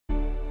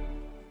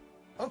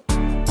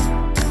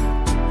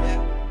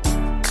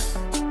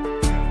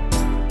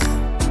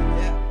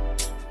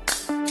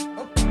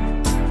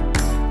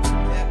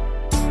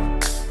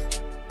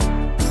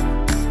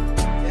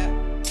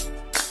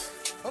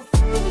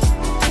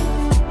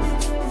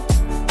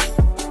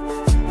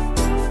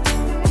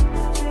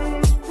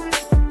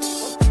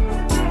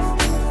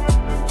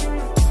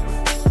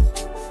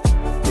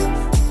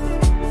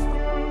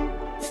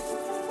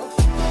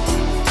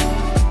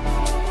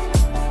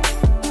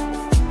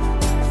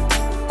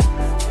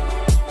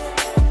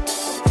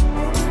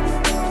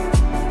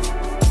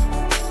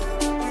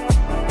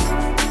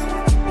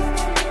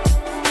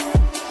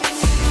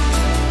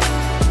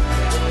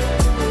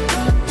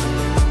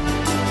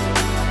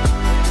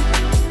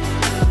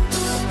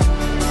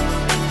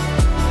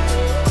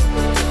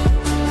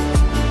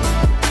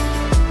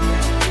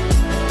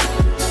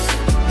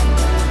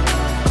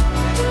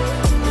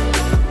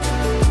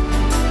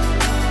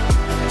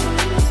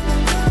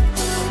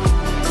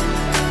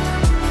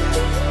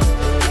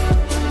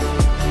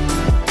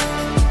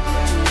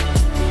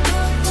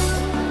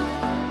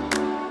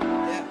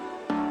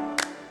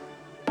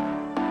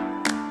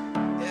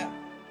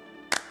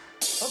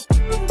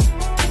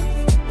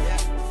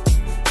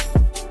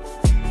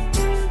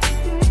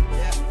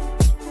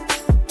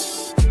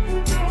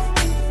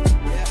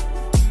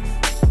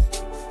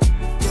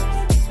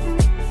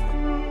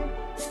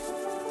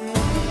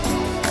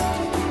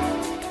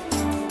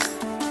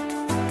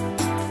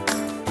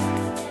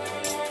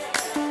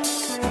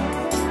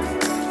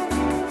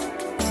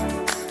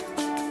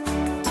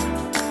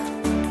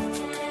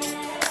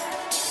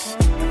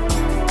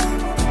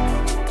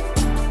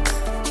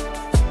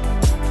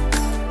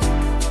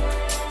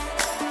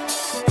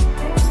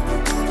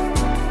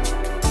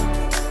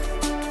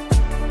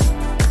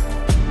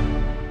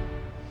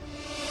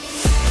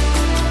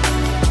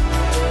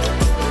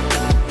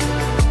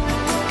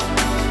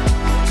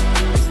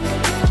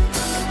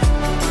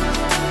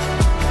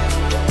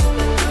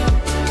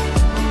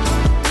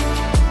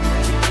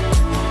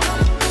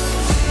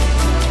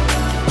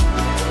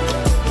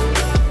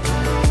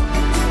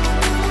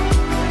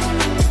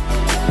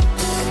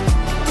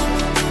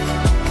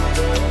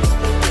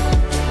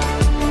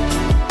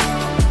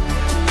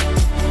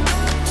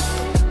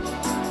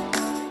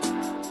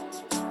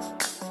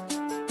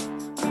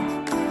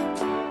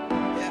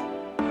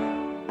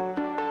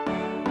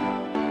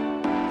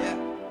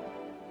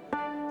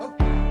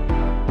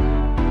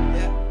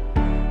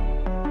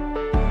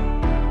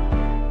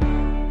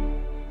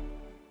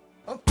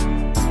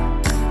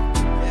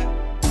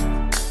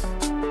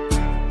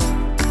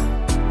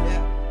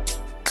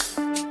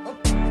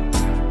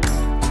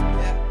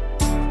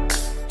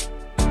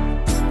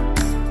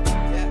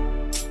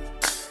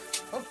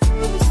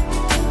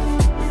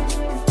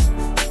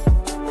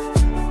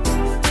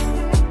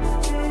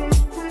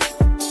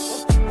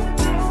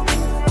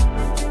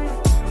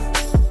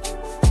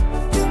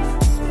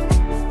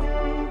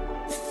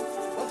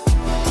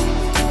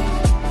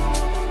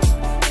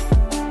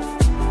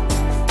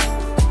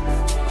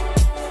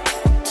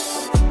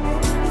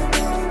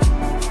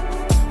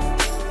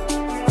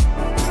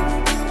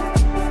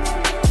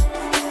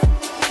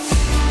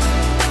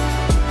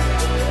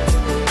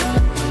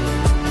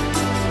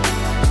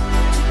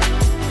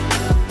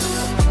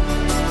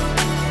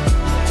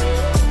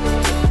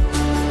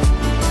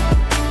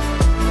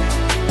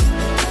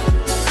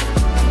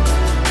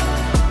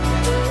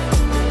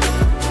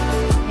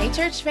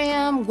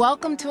and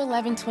welcome to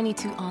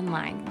 1122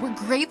 Online. We're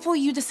grateful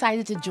you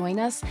decided to join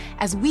us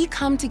as we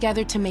come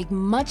together to make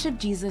much of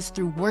Jesus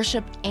through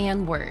worship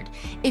and word.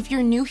 If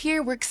you're new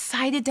here, we're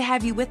excited to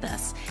have you with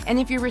us. And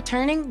if you're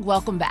returning,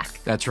 welcome back.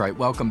 That's right,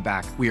 welcome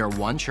back. We are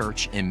one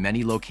church in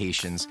many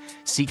locations,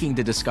 seeking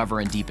to discover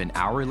and deepen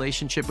our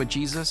relationship with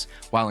Jesus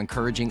while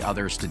encouraging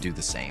others to do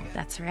the same.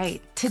 That's right.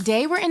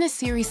 Today we're in a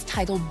series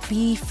titled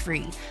Be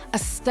Free, a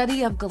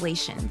study of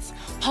Galatians.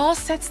 Paul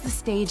sets the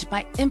stage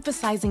by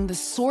emphasizing the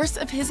source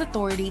of his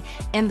authority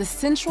and the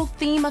central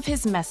theme of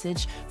his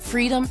message,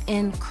 freedom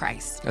in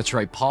Christ. That's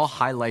right. Paul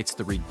highlights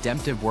the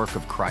redemptive work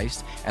of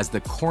Christ as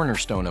the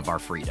cornerstone of our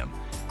freedom.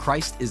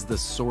 Christ is the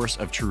source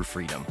of true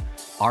freedom.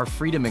 Our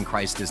freedom in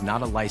Christ is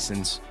not a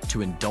license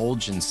to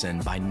indulge in sin,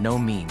 by no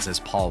means,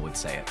 as Paul would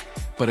say it,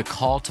 but a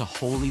call to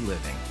holy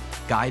living,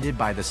 guided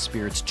by the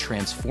Spirit's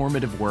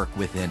transformative work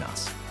within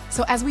us.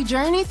 So as we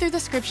journey through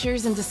the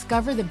scriptures and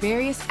discover the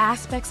various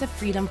aspects of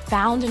freedom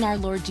found in our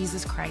Lord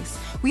Jesus Christ,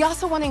 we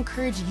also want to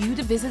encourage you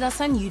to visit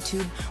us on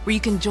YouTube, where you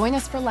can join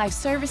us for live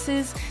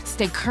services,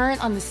 stay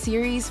current on the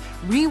series,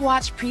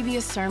 rewatch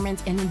previous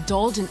sermons, and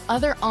indulge in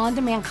other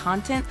on-demand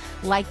content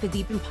like the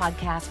Deepen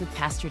podcast with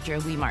Pastor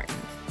Joey Martin.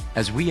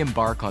 As we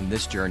embark on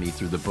this journey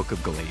through the book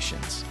of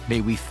Galatians, may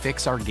we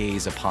fix our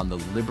gaze upon the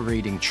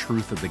liberating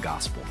truth of the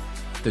gospel,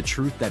 the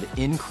truth that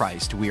in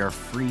Christ we are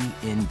free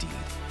indeed.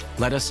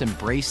 Let us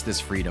embrace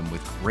this freedom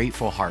with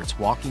grateful hearts,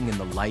 walking in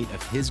the light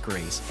of His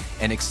grace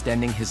and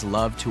extending His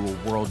love to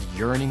a world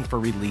yearning for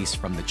release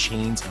from the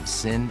chains of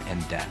sin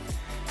and death.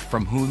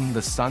 From whom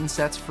the Son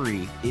sets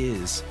free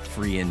is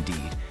free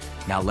indeed.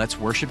 Now let's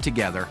worship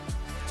together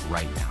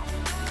right now.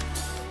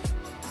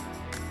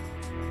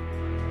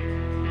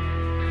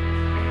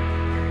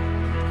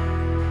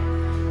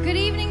 Good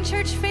evening,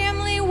 church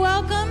family.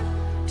 Welcome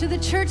to the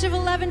Church of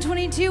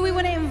 1122. We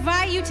want to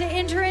invite you to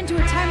enter into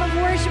a time of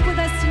worship with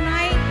us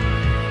tonight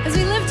as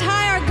we lift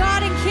high our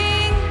God and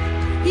King.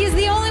 He is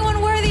the only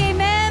one worthy,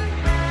 amen.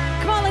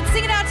 Come on, let's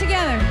sing it out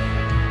together.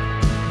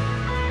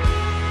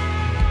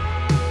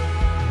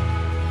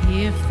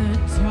 If the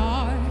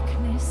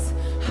darkness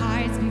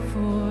hides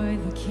before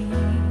the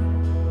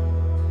King,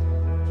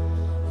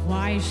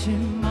 why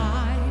should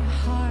my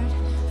heart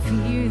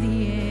fear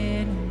the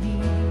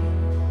enemy?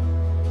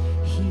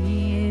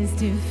 He is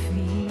defeated.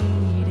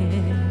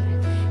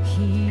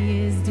 He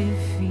is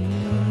defeated.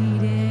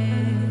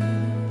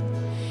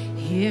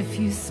 If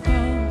you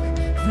spoke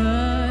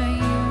the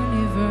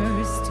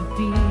universe to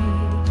be,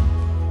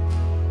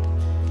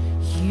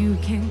 you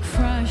can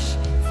crush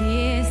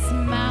this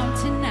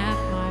mountain at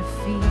my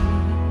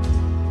feet.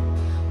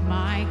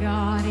 My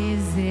God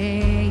is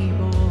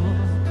able.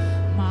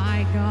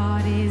 My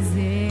God is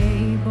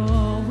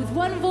able. With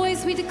one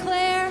voice we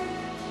declare,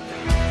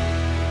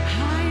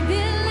 I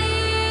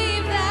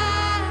believe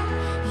that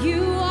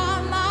you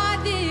are my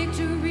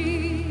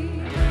victory.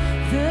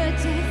 The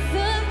death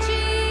of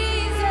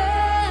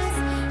Jesus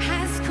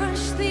has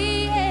crushed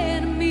the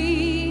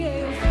enemy.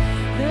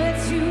 The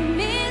tomb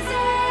is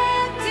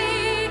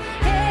empty.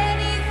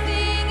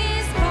 Anything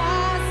is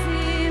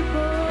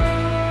possible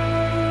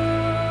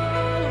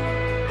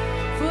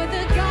for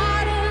the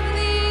God of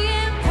the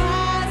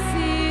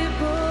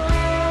impossible.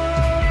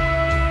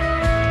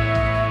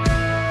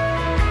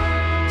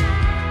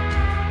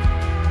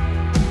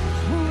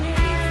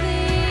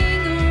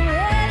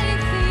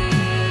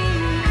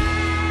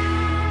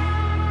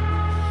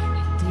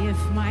 And if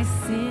my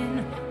sin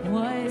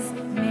was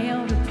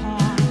nailed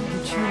upon the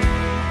tree,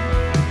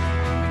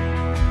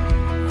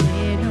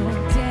 then, oh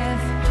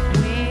death,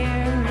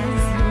 where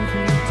is your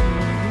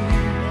victory?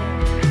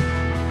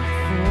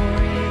 For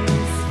it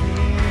is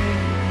finished.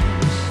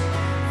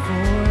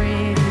 For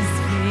it is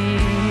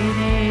finished.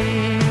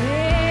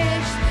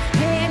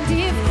 And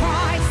if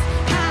Christ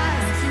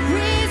has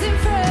risen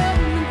from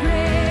the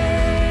grave,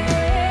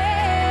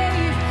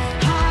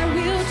 I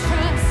will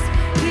trust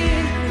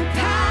in the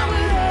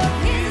power of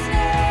His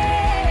name.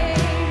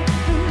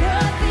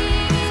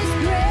 Nothing is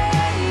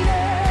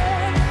greater.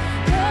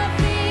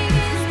 Nothing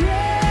is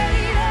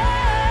greater.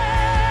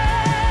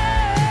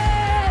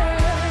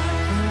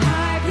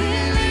 I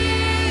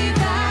believe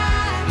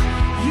that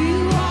you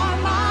are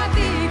my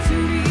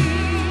victory.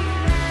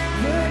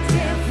 The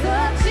death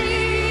of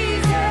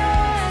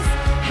Jesus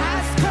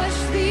has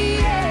crushed the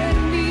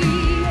enemy.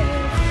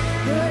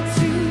 The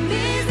tomb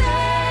is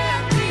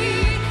empty.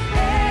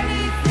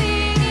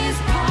 Anything is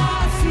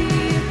possible.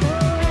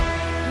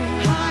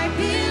 I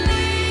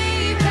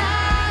believe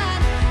that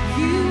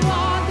you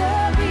are the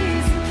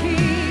risen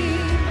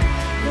King.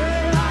 The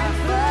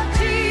life of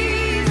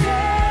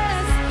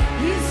Jesus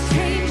is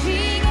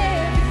changing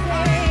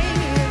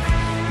everything.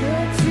 The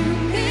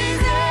tomb is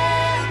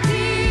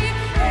empty.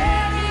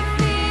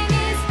 Anything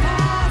is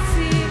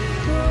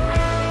possible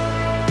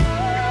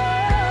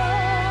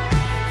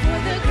for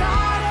the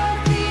God of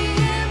the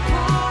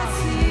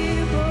impossible.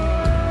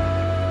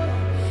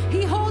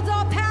 He holds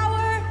all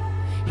power.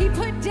 He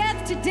put death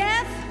to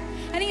death,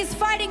 and He is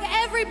fighting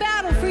every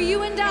battle for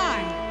you and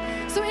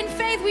I. So in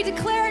faith, we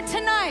declare it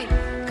tonight.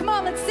 Come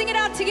on, let's sing it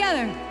out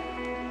together.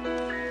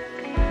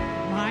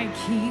 My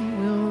King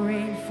will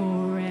reign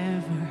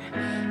forever.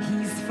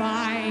 He's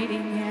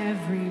fighting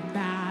every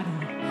battle.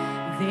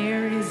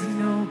 There is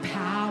no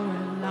power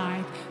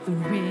like the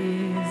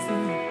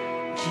risen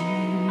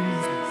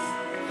Jesus.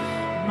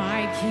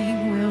 My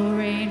King will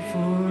reign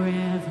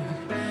forever.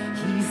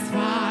 He's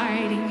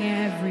fighting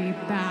every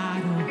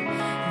battle.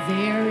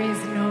 There is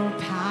no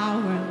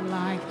power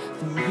like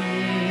the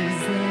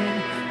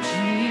risen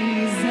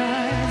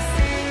Jesus.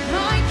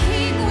 My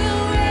King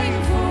will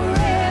reign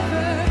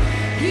forever.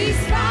 He's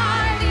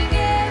fighting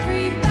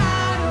every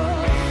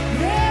battle.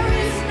 There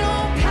is no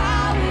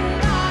power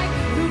like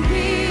the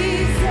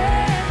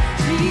risen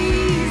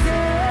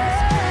Jesus.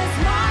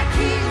 My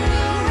King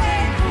will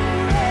reign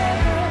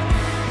forever.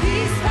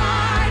 He's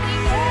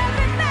fighting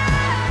every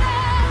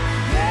battle.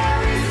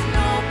 There is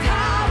no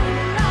power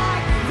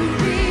like the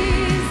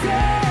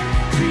risen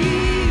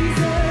Jesus.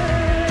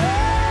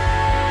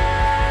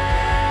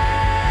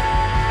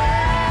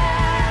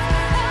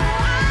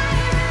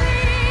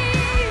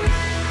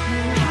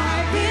 I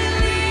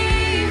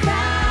believe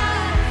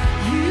that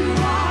you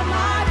are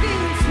my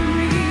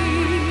victory.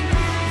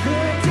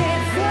 The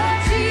death of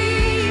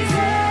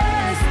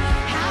Jesus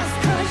has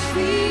crushed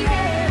the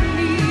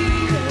enemy.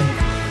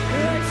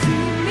 The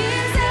tomb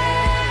is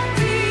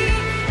empty.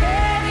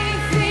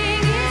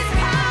 Anything is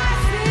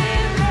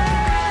possible.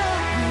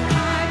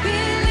 I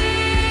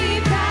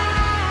believe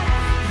that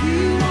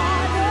you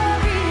are the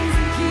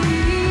risen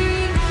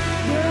King.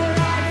 The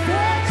life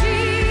of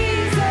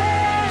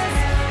Jesus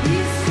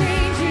is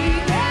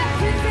changing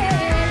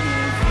everything.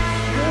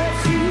 The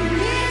tomb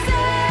is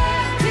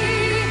empty.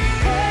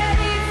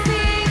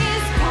 Anything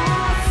is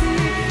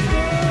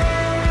possible.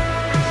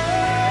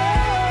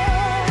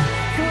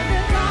 For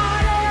the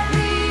God of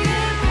the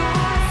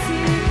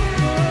impossible.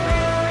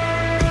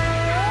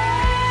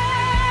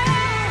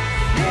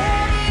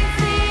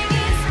 Anything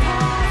is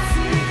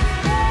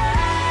possible.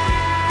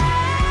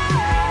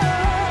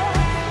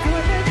 For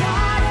the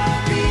God of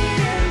the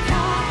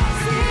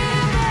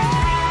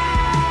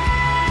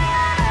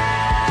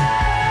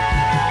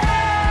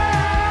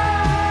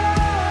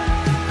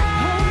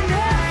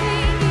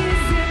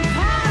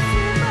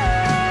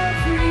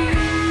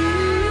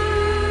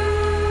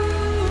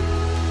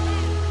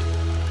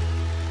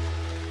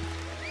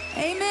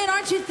Amen.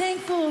 Aren't you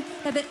thankful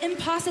that the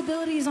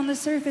impossibilities on the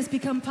surface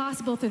become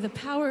possible through the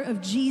power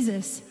of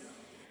Jesus?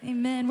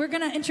 Amen. We're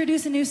going to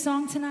introduce a new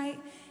song tonight.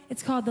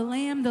 It's called The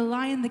Lamb, the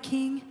Lion, the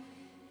King.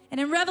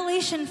 And in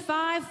Revelation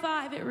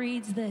 5:5, it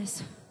reads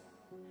this: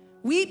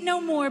 Weep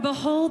no more.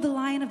 Behold, the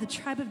Lion of the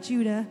tribe of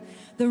Judah,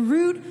 the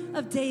Root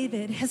of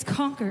David, has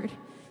conquered,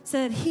 so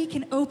that he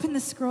can open the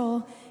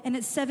scroll and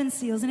its 7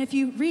 seals. And if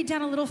you read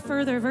down a little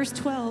further, verse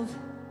 12, it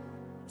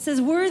says,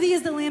 Worthy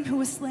is the Lamb who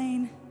was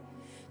slain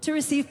to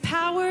receive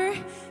power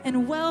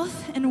and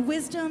wealth and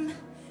wisdom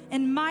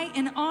and might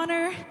and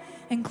honor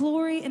and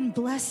glory and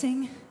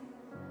blessing.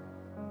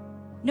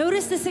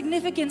 Notice the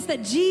significance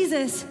that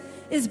Jesus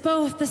is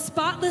both the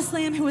spotless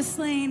Lamb who was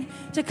slain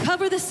to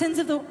cover the sins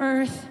of the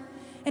earth,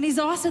 and he's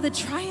also the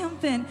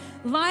triumphant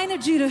Lion of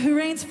Judah who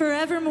reigns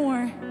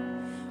forevermore.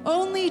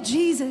 Only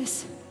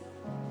Jesus.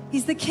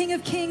 He's the King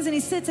of Kings, and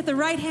he sits at the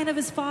right hand of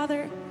his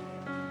Father.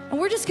 And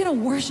we're just gonna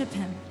worship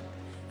him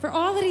for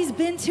all that he's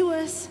been to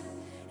us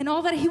and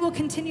all that he will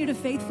continue to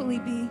faithfully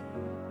be.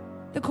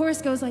 The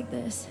chorus goes like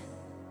this: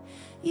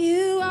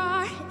 You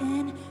are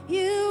and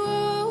you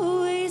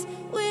always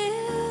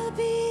will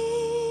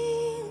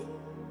be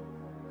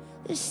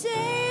the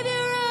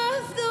Savior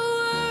of the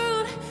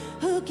world,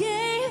 who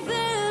gave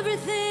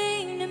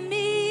everything to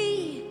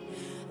me,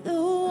 the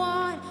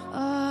one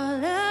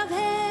all of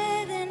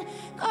heaven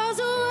calls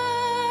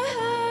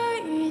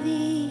worthy,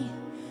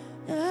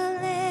 the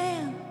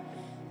Lamb,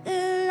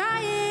 the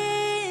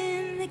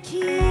Lion, the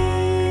King.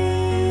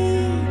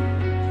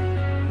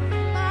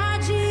 My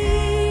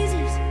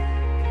Jesus,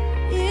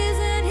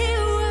 isn't he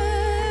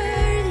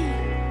worthy?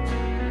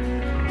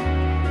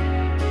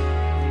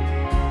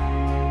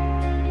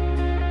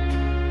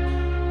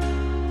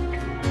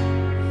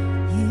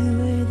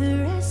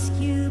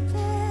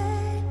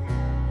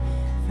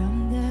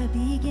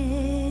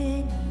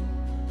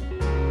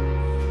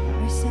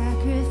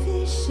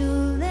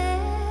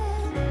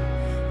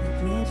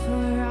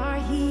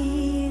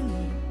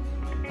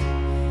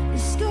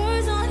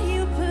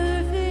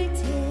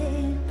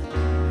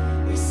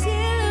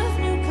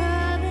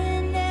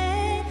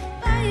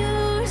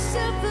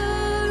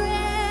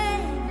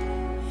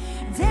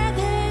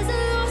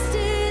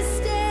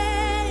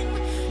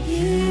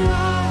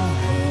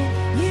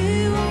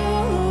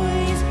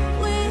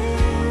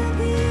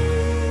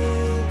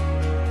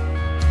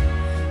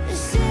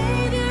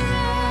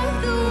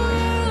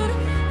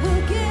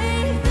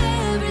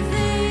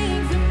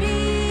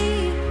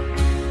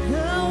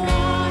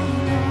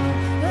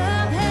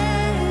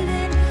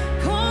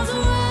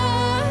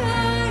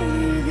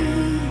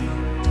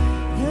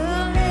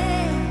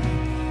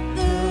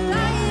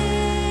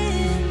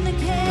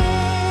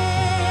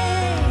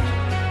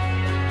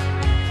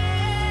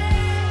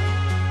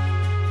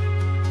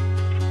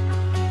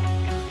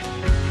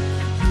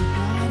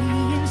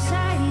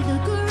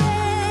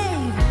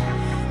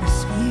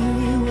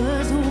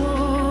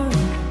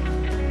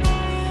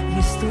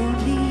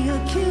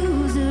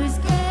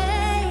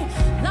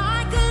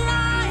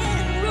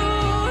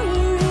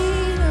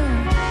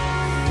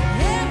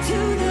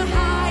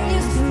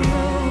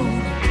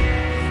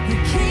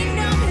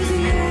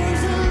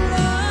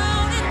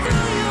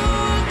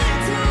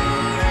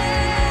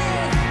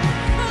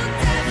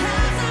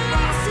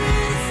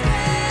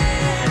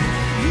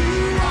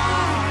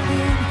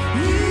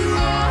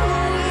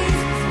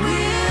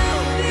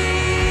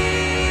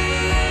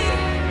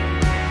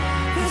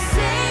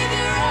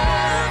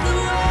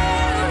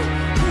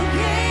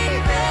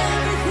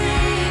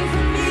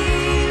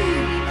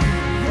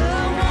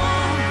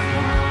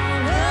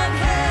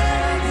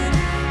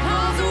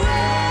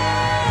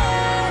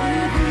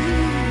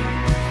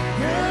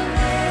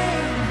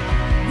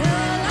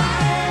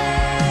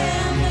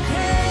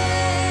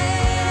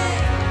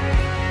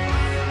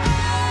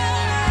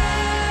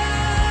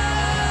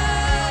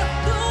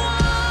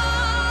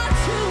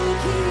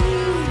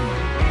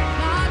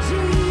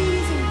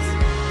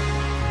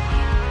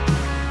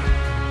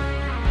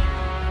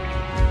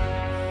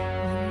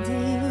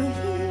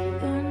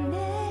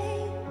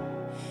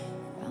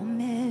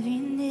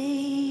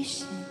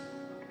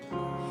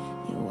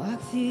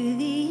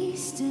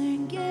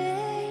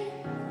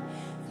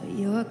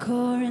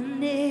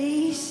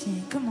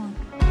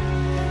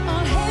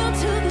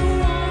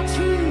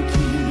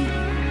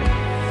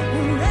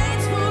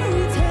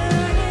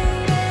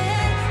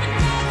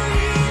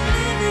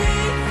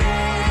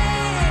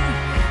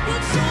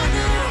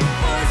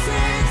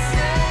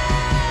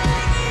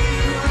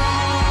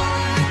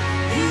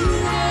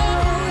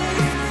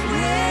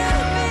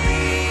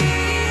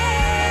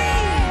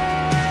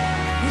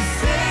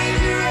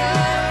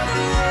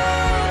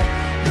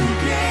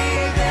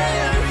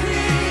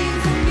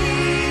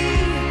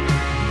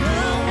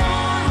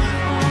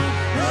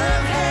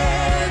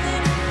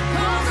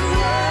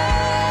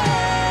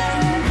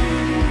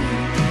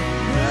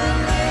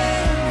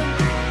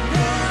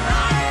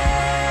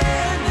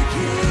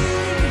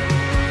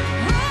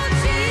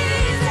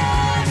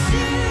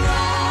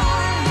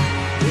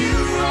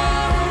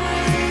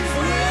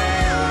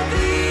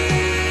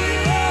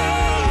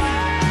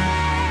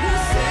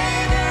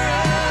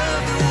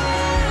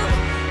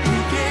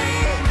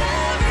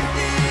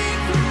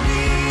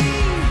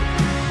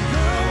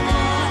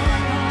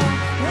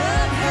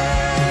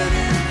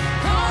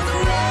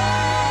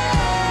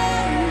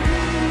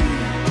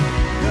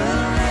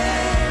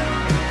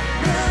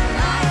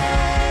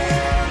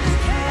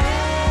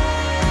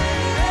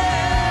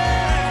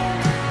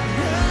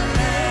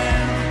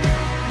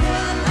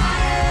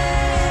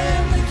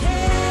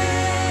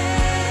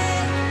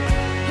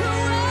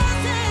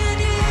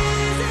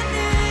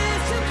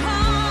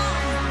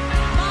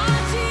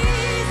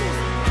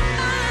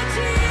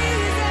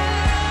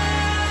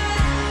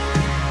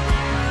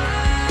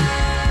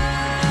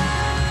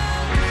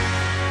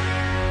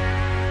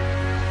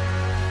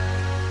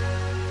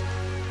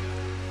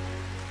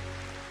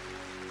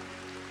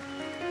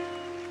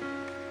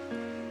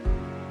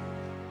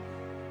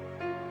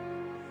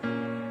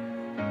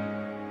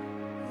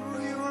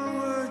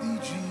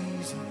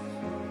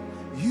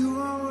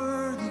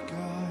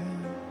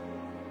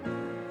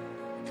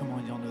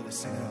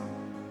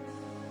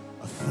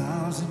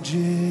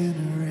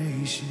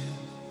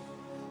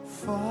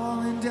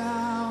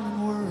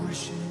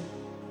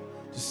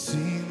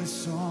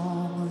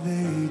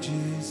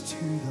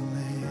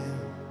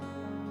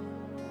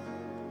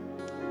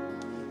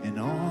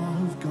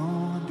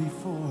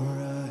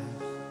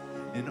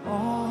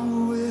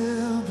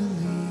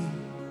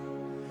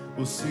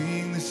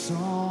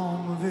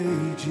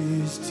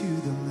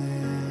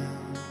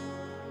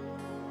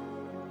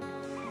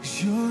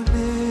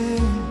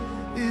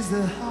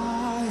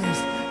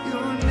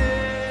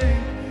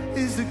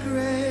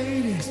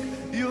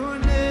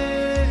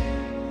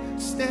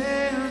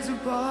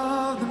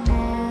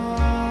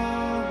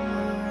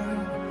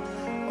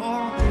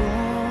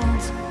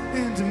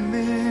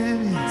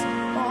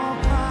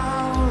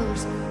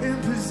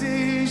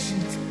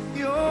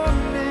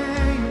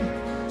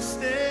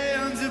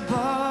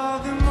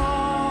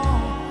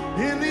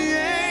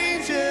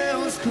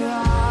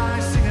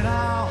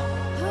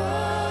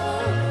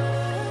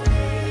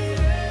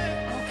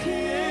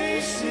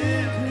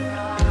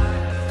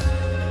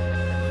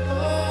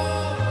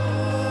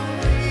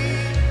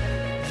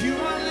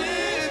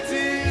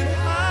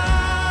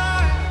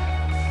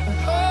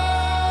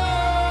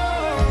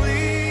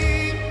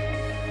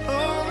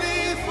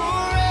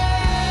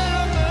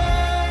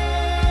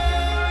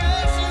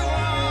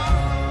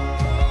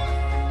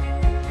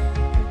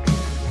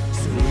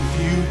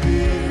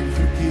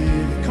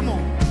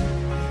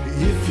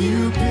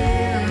 you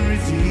bear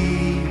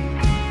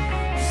redeemed,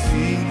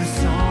 sing the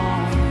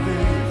song of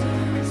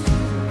victory.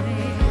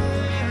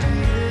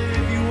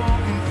 If you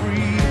walk in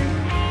freedom,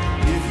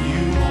 if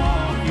you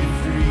walk in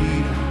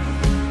freedom,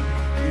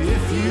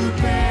 if you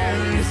bear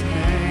his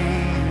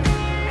name,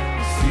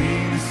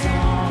 sing the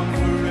song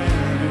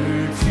forever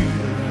to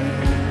the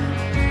Lamb.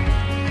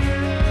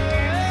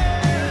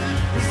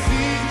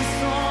 Sing the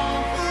song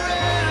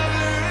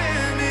forever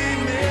and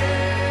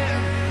amen.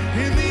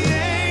 And the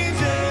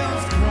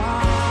angels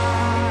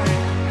cry,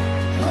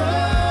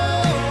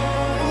 holy,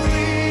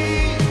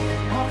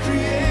 all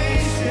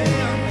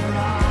creation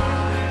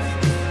cries,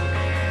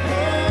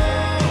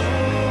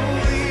 holy,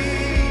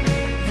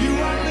 you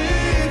are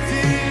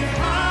lifted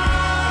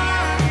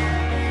high,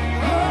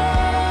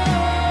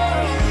 holy,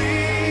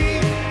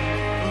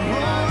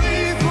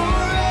 holy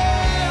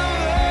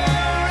forever.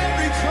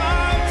 Every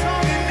tribe,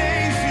 tongue, and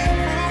nation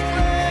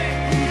proclaim,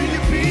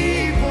 your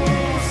people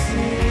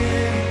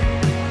sing,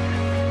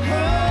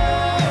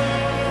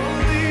 holy,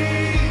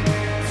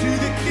 to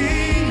the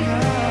King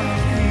of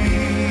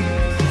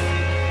Kings.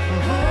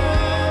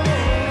 Holy,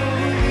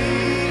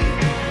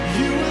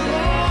 you will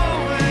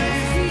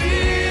always be.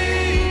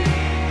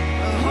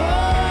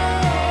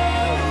 Holy,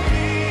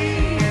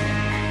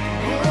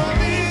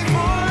 holy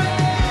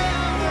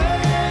forever,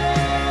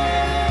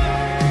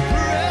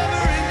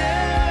 forever and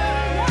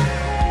ever.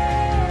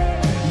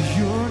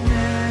 Your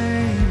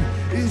name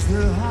is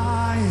the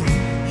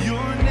highest.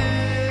 Your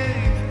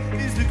name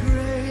is the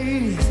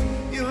greatest.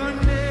 Your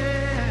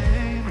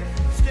name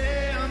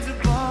stands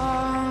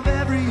above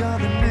every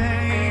other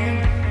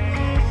name.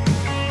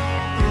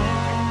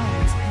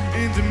 Thrones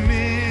and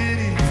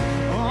dominions,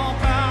 all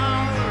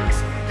powers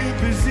and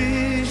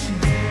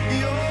positions.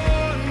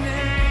 Your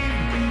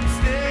name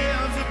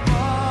stands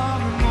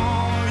above them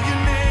all. Your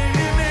name,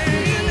 your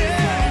name, your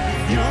name.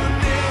 Your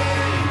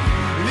name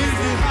is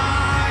the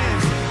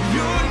highest.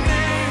 Your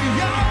name,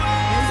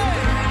 Yahweh,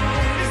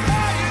 is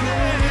higher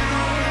than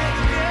all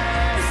other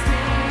names.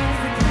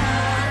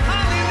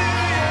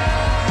 Hallelujah.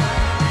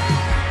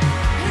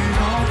 In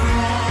all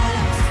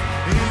thrones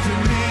and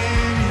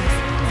dominions,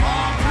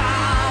 all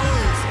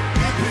powers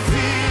and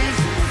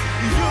positions,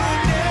 your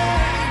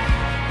name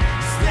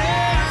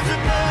stands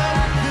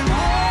above them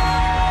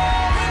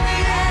all. And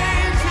the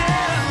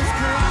angels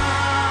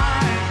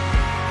cry,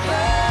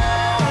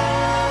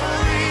 holy,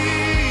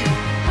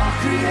 our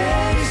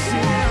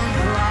creation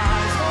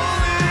cries,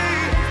 holy,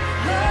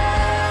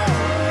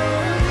 holy,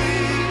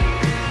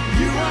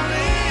 you are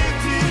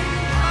lifted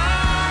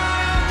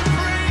high, the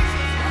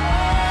praises,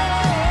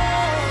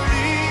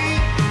 holy,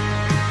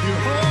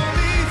 you're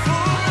holy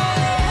forever.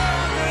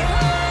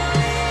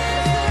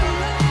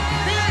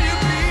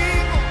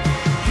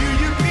 Hear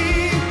your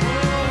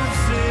people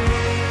say,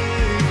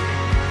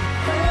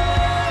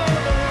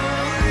 holy,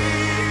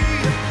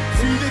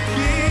 to the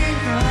King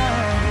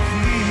of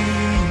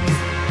Kings.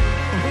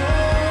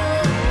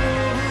 Holy,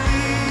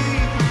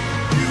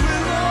 you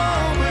will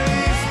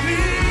always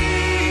be.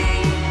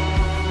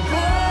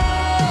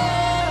 Holy,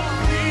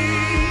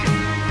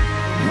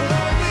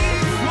 holy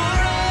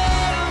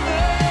forever.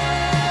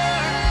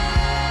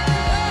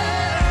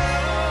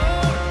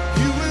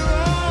 You will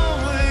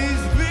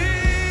always be.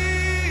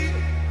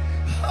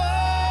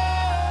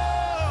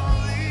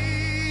 Holy,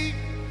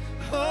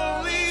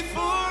 holy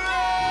forever.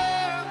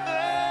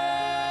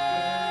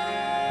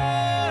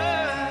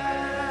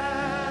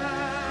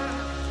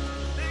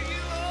 Thank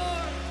you,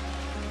 Lord.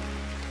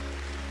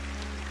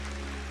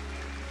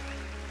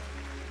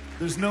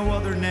 There's no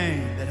other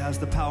name that has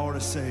the power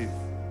to save.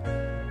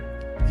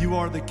 You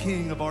are the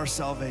King of our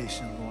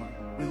salvation, Lord.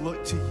 We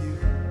look to you.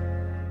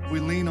 We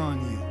lean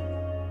on you.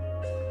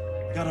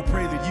 God, I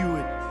pray that you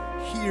would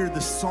hear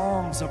the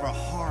songs of our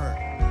heart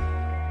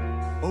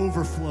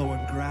overflow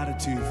in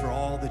gratitude for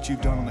all that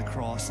you've done on the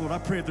cross. Lord, I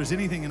pray if there's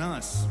anything in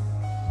us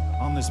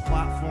on this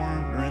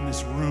platform or in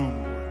this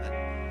room, Lord,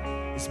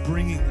 that is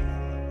bringing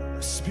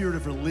a spirit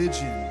of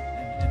religion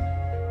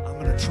and I'm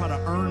going to try to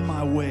earn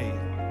my way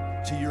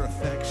to your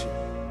affection.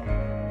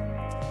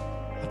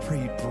 I pray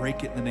you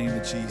break it in the name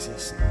of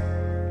Jesus.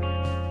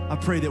 I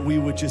pray that we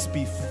would just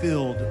be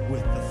filled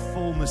with the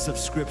fullness of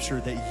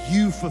Scripture, that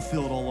you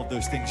fulfilled all of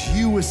those things.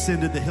 You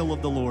ascended the hill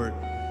of the Lord.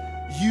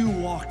 You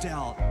walked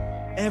out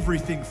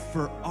everything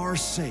for our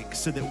sake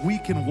so that we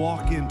can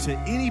walk into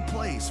any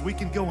place. We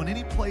can go in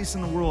any place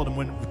in the world, and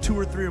when 2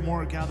 or 3 or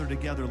more are gathered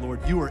together,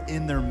 Lord, you are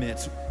in their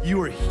midst.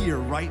 You are here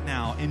right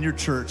now in your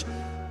church,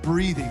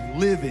 breathing,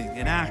 living,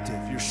 and active.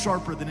 You're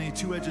sharper than any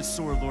two-edged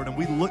sword, Lord, and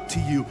we look to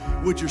you.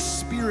 Would your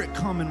Spirit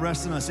come and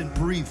rest in us and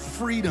breathe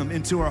freedom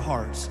into our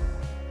hearts?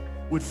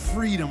 Would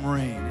freedom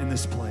reign in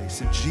this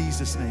place? In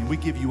Jesus' name, we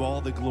give you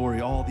all the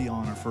glory, all the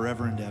honor,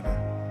 forever and ever.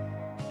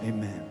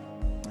 Amen.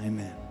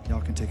 Amen.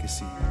 Y'all can take a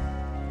seat.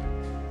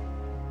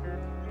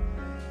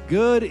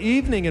 Good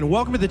evening and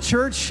welcome to the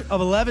Church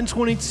of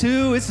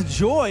 1122. It's a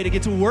joy to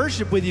get to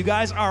worship with you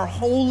guys, our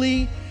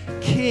holy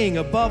King,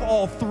 above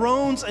all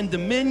thrones and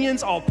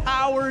dominions, all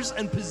powers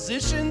and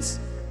positions.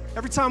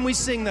 Every time we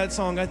sing that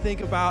song, I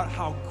think about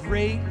how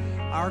great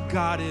our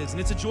God is. And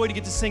it's a joy to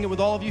get to sing it with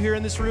all of you here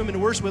in this room and to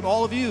worship with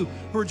all of you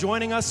who are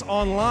joining us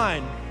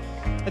online.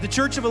 At the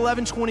Church of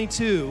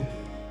 1122,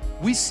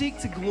 we seek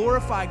to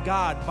glorify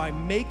God by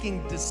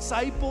making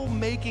disciples.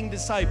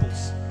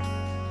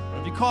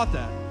 Have you caught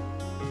that?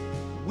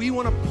 We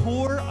want to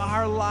pour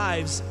our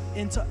lives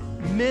into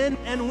men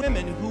and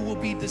women who will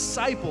be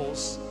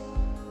disciples,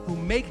 who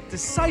make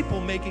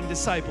disciple-making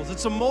disciples.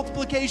 It's a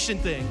multiplication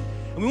thing.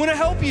 And we want to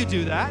help you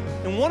do that.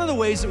 And one of the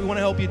ways that we want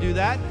to help you do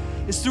that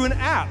is through an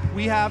app.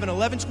 We have an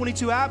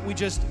 1122 app. We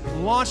just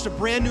launched a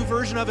brand new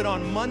version of it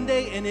on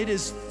Monday, and it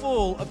is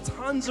full of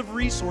tons of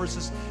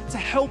resources to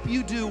help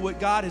you do what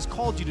God has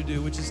called you to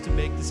do, which is to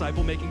make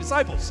disciple-making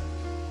disciples.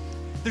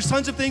 There's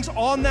tons of things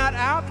on that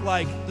app,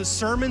 like the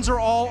sermons are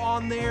all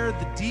on there,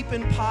 the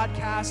Deepen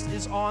podcast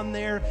is on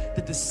there,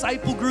 the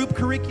disciple group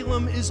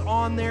curriculum is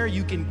on there,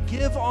 you can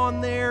give on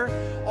there.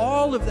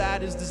 All of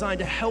that is designed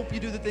to help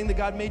you do the thing that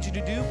God made you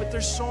to do, but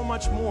there's so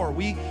much more.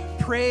 We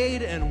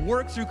prayed and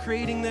worked through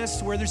creating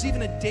this where there's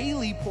even a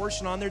daily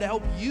portion on there to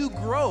help you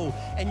grow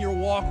in your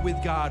walk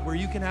with God, where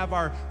you can have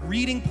our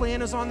reading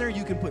plan is on there,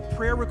 you can put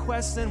prayer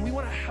requests in. We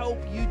want to help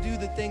you do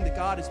the thing that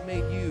God has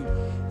made you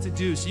to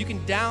do. So you can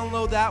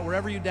download that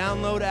wherever you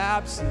download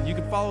apps, and you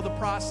can follow the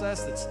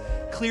process that's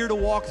clear to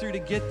walk through to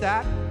get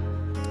that.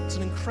 It's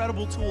an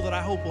incredible tool that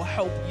I hope will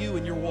help you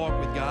in your walk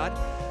with God.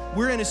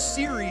 We're in a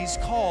series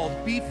called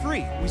Be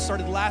Free. We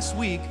started last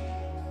week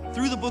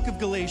through the book of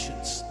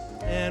Galatians,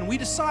 and we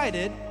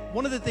decided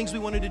one of the things we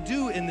wanted to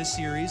do in this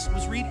series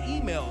was read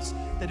emails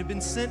that have been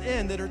sent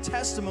in that are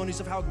testimonies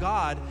of how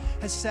God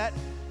has set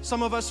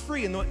some of us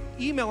free. And the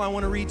email I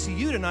want to read to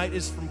you tonight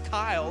is from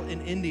Kyle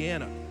in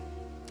Indiana.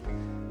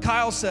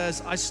 Kyle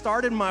says, I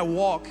started my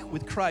walk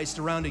with Christ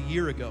around a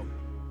year ago.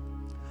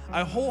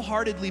 I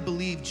wholeheartedly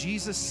believe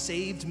Jesus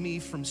saved me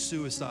from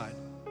suicide.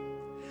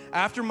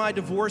 After my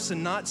divorce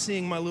and not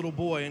seeing my little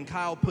boy, and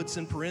Kyle puts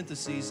in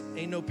parentheses,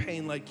 ain't no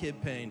pain like kid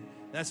pain.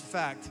 That's a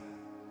fact.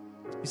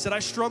 He said, I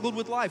struggled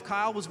with life.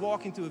 Kyle was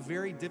walking through a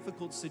very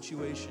difficult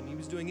situation. He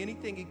was doing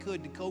anything he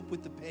could to cope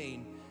with the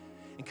pain.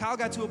 And Kyle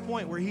got to a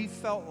point where he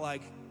felt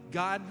like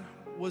God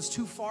was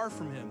too far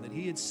from him, that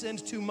he had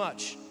sinned too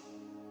much.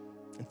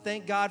 And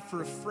thank God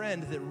for a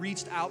friend that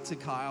reached out to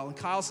Kyle. And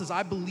Kyle says,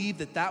 I believe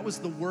that that was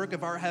the work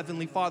of our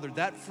Heavenly Father.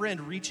 That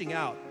friend reaching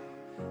out,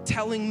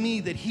 telling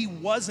me that he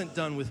wasn't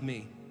done with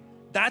me.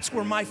 That's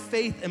where my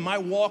faith and my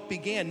walk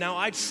began. Now,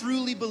 I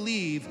truly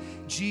believe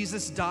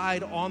Jesus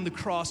died on the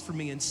cross for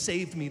me and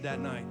saved me that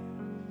night.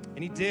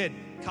 And he did.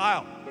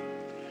 Kyle,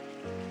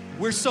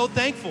 we're so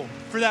thankful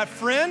for that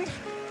friend.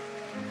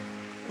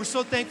 We're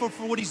so thankful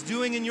for what he's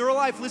doing in your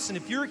life. Listen,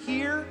 if you're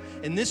here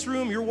in this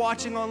room, you're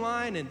watching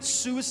online, and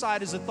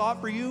suicide is a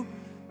thought for you,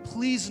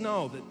 please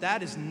know that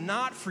that is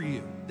not for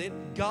you,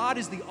 that God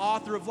is the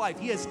author of life.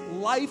 He has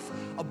life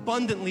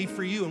abundantly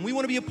for you, and we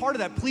want to be a part of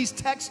that. Please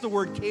text the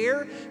word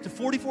CARE to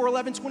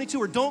 441122,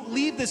 or don't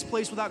leave this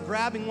place without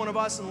grabbing one of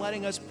us and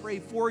letting us pray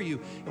for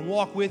you and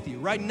walk with you.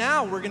 Right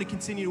now, we're going to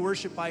continue to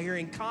worship by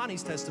hearing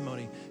Connie's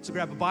testimony. So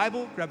grab a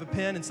Bible, grab a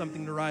pen, and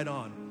something to write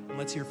on, and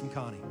let's hear from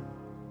Connie.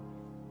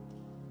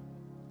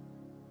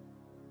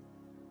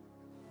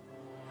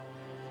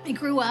 I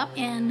grew up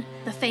in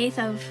the faith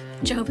of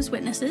Jehovah's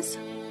Witnesses.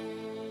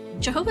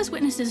 Jehovah's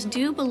Witnesses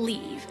do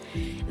believe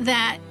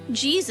that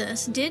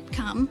Jesus did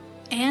come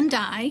and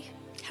die.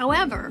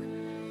 However,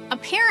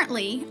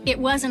 apparently it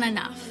wasn't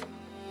enough.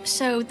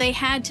 So they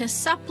had to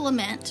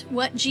supplement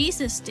what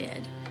Jesus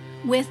did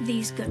with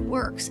these good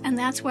works, and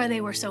that's why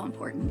they were so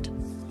important.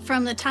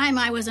 From the time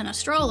I was in a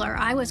stroller,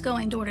 I was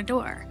going door to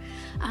door.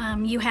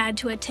 You had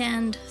to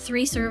attend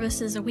 3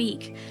 services a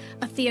week,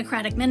 a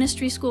theocratic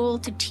ministry school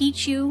to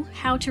teach you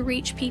how to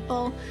reach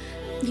people.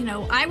 You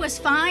know, I was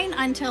fine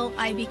until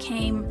I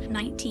became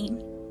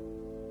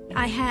 19.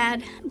 I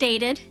had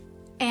dated,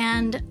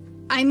 and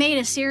I made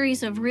a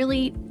series of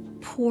really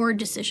poor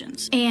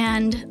decisions,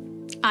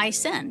 and I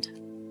sinned.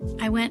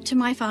 I went to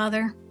my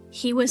father.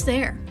 He was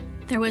there.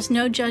 There was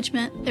no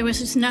judgment. There was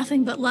just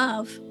nothing but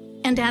love.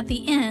 And at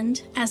the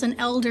end, as an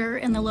elder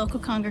in the local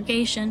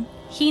congregation,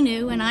 he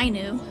knew and I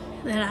knew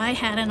that I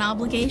had an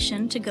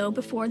obligation to go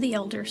before the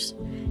elders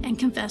and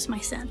confess my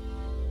sin.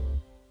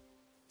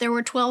 There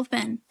were 12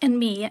 men and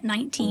me at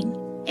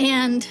 19,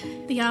 and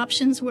the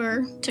options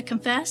were to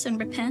confess and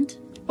repent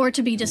or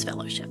to be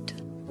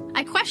disfellowshipped.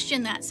 I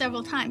questioned that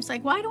several times,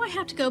 like, why do I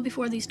have to go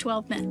before these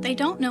 12 men? They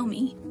don't know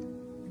me.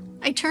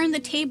 I turned the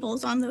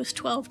tables on those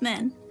 12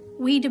 men.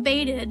 We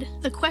debated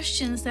the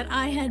questions that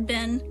I had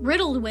been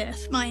riddled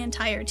with my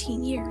entire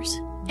teen years.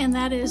 And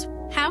that is,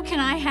 how can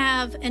I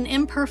have an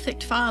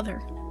imperfect father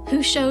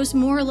who shows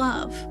more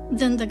love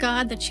than the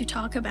God that you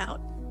talk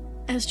about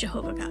as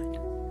Jehovah God?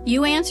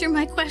 You answer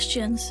my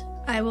questions,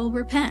 I will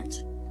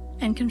repent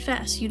and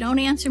confess. You don't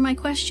answer my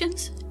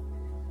questions,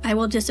 I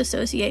will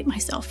disassociate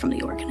myself from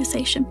the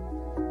organization.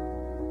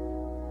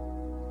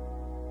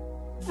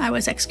 I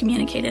was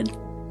excommunicated.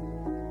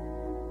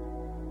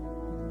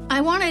 I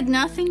wanted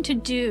nothing to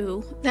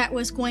do that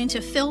was going to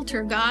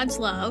filter God's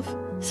love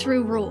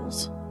through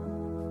rules.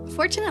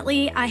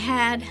 Fortunately, I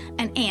had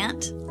an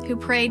aunt who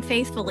prayed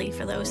faithfully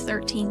for those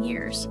 13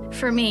 years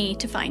for me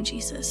to find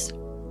Jesus.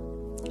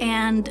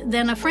 And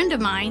then a friend of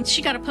mine,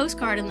 she got a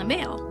postcard in the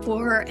mail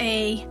for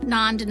a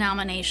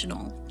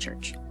non-denominational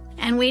church.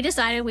 And we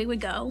decided we would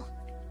go.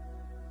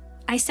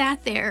 I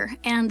sat there,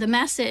 and the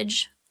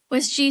message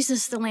was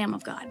Jesus, the Lamb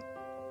of God.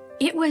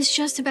 It was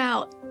just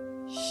about,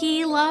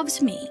 He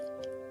loves me.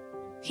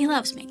 He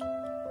loves me.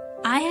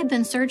 I had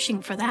been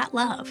searching for that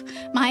love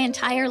my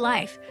entire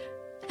life.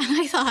 And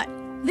I thought,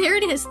 there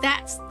it is.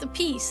 That's the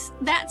peace.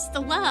 That's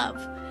the love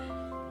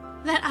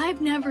that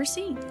I've never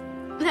seen,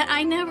 that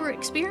I never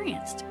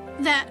experienced,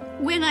 that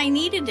when I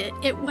needed it,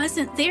 it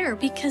wasn't there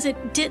because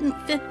it didn't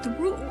fit the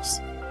rules.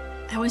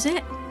 That was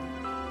it.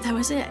 That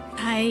was it.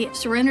 I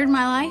surrendered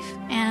my life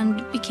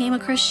and became a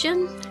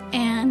Christian.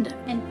 And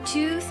in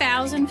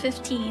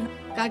 2015,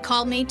 God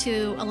called me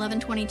to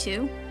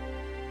 1122.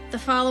 The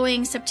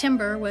following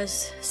September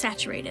was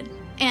saturated.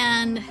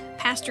 And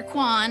Pastor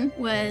Kwan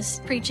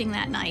was preaching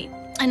that night.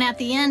 And at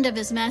the end of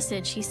his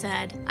message, he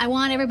said, I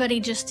want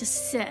everybody just to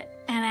sit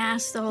and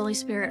ask the Holy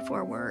Spirit for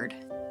a word.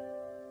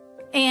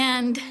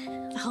 And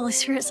the Holy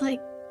Spirit's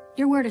like,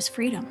 your word is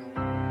freedom.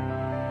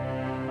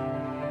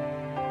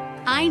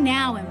 I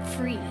now am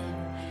free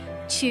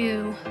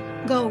to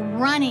go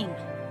running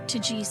to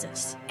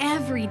Jesus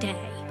every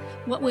day.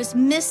 What was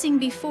missing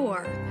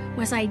before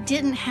was I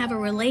didn't have a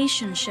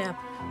relationship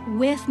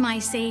with my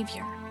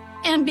Savior.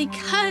 And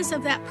because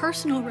of that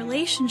personal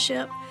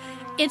relationship,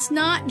 it's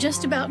not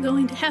just about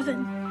going to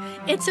heaven.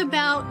 It's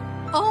about,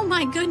 oh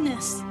my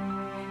goodness,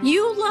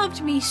 you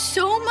loved me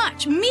so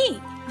much, me,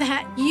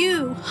 that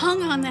you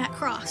hung on that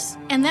cross.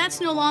 And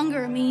that's no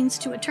longer a means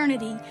to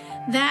eternity.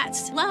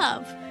 That's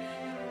love.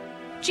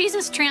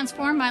 Jesus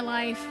transformed my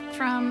life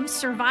from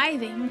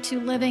surviving to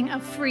living a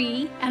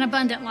free and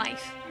abundant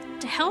life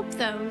to help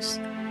those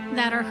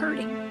that are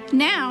hurting.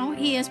 Now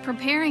he is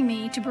preparing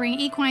me to bring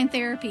equine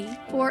therapy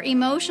for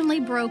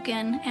emotionally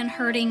broken and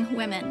hurting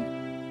women.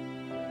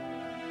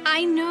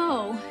 I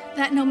know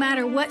that no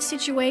matter what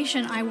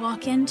situation I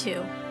walk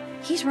into,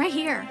 he's right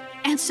here.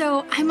 And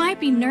so I might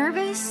be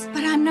nervous,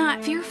 but I'm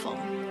not fearful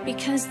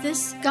because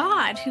this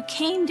God who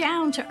came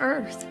down to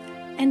earth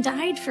and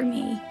died for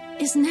me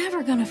is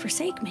never going to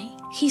forsake me.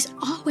 He's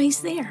always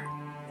there.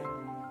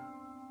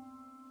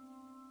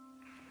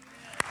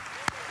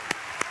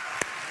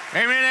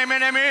 Amen,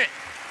 amen, amen.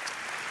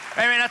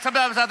 Amen.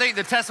 Sometimes I think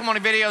the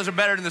testimony videos are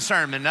better than the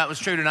sermon. That was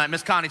true tonight.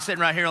 Miss Connie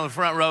sitting right here on the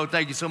front row.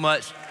 Thank you so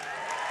much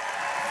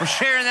for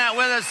sharing that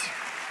with us.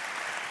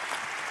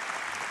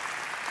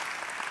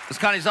 Miss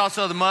Connie's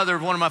also the mother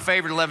of one of my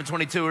favorite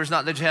 1122ers.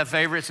 Not that you have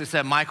favorites. It's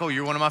that Michael,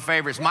 you're one of my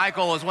favorites.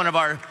 Michael is one of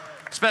our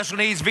special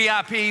needs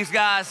VIPs,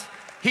 guys.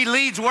 He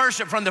leads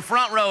worship from the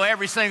front row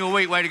every single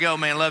week. Way to go,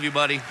 man. Love you,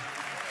 buddy.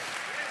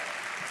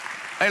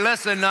 Hey,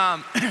 listen,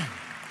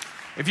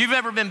 if you've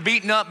ever been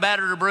beaten up,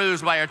 battered, or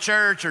bruised by a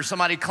church or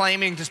somebody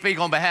claiming to speak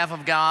on behalf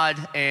of God,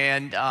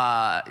 and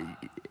I'm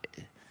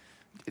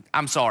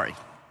sorry.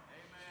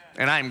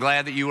 And I am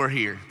glad that you are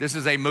here. This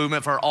is a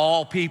movement for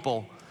all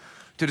people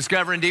to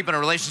discover and deepen a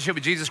relationship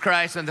with Jesus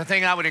Christ. And the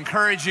thing I would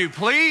encourage you,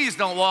 please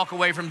don't walk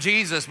away from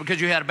Jesus because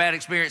you had a bad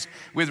experience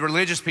with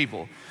religious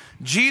people.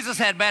 Jesus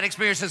had bad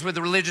experiences with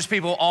the religious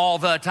people all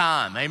the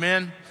time.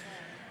 Amen?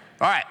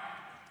 All right.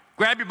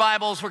 Grab your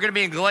Bibles. We're going to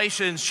be in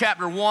Galatians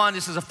chapter 1.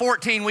 This is a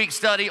 14-week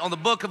study on the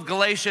book of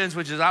Galatians,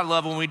 which is, I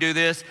love when we do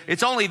this.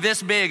 It's only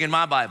this big in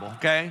my Bible,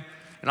 okay?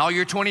 And all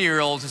your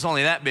 20-year-olds, it's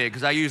only that big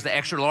because I use the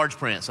extra large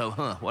print, so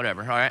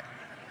whatever, all right?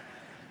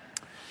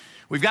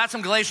 We've got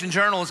some Galatian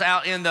journals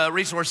out in the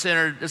Resource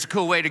Center. It's a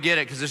cool way to get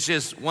it because it's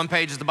just one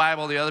page is the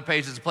Bible, the other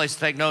page is a place to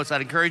take notes.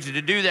 I'd encourage you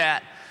to do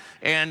that.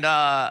 And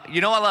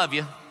you know I love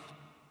you.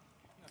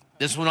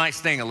 This one might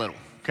sting a little,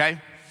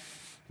 okay?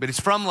 But it's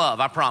from love,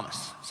 I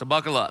promise. So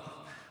buckle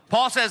up.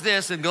 Paul says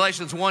this in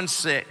Galatians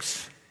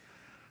 1:6.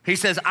 He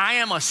says, I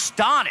am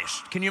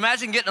astonished. Can you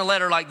imagine getting a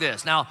letter like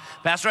this? Now,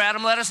 Pastor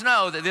Adam let us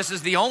know that this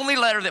is the only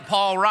letter that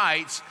Paul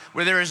writes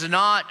where there is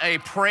not a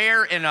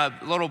prayer and a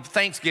little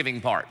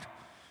thanksgiving part.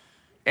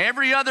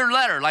 Every other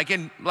letter, like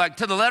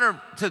to the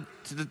letter to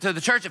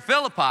the church at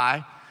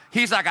Philippi,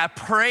 he's like, I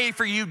pray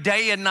for you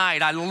day and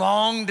night. I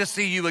long to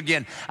see you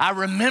again. I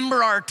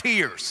remember our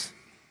tears.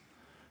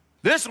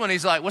 This one,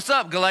 he's like, what's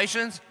up,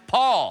 Galatians?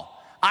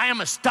 Paul, I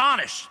am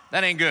astonished.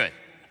 That ain't good,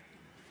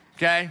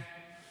 okay?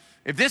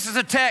 If this is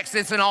a text,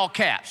 it's in all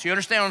caps. You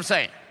understand what I'm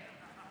saying?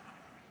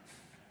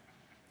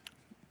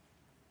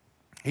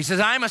 He says,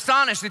 I am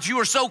astonished that you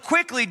are so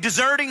quickly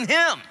deserting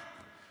him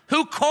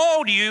who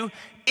called you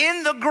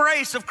in the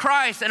grace of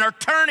Christ and are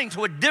turning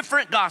to a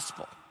different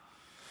gospel.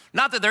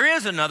 Not that there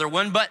is another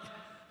one, but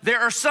there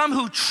are some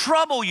who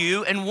trouble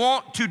you and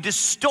want to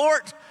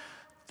distort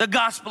the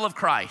gospel of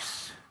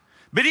Christ.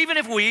 But even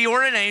if we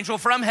or an angel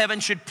from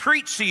heaven should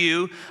preach to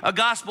you a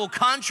gospel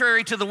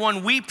contrary to the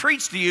one we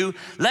preach to you,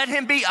 let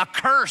him be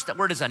accursed. That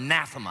word is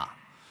anathema.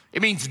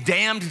 It means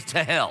damned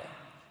to hell.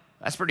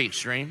 That's pretty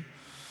extreme.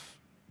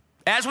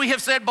 As we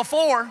have said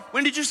before,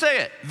 when did you say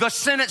it? The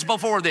sentence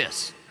before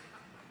this.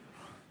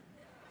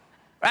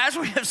 As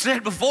we have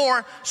said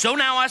before, so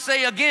now I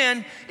say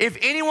again, if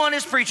anyone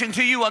is preaching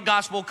to you a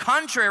gospel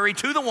contrary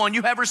to the one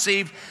you have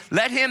received,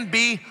 let him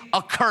be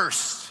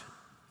accursed,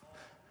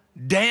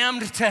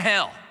 damned to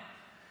hell.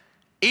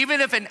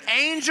 Even if an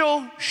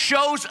angel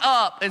shows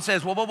up and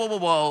says, whoa, whoa, whoa, whoa,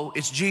 whoa,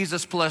 it's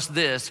Jesus plus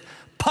this,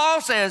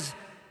 Paul says,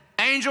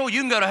 angel,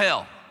 you can go to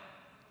hell.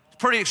 It's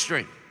pretty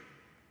extreme.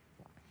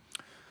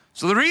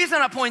 So the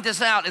reason I point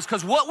this out is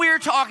because what we're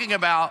talking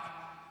about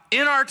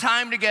in our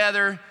time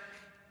together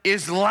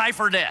is life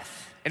or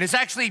death. And it's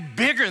actually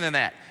bigger than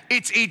that.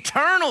 It's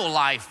eternal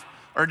life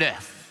or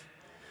death.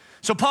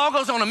 So Paul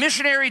goes on a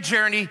missionary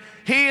journey.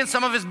 He and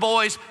some of his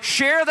boys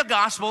share the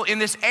gospel in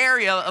this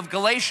area of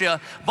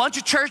Galatia. A bunch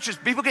of churches,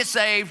 people get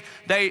saved.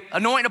 They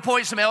anoint and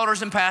appoint some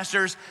elders and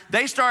pastors.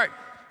 They start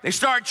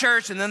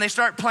church, and then they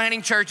start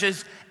planting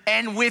churches.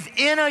 And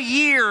within a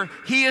year,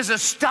 he is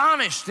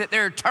astonished that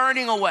they're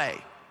turning away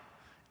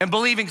and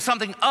believing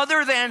something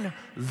other than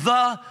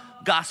the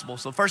gospel.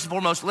 So first and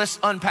foremost, let's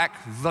unpack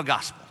the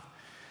gospel.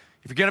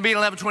 If you're gonna be an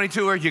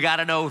 1122er, you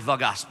gotta know the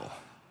gospel.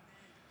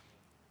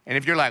 And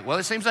if you're like, well,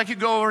 it seems like you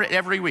go over it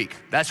every week.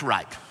 That's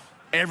right,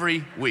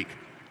 every week.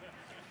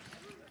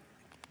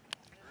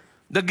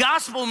 The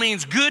gospel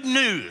means good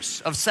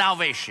news of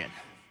salvation.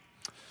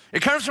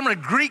 It comes from a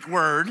Greek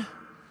word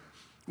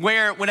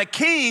where when a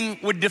king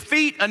would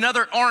defeat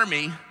another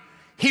army,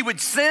 he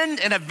would send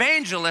an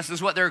evangelist, is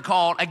what they're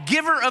called, a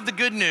giver of the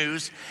good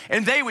news,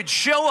 and they would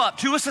show up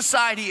to a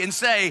society and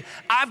say,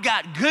 I've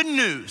got good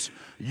news.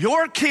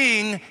 Your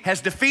king has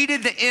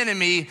defeated the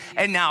enemy,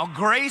 and now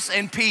grace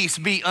and peace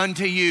be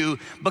unto you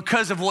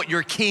because of what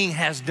your king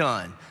has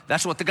done.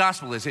 That's what the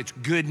gospel is. It's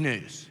good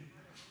news.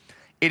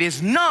 It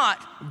is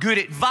not good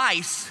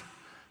advice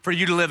for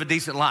you to live a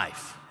decent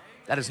life.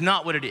 That is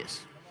not what it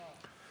is.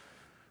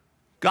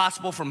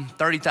 Gospel from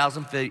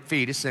 30,000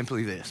 feet is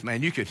simply this.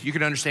 Man, you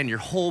could understand your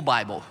whole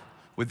Bible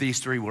with these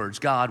three words: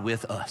 God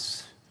with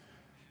us.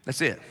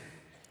 That's it.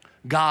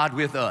 God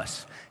with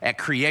us. At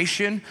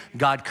creation,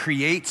 God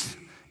creates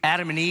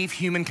Adam and Eve,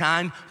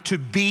 humankind, to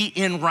be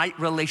in right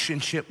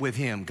relationship with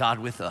him, God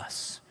with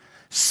us.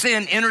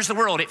 Sin enters the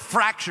world, it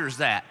fractures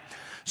that.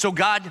 So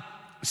God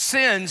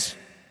sends,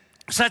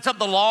 sets up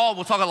the law,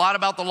 we'll talk a lot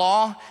about the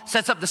law,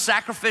 sets up the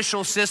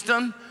sacrificial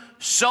system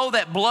so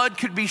that blood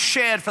could be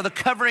shed for the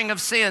covering of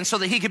sin, so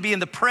that he could be in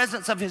the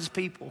presence of his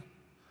people.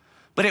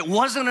 But it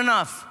wasn't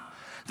enough.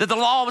 That the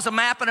law was a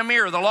map and a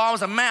mirror. The law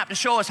was a map to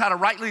show us how to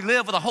rightly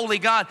live with a holy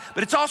God,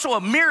 but it's also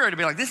a mirror to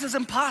be like, this is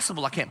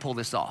impossible, I can't pull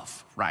this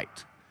off, right?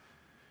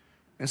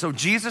 And so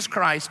Jesus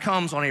Christ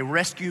comes on a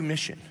rescue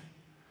mission,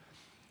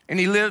 and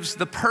he lives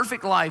the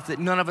perfect life that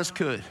none of us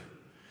could.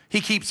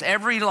 He keeps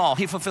every law.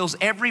 He fulfills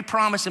every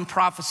promise and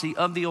prophecy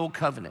of the old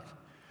covenant.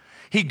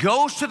 He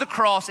goes to the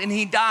cross and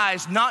he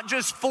dies not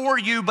just for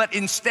you, but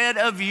instead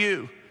of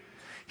you.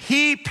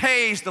 He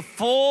pays the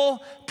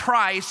full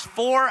price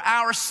for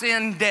our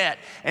sin debt,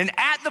 and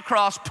at the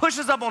cross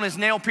pushes up on his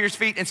nail-pierced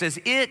feet and says,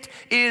 it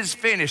is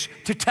finished,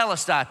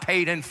 tetelestai,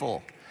 paid in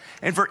full.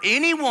 And for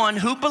anyone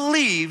who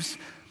believes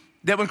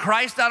that when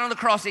Christ died on the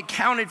cross, it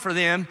counted for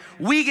them,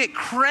 we get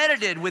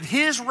credited with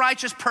his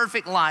righteous,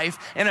 perfect life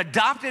and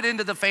adopted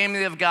into the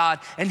family of God,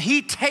 and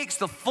he takes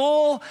the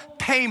full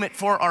payment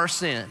for our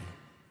sin.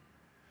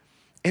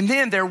 And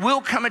then there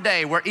will come a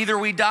day where either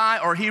we die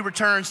or he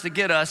returns to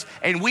get us,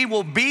 and we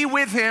will be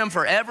with him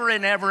forever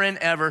and ever and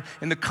ever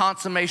in the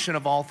consummation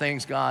of all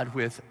things, God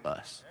with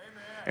us.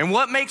 Amen. And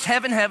what makes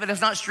heaven heaven is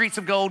not streets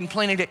of gold and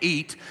plenty to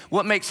eat.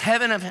 What makes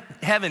heaven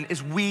heaven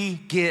is we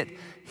get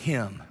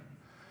him.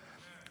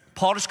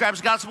 Paul describes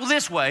the gospel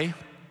this way,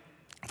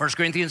 1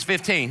 Corinthians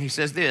 15. He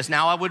says this,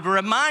 now I would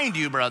remind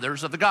you,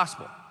 brothers, of the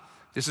gospel.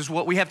 This is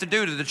what we have to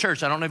do to the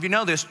church. I don't know if you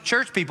know this.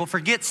 Church people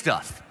forget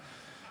stuff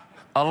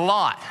a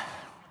lot.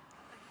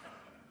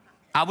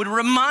 I would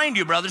remind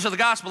you, brothers, of the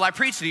gospel I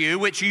preached to you,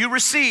 which you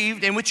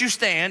received, in which you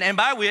stand, and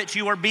by which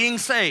you are being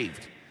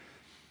saved,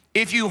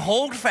 if you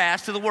hold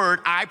fast to the word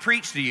I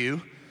preached to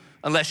you,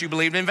 unless you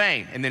believed in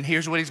vain. And then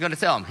here's what he's going to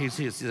tell them. He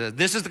says,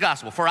 this is the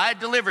gospel. For I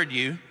delivered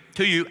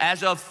to you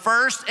as of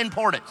first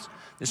importance.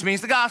 This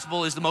means the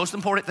gospel is the most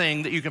important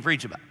thing that you can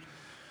preach about.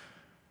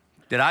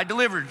 That I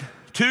delivered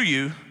to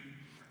you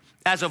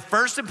as of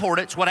first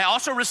importance what I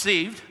also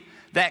received,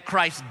 that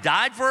Christ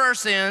died for our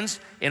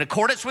sins in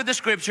accordance with the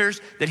scriptures,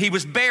 that he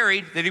was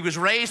buried, that he was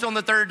raised on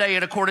the third day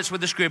in accordance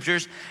with the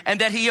scriptures, and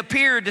that he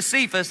appeared to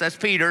Cephas, that's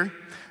Peter,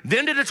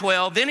 then to the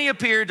 12, then he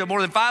appeared to more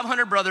than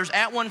 500 brothers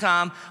at one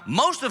time,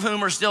 most of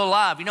whom are still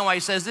alive. You know why he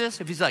says this?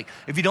 If he's like,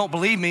 if you don't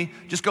believe me,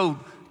 just go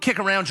kick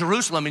around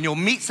Jerusalem and you'll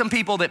meet some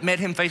people that met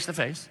him face to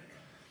face.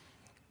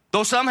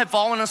 Though some had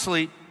fallen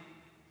asleep,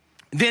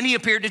 then he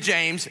appeared to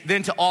James,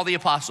 then to all the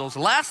apostles.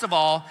 Last of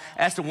all,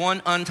 as to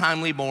one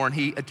untimely born,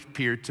 he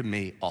appeared to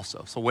me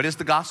also. So what is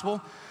the gospel?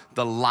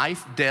 The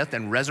life, death,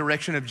 and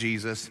resurrection of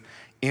Jesus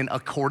in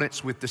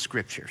accordance with the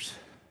scriptures.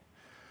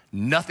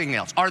 Nothing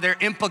else. Are there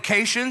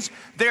implications?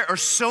 There are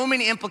so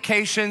many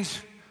implications,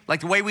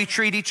 like the way we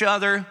treat each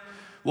other,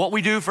 what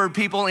we do for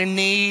people in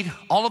need,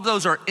 all of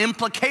those are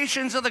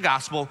implications of the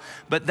gospel,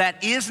 but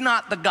that is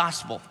not the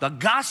gospel. The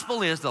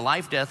gospel is the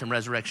life, death, and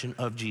resurrection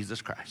of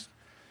Jesus Christ.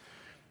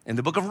 In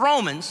the book of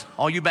Romans,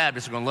 all you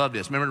Baptists are gonna love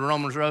this. Remember the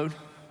Romans road?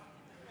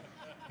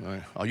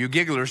 All you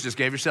gigglers just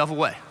gave yourself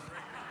away.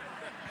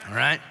 All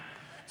right?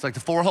 It's like the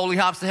 4 holy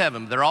hops to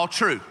heaven. They're all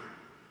true.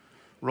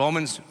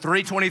 Romans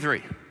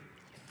 3:23.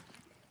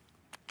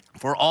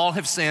 For all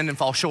have sinned and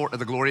fall short of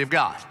the glory of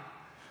God.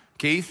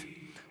 Keith,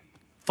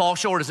 fall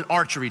short is an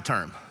archery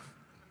term.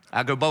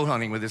 I go bow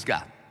hunting with this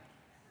guy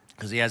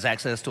because he has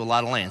access to a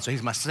lot of land. So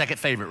he's my second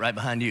favorite right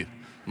behind you,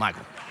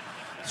 Michael.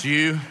 It's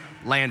you,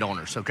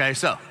 landowners, okay?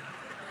 So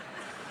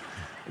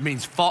it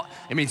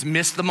means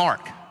miss the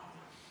mark.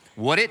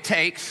 What it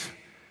takes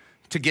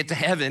to get to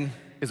heaven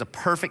is a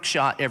perfect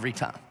shot every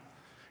time.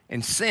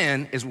 And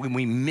sin is when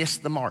we miss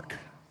the mark.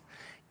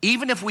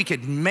 Even if we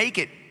could make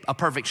it a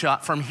perfect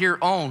shot from here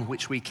on,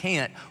 which we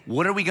can't,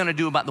 what are we gonna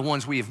do about the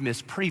ones we have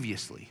missed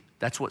previously?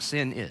 That's what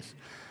sin is.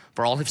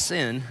 For all have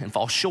sinned and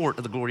fall short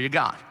of the glory of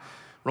God.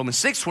 Romans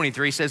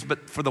 6:23 says,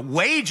 but for the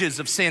wages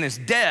of sin is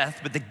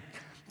death, but the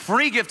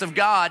free gift of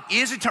God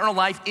is eternal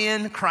life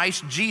in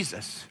Christ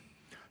Jesus.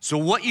 So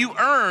what you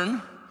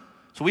earn,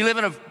 so we live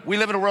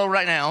in a world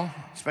right now,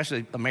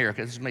 especially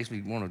America, this makes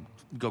me wanna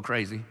go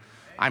crazy.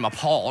 I'm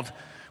appalled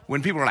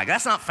when people are like,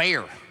 that's not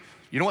fair.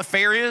 You know what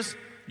fair is?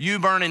 You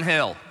burn in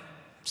hell.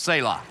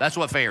 Selah, that's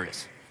what fair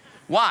is.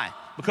 Why?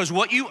 Because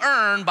what you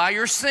earn by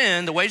your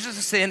sin, the wages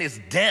of sin, is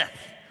death.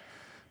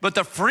 But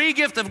the free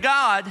gift of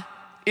God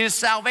is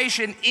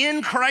salvation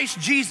in Christ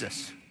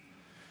Jesus.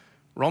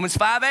 Romans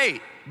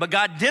 5:8, but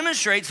God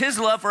demonstrates his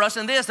love for us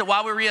in this, that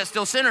while we were yet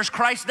still sinners,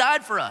 Christ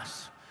died for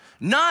us.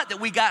 Not that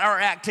we got our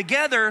act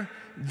together,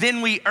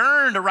 then we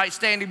earned a right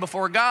standing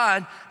before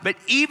God, but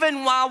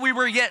even while we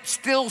were yet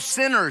still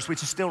sinners,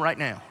 which is still right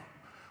now,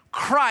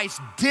 Christ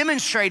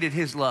demonstrated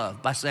his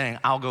love by saying,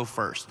 I'll go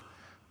first.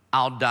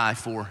 I'll die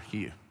for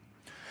you.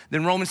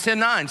 Then Romans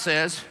 10:9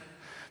 says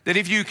that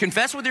if you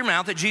confess with your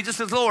mouth that Jesus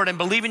is Lord and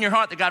believe in your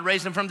heart that God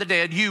raised him from the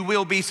dead, you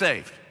will be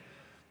saved.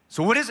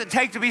 So what does it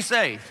take to be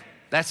saved?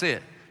 That's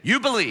it. You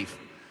believe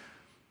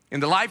in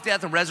the life,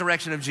 death, and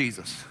resurrection of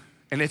Jesus.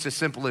 And it's as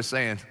simple as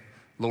saying,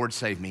 Lord,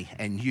 save me,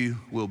 and you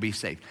will be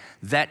saved.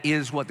 That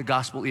is what the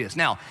gospel is.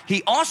 Now,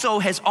 he also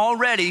has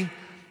already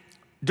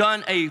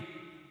done a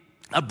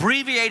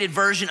abbreviated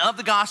version of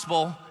the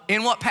gospel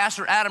in what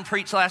Pastor Adam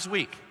preached last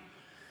week.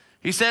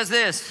 He says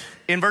this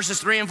in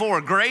verses 3 and 4,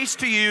 grace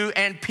to you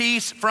and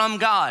peace from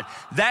God.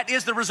 That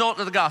is the result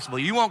of the gospel.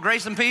 You want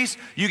grace and peace?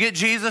 You get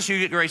Jesus, you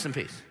get grace and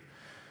peace.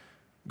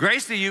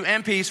 Grace to you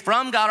and peace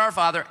from God our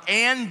Father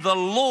and the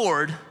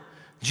Lord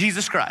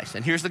Jesus Christ.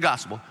 And here's the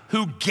gospel,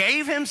 who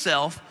gave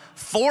himself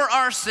for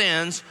our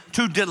sins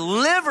to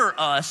deliver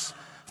us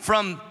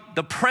from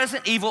the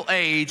present evil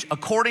age,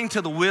 according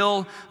to the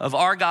will of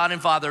our God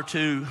and Father,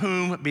 to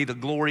whom be the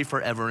glory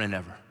forever and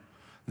ever.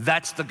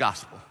 That's the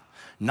gospel.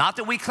 Not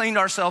that we cleaned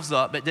ourselves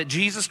up, but that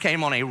Jesus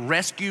came on a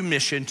rescue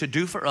mission to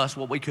do for us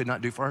what we could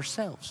not do for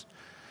ourselves.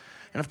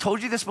 And I've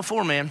told you this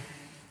before, man.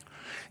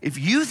 If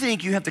you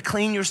think you have to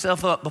clean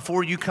yourself up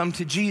before you come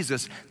to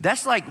Jesus,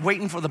 that's like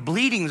waiting for the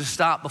bleeding to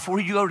stop before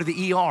you go to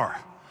the ER.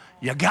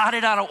 You got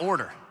it out of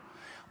order.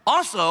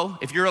 Also,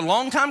 if you're a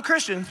longtime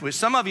Christian, which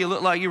some of you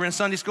look like you were in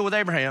Sunday school with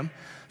Abraham,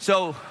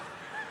 so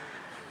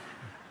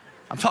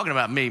I'm talking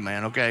about me,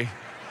 man, okay?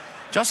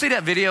 Did y'all see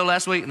that video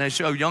last week and they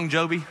show young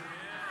Joby?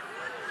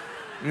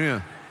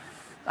 Yeah.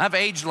 I've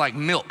aged like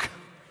milk.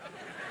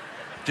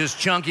 Just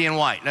chunky and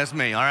white, that's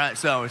me, all right?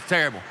 So it's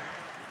terrible.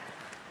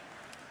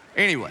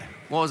 Anyway,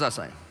 what was I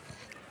saying?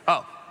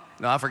 Oh,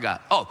 no, I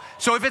forgot. Oh,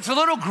 so if it's a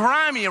little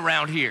grimy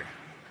around here,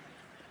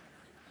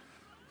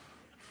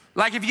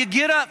 like if you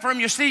get up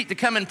from your seat to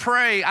come and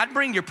pray, I'd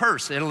bring your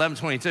purse at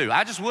 11:22.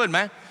 I just would,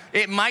 man.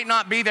 It might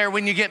not be there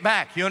when you get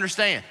back, you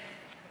understand?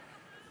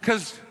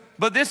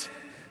 But this,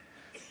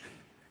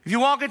 if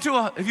you walk into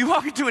an ER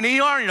and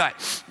you're like,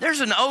 there's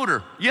an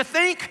odor, you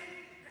think?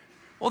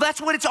 Well, that's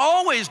what it's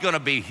always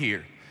gonna be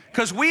here.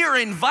 Because we are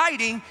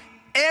inviting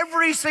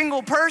every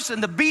single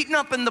person, the beaten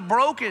up and the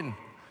broken,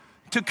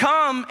 to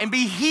come and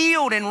be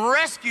healed and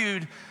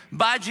rescued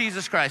by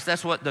Jesus Christ.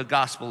 That's what the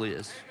gospel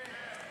is.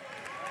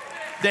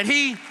 That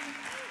he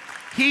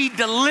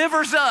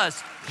delivers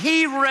us,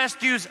 he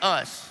rescues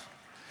us.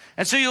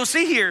 And so you'll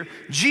see here,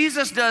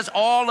 Jesus does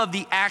all of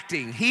the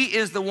acting. He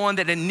is the one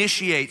that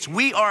initiates.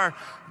 We are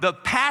the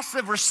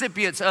passive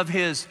recipients of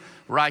his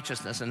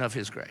righteousness and of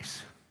his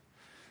grace.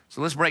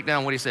 So let's break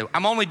down what he said.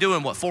 I'm only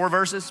doing, 4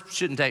 verses?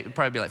 Shouldn't take, it'll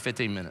probably be like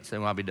 15 minutes,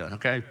 then I'll be done,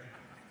 okay?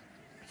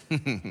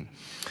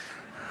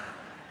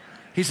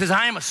 He says,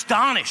 I am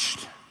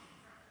astonished.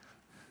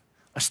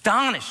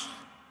 Astonished.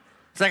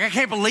 It's like, I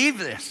can't believe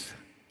this.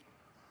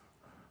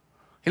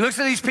 He looks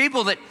at these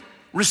people that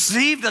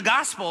received the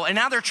gospel and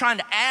now they're trying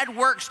to add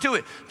works to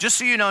it. Just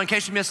so you know, in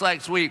case you missed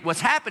last week,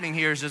 what's happening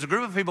here is there's a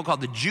group of people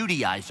called the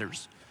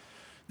Judaizers.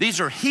 These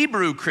are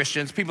Hebrew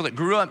Christians, people that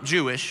grew up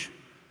Jewish,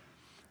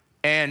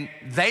 and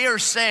they are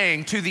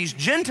saying to these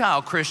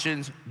Gentile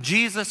Christians,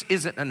 Jesus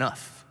isn't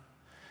enough.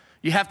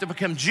 You have to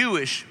become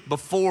Jewish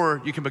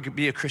before you can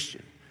be a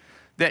Christian.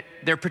 That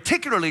they're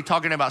particularly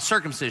talking about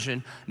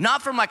circumcision,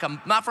 not for like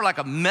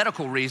a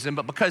medical reason,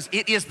 but because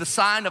it is the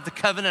sign of the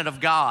covenant of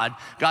God,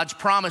 God's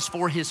promise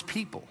for his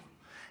people.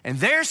 And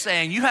they're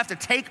saying you have to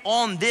take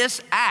on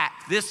this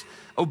act, this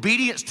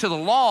obedience to the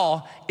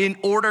law in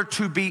order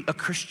to be a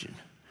Christian.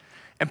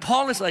 And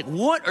Paul is like,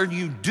 what are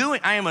you doing?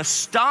 I am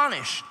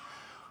astonished.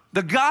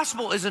 The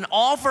gospel is an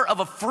offer of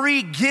a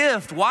free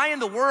gift. Why in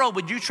the world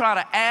would you try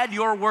to add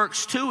your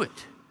works to it?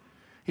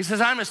 He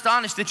says, I'm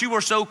astonished that you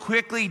were so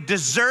quickly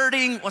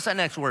deserting, what's that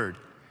next word?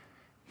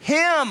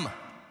 Him.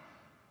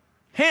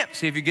 Him.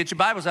 See, if you get your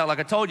Bibles out like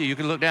I told you, you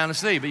can look down and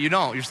see, but you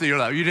don't. You're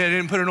like, you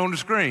didn't put it on the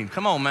screen.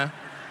 Come on, man.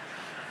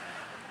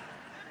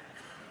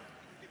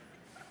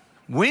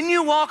 When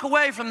you walk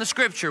away from the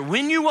scripture,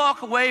 when you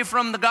walk away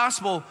from the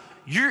gospel,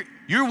 you're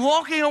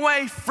walking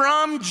away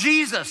from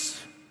Jesus.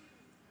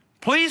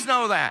 Please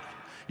know that.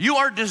 You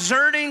are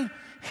deserting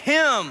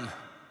him.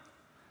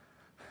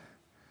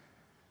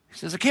 He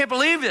says, I can't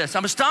believe this.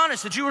 I'm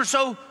astonished that you were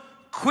so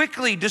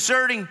quickly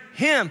deserting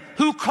him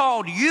who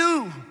called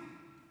you.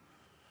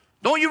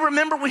 Don't you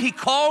remember when he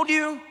called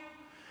you?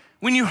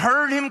 When you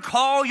heard him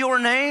call your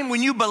name?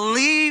 When you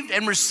believed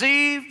and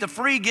received the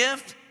free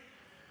gift?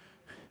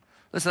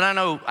 Listen, I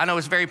know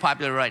it's very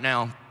popular right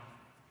now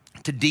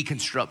to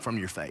deconstruct from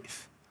your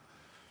faith.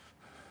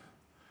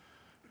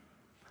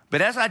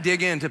 But as I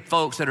dig into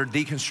folks that are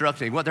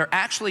deconstructing, what they're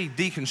actually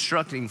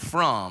deconstructing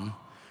from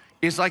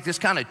is like this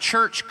kind of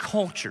church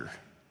culture,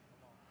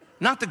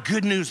 not the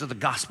good news of the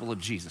gospel of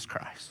Jesus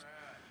Christ.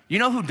 You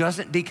know who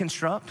doesn't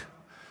deconstruct?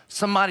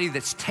 Somebody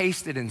that's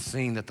tasted and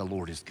seen that the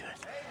Lord is good.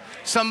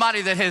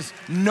 Somebody that has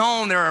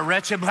known they're a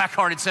wretched,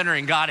 black-hearted sinner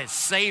and God has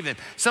saved them.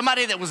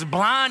 Somebody that was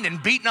blind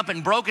and beaten up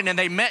and broken and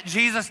they met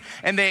Jesus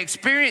and they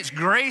experienced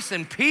grace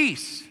and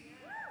peace.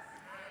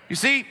 You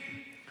see,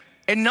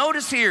 and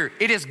notice here,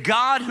 it is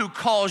God who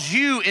calls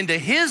you into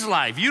his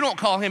life. You don't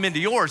call him into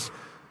yours.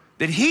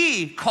 That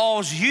he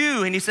calls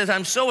you, and he says,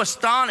 I'm so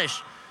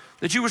astonished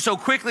that you were so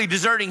quickly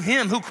deserting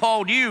him who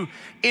called you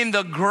in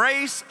the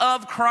grace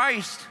of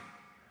Christ.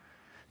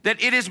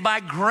 That it is by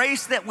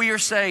grace that we are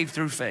saved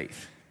through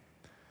faith.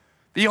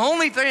 The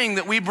only thing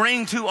that we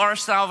bring to our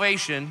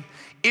salvation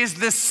is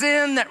the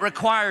sin that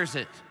requires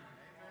it,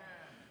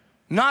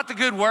 not the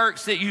good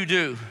works that you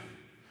do. And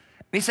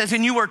he says,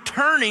 and you are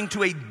turning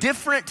to a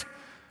different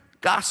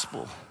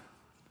gospel.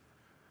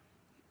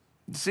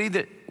 See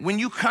that when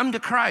you come to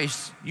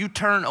Christ, you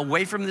turn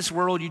away from this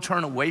world, you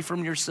turn away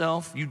from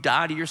yourself, you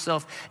die to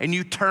yourself, and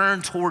you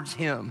turn towards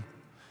him.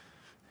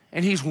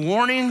 And he's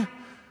warning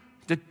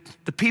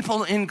the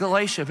people in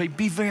Galatia,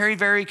 be very,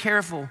 very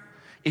careful.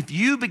 If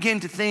you begin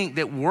to think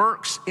that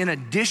works in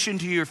addition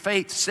to your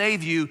faith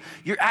save you,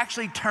 you're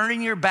actually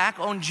turning your back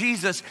on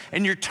Jesus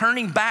and you're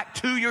turning back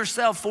to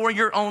yourself for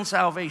your own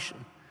salvation.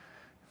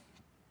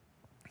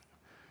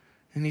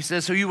 And he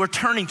says, so you are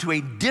turning to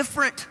a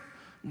different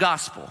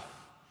gospel.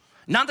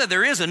 Not that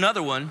there is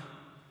another one,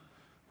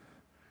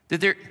 that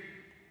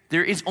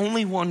there is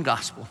only one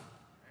gospel.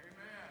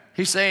 Amen.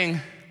 He's saying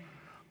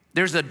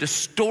there's a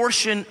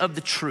distortion of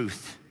the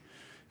truth,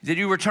 that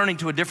you are turning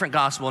to a different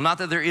gospel. Not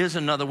that there is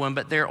another one,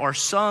 but there are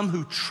some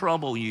who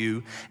trouble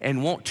you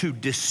and want to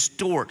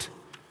distort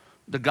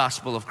the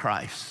gospel of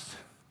Christ.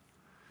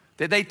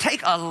 That they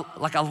take a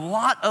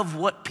lot of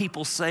what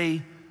people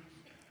say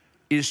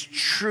is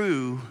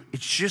true,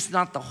 it's just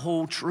not the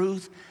whole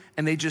truth,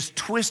 and they just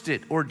twist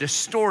it or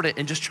distort it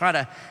and just try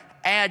to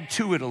add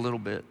to it a little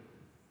bit.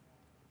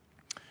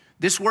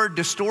 This word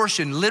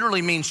distortion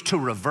literally means to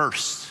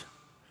reverse.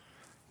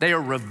 They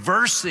are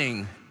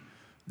reversing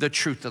the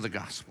truth of the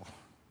gospel.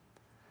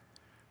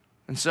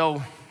 And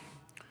so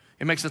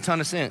it makes a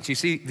ton of sense. You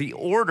see, the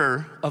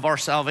order of our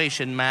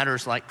salvation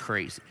matters like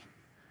crazy.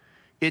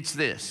 It's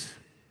this: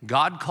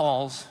 God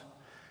calls,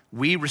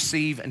 we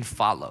receive and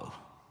follow.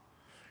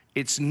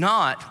 It's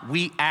not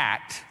we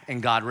act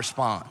and God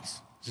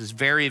responds. This is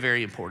very,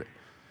 very important.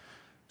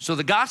 So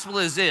the gospel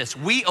is this: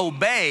 we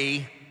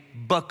obey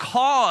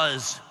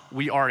because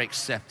we are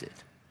accepted,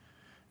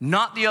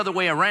 not the other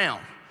way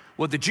around.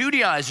 What the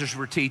Judaizers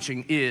were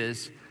teaching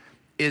is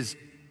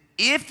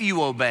if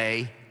you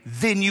obey,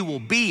 then you will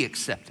be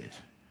accepted.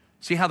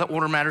 See how the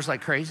order matters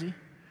like crazy?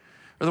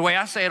 Or the way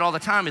I say it all the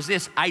time is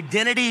this: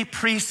 identity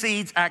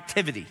precedes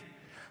activity.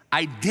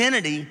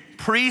 Identity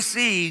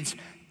precedes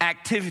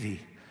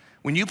activity.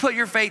 When you put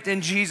your faith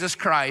in Jesus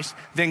Christ,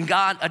 then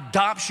God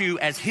adopts you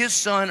as his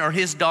son or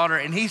his daughter,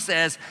 and he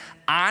says,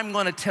 I'm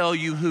gonna tell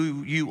you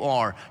who you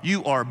are.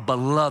 You are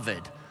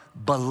beloved,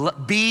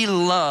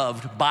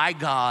 beloved by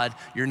God.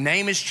 Your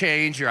name is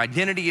changed, your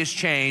identity is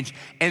changed,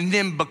 and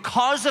then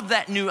because of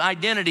that new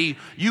identity,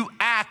 you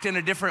act in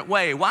a different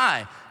way.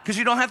 Why? Because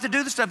you don't have to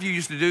do the stuff you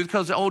used to do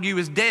because the old you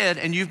is dead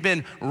and you've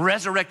been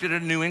resurrected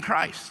anew in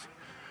Christ.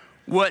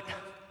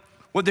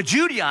 What the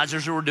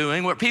Judaizers were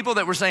doing, what people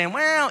that were saying,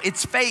 well,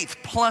 it's faith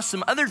plus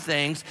some other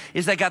things,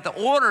 is they got the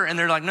order and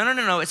they're like,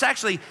 no. It's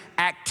actually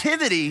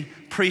activity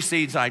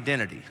precedes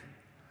identity.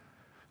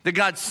 That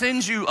God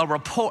sends you a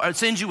report, or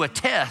sends you a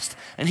test,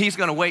 and he's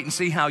gonna wait and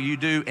see how you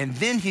do, and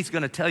then he's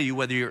gonna tell you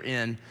whether you're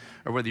in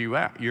or whether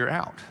you're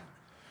out.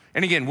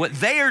 And again, what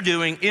they are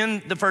doing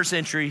in the first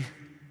century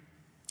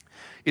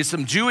is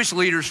some Jewish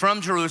leaders from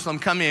Jerusalem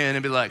come in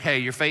and be like, hey,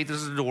 your faith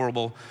is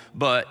adorable,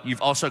 but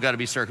you've also got to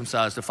be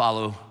circumcised to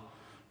follow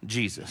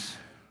Jesus.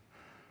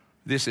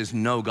 This is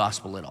no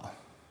gospel at all.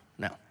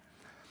 Now,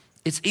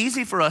 it's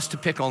easy for us to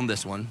pick on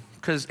this one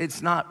because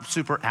it's not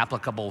super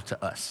applicable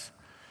to us.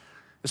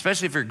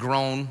 Especially if you're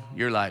grown,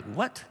 you're like,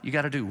 what? You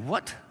got to do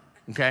what?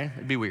 Okay,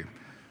 it'd be weird.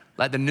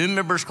 Like the new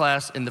members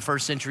class in the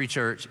first century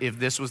church, if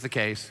this was the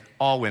case,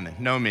 all women,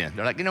 no men.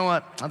 They're like, you know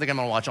what? I think I'm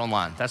gonna watch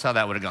online. That's how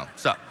that would have gone.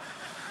 So,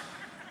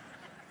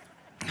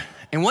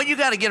 and what you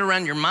got to get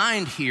around your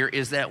mind here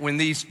is that when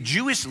these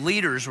Jewish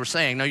leaders were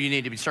saying, no, you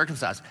need to be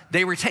circumcised,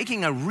 they were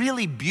taking a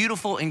really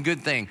beautiful and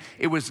good thing.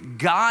 It was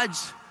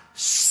God's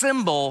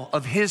symbol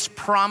of his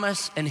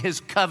promise and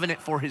his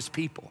covenant for his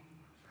people.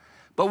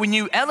 But when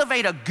you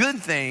elevate a good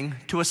thing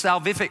to a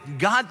salvific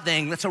God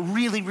thing, that's a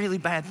really, really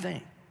bad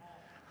thing.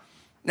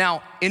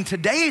 Now, in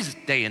today's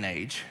day and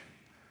age,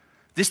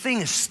 this thing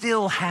is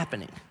still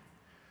happening.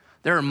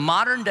 There are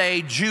modern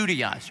day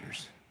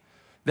Judaizers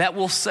that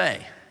will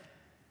say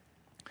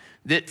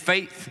that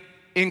faith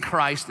in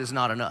Christ is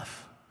not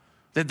enough,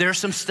 that there's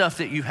some stuff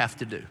that you have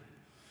to do.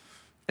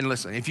 And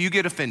listen, if you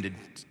get offended,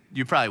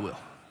 you probably will.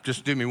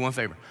 Just do me one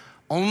favor.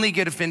 Only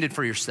get offended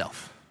for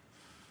yourself.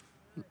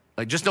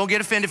 Like, just don't get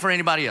offended for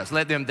anybody else.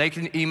 Let them, they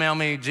can email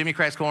me,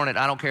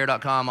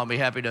 jimmycrackscorn@idon'tcare.com. I'll be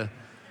happy to.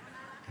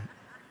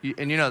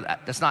 And you know,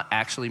 that's not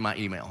actually my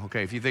email,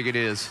 okay? If you think it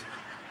is,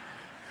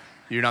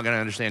 you're not gonna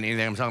understand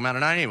anything I'm talking about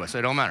tonight anyway, so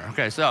it don't matter.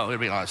 Okay, so it'll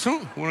be like,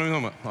 what are we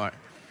talking about? All right.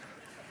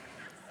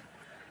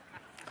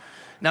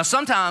 Now,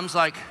 sometimes,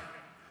 like,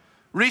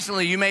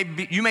 recently you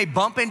may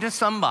bump into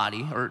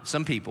somebody or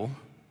some people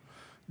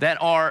that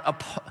are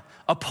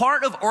a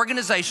part of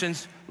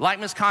organizations like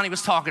Miss Connie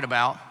was talking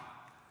about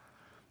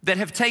that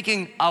have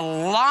taken a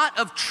lot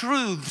of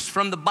truths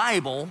from the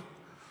Bible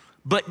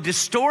but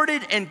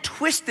distorted and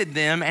twisted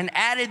them and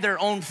added their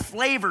own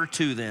flavor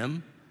to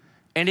them,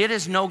 and it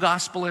is no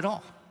gospel at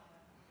all.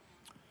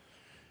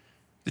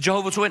 The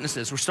Jehovah's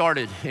Witnesses were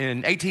started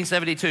in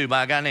 1872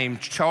 by a guy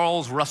named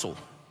Charles Russell,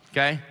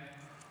 okay?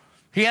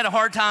 He had a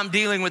hard time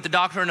dealing with the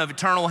doctrine of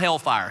eternal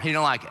hellfire. He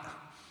didn't like it.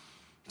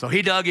 So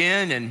he dug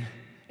in, and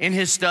in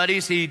his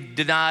studies, he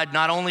denied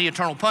not only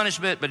eternal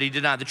punishment, but he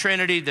denied the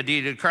Trinity, the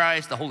deity of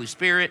Christ, the Holy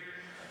Spirit.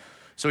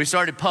 So he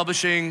started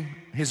publishing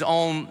his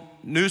own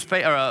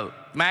newspaper,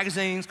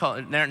 magazines,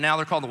 now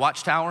they're called the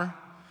Watchtower.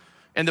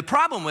 And the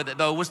problem with it,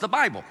 though, was the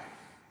Bible.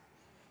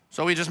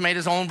 So he just made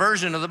his own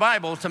version of the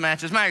Bible to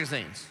match his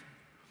magazines.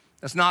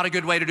 That's not a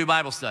good way to do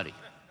Bible study.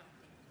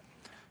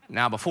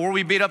 Now, before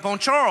we beat up on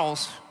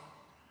Charles,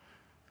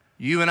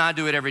 you and I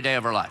do it every day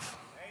of our life.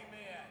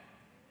 Amen.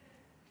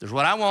 There's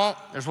what I want,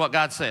 there's what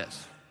God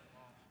says.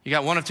 You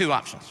got one of two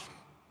options.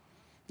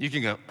 You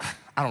can go,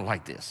 I don't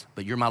like this,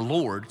 but you're my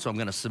Lord, so I'm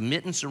gonna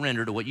submit and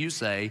surrender to what you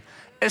say,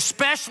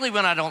 especially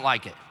when I don't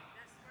like it.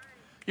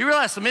 You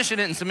realize submission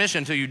isn't submission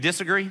until you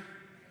disagree?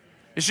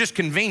 It's just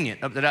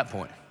convenient up to that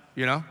point,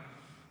 you know? All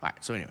right,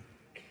 so anyway.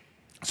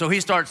 So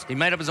he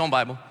made up his own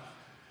Bible,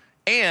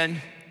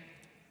 and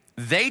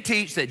they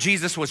teach that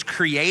Jesus was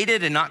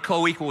created and not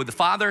co-equal with the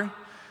Father.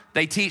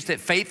 They teach that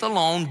faith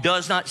alone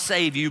does not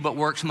save you, but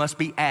works must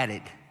be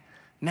added.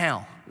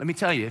 Now, let me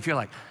tell you, if you're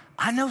like,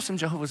 I know some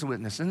Jehovah's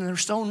Witnesses, and they're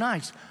so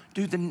nice.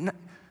 Dude,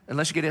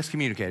 unless you get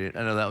excommunicated,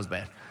 I know that was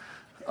bad.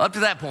 Up to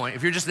that point,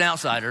 if you're just an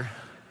outsider,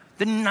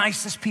 the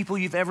nicest people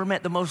you've ever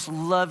met, the most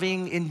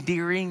loving,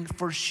 endearing,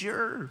 for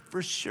sure,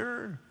 for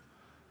sure.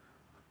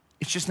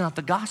 It's just not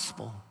the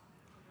gospel.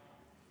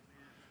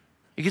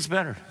 It gets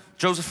better.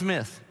 Joseph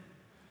Smith,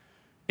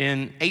 in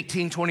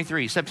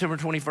 1823, September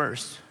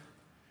 21st,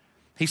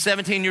 he's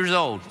 17 years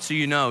old, so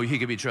you know he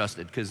could be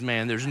trusted, because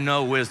man, there's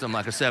no wisdom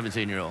like a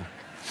 17-year-old.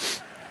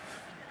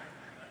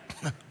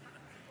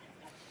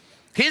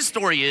 His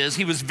story is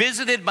he was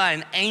visited by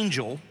an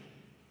angel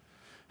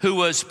who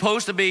was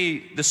supposed to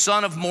be the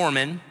son of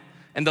Mormon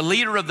and the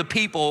leader of the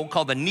people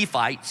called the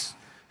Nephites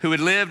who had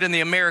lived in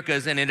the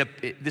Americas, and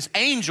this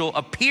angel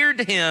appeared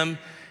to him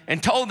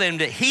and told them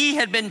that he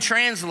had been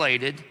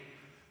translated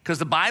because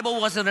the Bible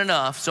wasn't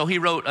enough, so he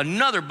wrote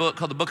another book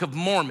called the Book of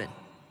Mormon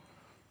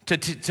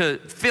to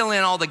fill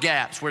in all the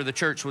gaps where the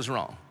church was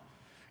wrong.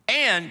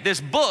 And this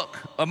Book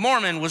of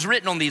Mormon was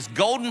written on these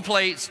golden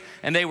plates,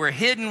 and they were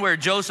hidden where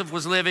Joseph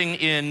was living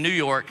in New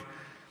York.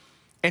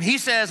 And he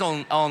says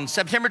on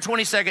September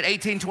 22nd,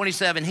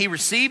 1827, he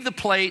received the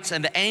plates,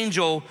 and the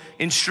angel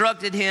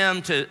instructed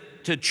him to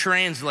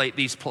translate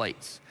these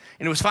plates.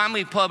 And it was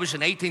finally published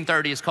in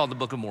 1830. It's called the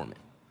Book of Mormon.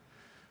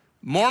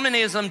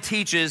 Mormonism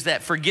teaches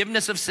that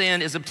forgiveness of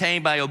sin is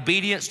obtained by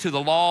obedience to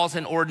the laws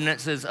and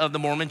ordinances of the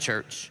Mormon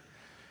Church.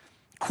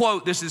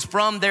 Quote, this is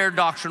from their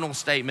doctrinal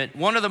statement.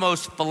 One of the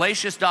most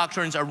fallacious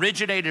doctrines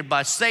originated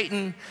by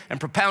Satan and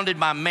propounded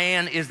by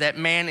man is that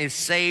man is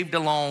saved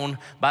alone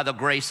by the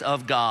grace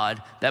of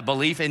God, that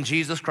belief in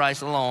Jesus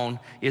Christ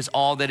alone is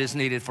all that is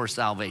needed for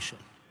salvation.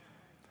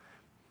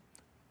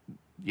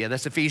 Yeah,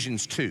 that's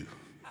Ephesians 2.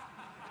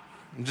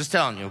 I'm just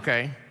telling you,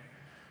 okay?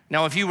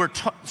 Now, if you were,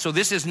 so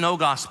this is no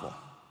gospel.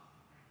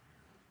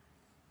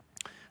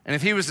 And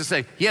if he was to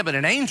say, yeah, but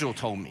an angel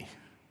told me,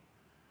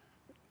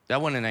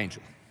 that wasn't an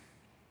angel.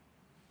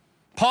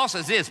 Paul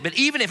says this, but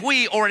even if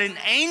we or an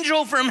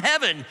angel from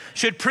heaven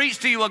should preach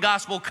to you a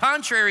gospel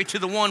contrary to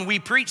the one we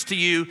preach to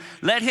you,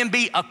 let him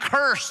be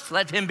accursed,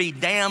 let him be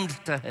damned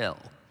to hell.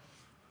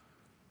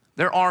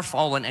 There are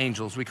fallen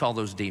angels, we call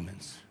those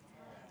demons.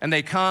 And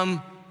they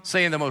come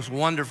saying the most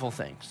wonderful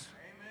things.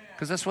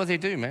 Because that's what they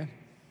do, man.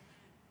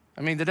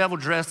 I mean, the devil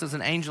dressed as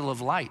an angel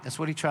of light. That's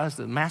what he tries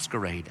to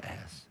masquerade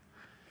as.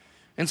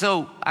 And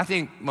so I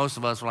think most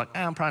of us are like,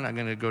 I'm probably not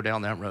gonna go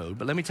down that road.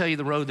 But let me tell you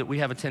the road that we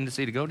have a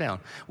tendency to go down.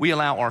 We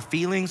allow our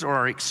feelings or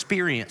our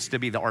experience to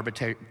be the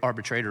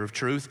arbitrator of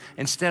truth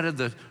instead of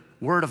the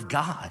word of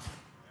God.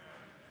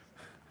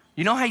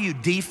 You know how you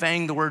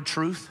defang the word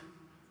truth?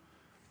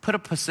 Put a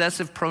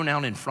possessive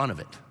pronoun in front of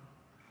it.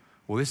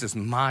 Well, this is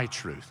my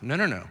truth. No,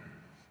 no, no.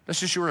 That's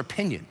just your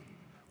opinion.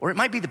 Or it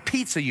might be the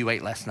pizza you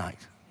ate last night,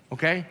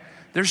 okay?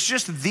 There's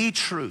just the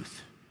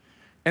truth.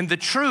 And the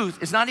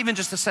truth is not even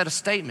just a set of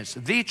statements.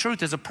 The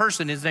truth is a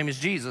person, his name is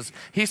Jesus.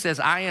 He says,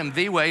 I am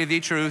the way, the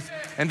truth,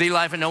 and the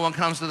life, and no one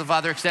comes to the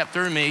Father except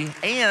through me.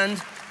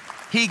 And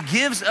he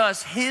gives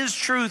us his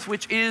truth,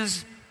 which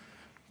is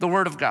the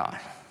word of God.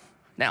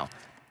 Now,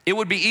 it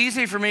would be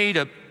easy for me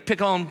to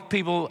pick on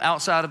people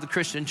outside of the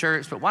Christian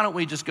church, but why don't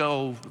we just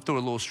go through a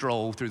little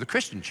stroll through the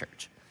Christian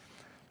church?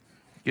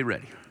 Get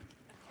ready.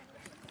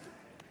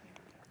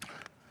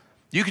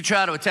 You could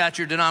try to attach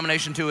your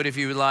denomination to it if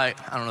you would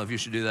like. I don't know if you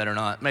should do that or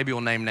not. Maybe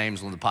we'll name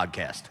names on the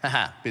podcast.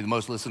 Be the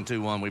most listened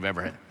to one we've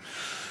ever had.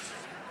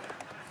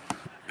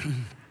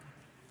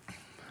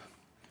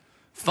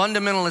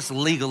 Fundamentalist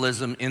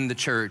legalism in the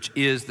church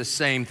is the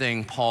same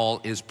thing Paul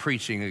is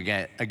preaching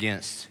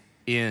against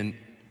in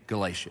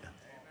Galatia.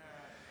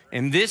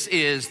 And this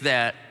is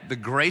that the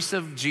grace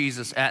of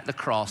Jesus at the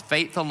cross,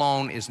 faith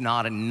alone is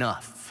not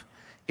enough.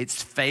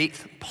 It's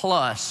faith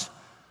plus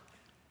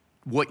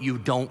what you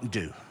don't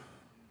do.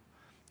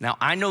 Now,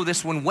 I know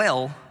this one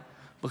well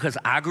because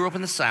I grew up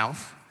in the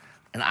South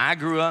and I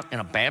grew up in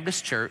a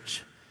Baptist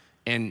church,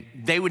 and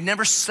they would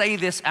never say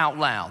this out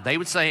loud. They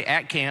would say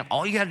at camp,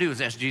 all you gotta do is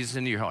ask Jesus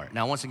into your heart.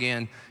 Now, once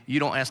again, you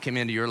don't ask him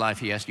into your life,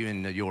 he asks you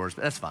into yours,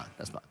 but that's fine,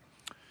 that's fine.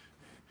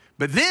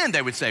 But then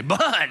they would say,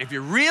 but if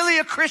you're really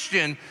a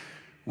Christian,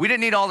 we didn't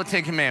need all the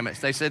 10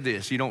 commandments. They said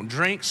this, you don't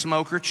drink,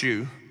 smoke, or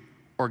chew,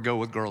 or go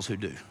with girls who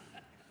do.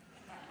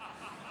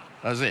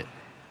 That's it.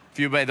 If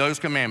you obey those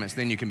commandments,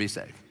 then you can be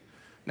saved.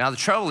 Now, the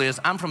trouble is,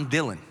 I'm from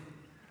Dillon.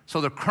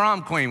 So the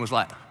prom queen was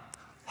like,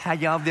 how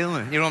y'all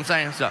doing? You know what I'm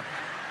saying? So,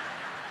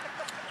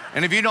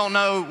 and if you don't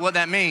know what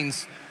that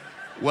means,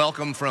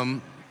 welcome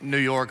from New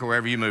York or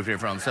wherever you moved here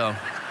from. So,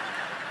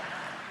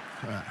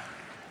 right.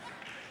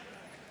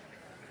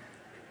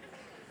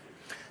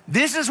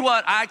 This is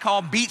what I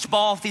call beach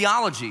ball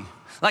theology.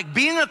 Like,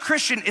 being a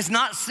Christian is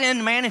not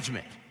sin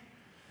management.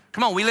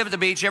 Come on, we live at the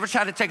beach. You ever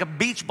try to take a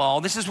beach ball?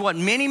 This is what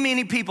many,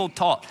 many people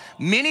taught.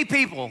 Many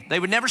people, they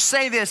would never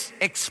say this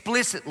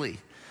explicitly.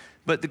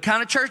 But the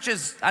kind of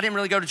churches, I didn't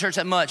really go to church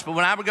that much, but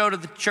when I would go to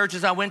the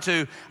churches I went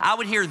to, I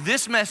would hear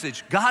this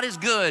message: God is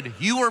good,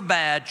 you are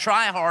bad,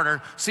 try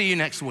harder, see you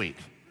next week.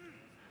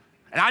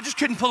 And I just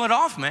couldn't pull it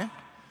off, man.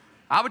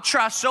 I would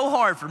try so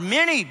hard for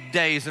many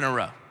days in a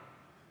row.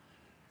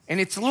 And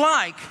it's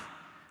like,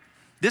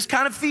 this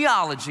kind of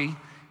theology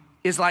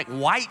is like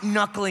white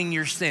knuckling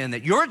your sin,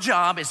 that your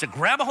job is to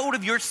grab a hold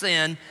of your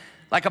sin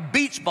like a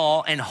beach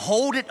ball and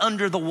hold it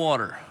under the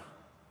water.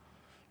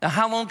 Now,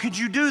 how long could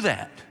you do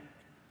that?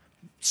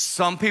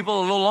 Some people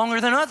a little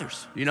longer than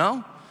others, you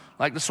know?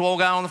 Like the swole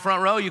guy on the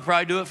front row, you could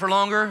probably do it for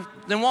longer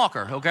than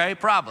Walker, okay?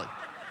 Probably.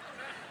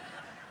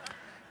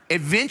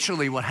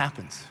 Eventually, what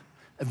happens?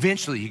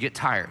 Eventually, you get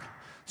tired.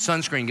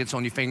 Sunscreen gets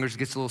on your fingers,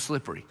 gets a little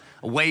slippery.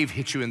 A wave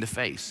hits you in the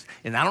face.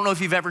 And I don't know if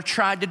you've ever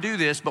tried to do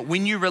this, but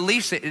when you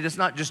release it, it does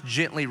not just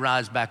gently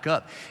rise back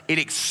up. It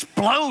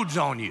explodes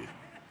on you.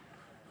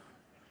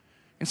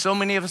 And so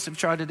many of us have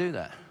tried to do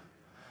that.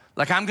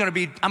 Like, I'm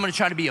gonna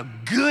try to be a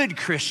good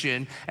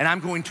Christian, and I'm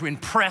going to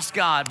impress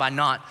God by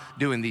not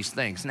doing these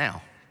things.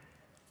 Now,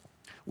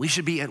 we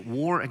should be at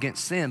war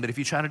against sin, but if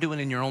you try to do it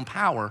in your own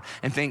power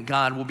and think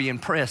God will be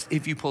impressed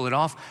if you pull it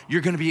off,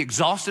 you're gonna be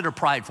exhausted or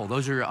prideful.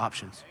 Those are your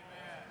options.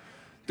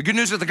 The good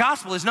news of the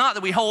gospel is not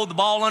that we hold the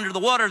ball under the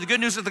water. The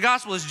good news of the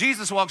gospel is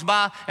Jesus walks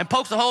by and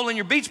pokes a hole in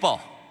your beach ball.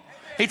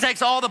 He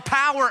takes all the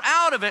power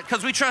out of it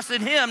because we trust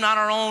in him, not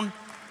our own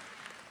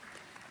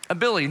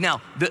ability.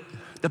 Now,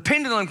 the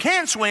pendulum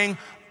can swing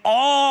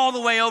all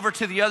the way over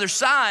to the other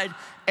side,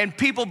 and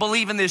people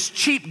believe in this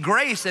cheap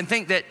grace and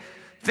think that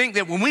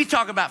when we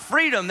talk about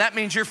freedom, that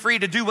means you're free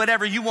to do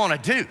whatever you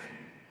want to do.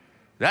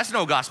 That's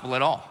no gospel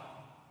at all.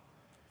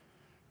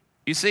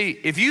 You see,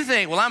 if you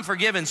think, well, I'm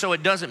forgiven, so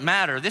it doesn't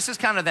matter, this is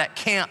kind of that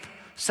camp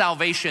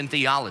salvation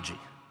theology.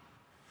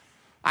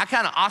 I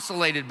kind of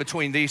oscillated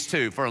between these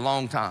two for a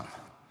long time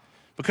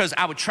because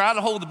I would try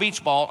to hold the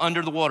beach ball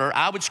under the water,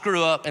 I would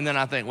screw up, and then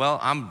I think, well,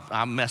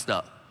 I'm messed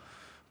up.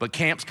 but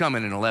camp's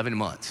coming in 11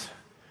 months.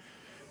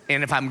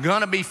 And if I'm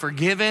gonna be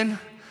forgiven,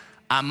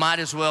 I might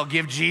as well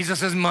give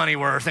Jesus his money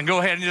worth and go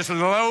ahead and just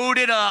load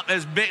it up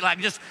as big, like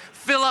just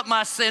fill up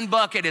my sin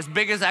bucket as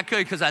big as I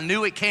could, because I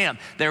knew at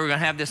camp they were gonna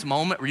have this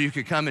moment where you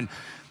could come and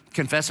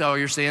confess all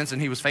your sins, and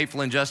he was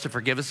faithful and just to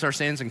forgive us our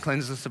sins and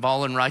cleanse us of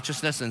all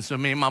unrighteousness. And so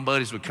me and my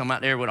buddies would come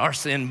out there with our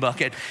sin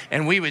bucket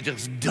and we would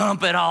just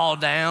dump it all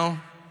down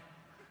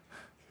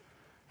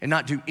and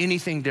not do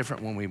anything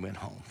different when we went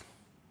home.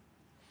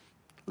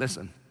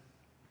 Listen,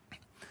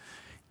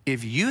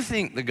 if you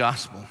think the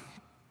gospel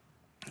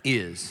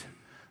is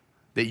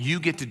that you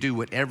get to do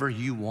whatever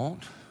you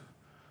want,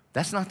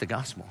 that's not the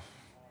gospel.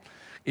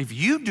 If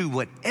you do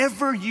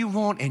whatever you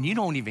want and you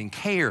don't even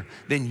care,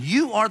 then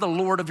you are the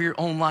Lord of your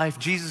own life.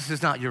 Jesus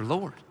is not your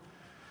Lord.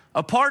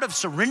 A part of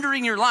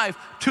surrendering your life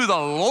to the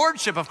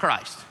lordship of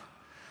Christ.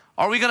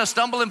 Are we gonna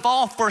stumble and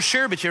fall? For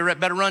sure, but you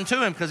better run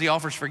to him because he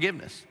offers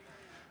forgiveness.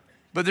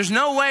 But there's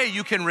no way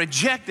you can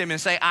reject him and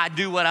say, I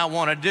do what I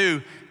wanna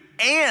do,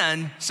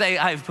 and say,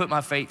 I've put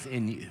my faith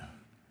in you.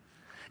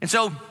 And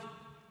so,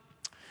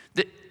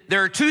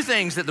 there are two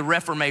things that the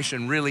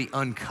Reformation really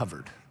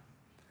uncovered.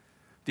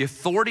 The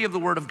authority of the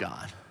Word of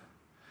God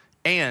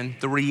and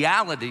the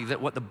reality that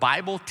what the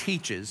Bible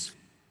teaches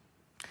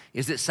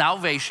is that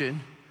salvation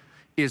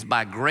is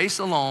by grace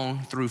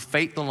alone, through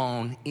faith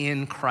alone,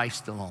 in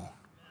Christ alone.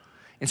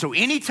 And so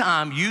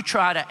anytime you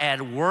try to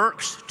add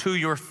works to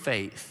your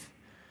faith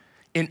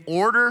in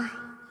order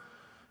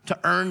to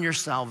earn your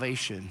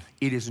salvation,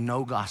 it is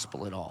no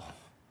gospel at all.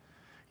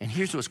 And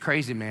here's what's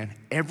crazy, man.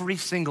 Every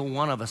single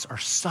one of us are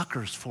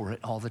suckers for it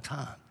all the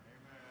time.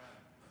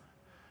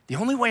 The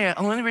only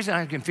reason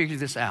I can figure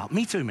this out,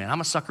 me too, man,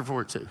 I'm a sucker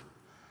for it too.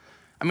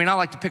 I mean, I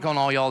like to pick on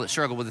all y'all that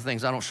struggle with the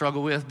things I don't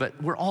struggle with,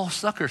 but we're all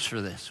suckers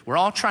for this. We're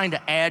all trying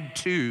to add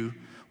to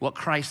what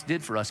Christ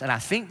did for us. And I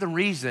think the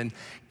reason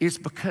is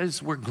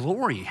because we're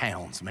glory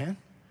hounds, man.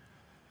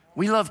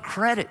 We love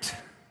credit.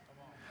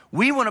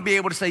 We want to be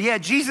able to say, yeah,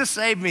 Jesus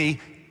saved me,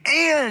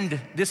 and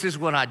this is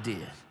what I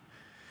did.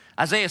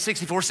 Isaiah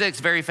 64:6,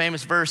 very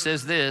famous verse,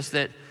 says this,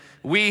 that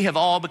we have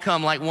all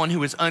become like one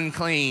who is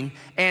unclean,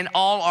 and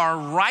all our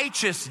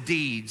righteous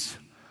deeds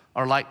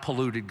are like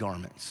polluted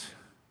garments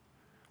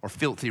or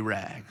filthy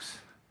rags.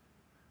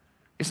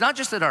 It's not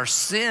just that our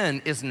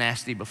sin is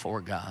nasty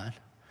before God,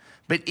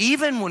 but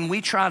even when we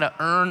try to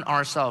earn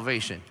our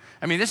salvation,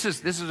 I mean, this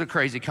is a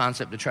crazy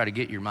concept to try to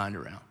get your mind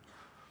around.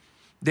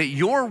 That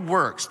your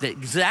works, the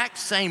exact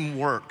same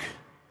work,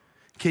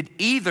 could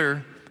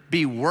either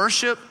be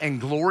worship and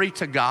glory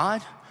to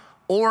God,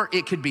 or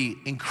it could be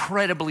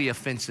incredibly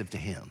offensive to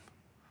him.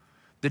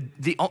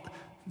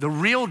 The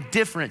real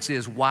difference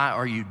is, why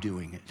are you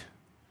doing it?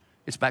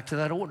 It's back to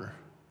that order.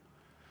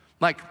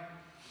 Like,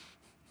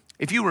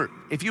 if you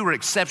were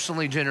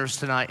exceptionally generous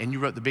tonight and you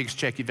wrote the biggest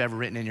check you've ever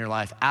written in your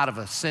life out of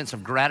a sense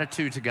of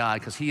gratitude to God,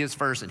 because he is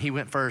first and he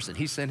went first and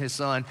he sent his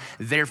son,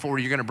 therefore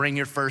you're gonna bring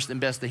your first and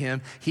best to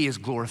him, he is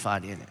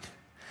glorified in it.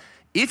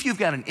 If you've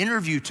got an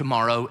interview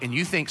tomorrow and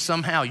you think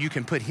somehow you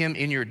can put him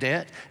in your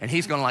debt and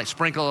he's gonna like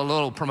sprinkle a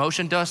little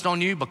promotion dust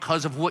on you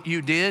because of what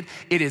you did,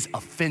 it is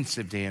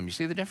offensive to him. You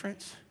see the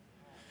difference?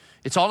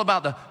 It's all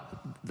about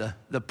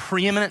the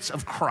preeminence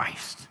of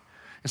Christ.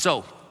 And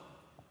so,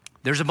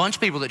 there's a bunch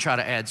of people that try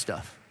to add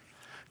stuff.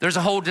 There's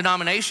a whole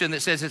denomination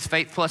that says it's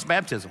faith plus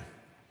baptism.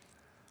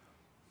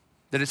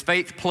 That it's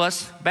faith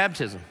plus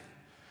baptism.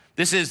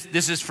 This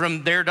is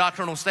from their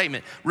doctrinal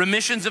statement.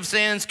 Remissions of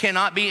sins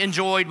cannot be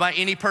enjoyed by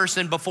any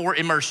person before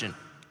immersion.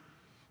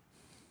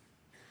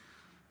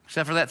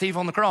 Except for that thief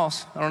on the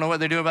cross. I don't know what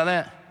they do about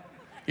that.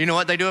 You know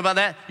what they do about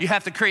that? You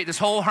have to create this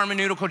whole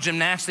hermeneutical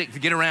gymnastic to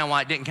get around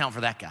why it didn't count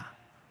for that guy.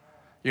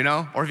 You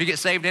know? Or if you get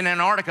saved in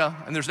Antarctica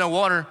and there's no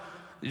water,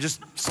 you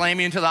just slam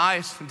you into the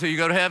ice until you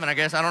go to heaven, I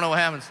guess. I don't know what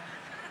happens.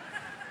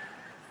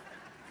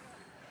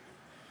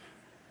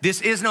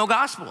 This is no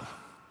gospel.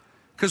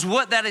 Because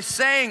what that is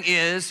saying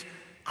is,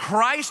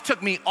 Christ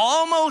took me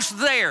almost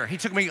there. He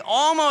took me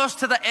almost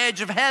to the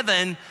edge of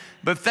heaven,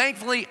 but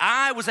thankfully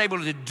I was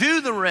able to do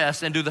the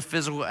rest and do the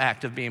physical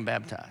act of being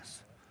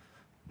baptized.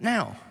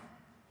 Now,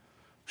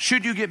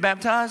 should you get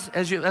baptized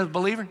as a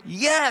believer?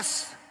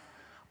 Yes,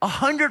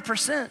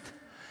 100%.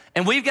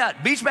 And we've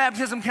got beach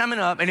baptism coming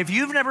up, and if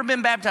you've never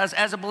been baptized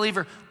as a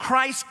believer,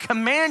 Christ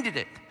commanded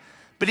it.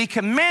 But he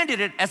commanded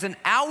it as an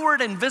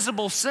outward and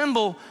visible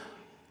symbol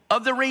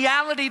of the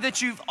reality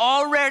that you've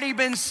already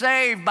been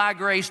saved by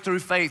grace through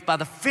faith, by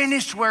the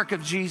finished work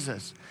of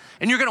Jesus.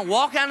 And you're gonna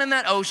walk out in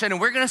that ocean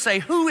and we're gonna say,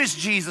 who is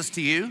Jesus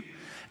to you?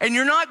 And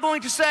you're not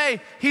going to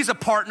say, he's a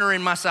partner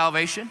in my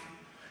salvation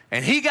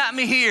and he got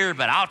me here,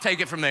 but I'll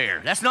take it from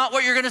there. That's not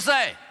what you're gonna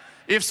say.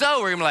 If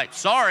so, we're gonna be like,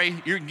 sorry,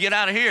 you can get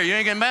out of here. You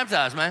ain't getting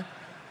baptized, man.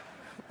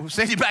 We'll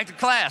send you back to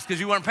class because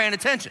you weren't paying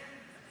attention.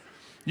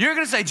 You're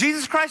gonna say,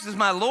 Jesus Christ is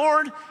my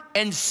Lord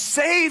and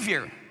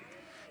Savior.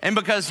 And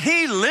because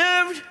he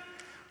lived,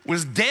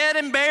 was dead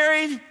and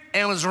buried,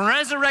 and was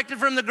resurrected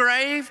from the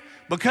grave,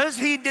 because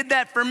he did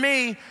that for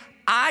me,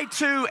 I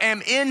too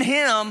am in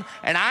him,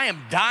 and I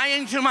am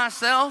dying to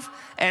myself,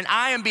 and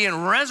I am being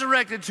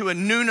resurrected to a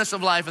newness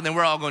of life, and then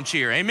we're all gonna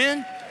cheer,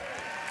 amen?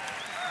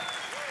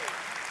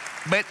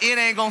 But it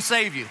ain't gonna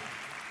save you.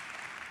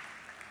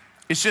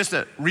 It's just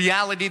a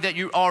reality that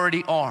you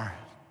already are.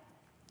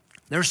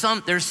 There's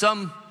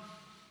some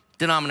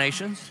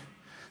denominations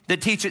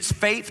that teach it's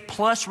faith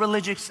plus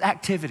religious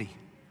activity.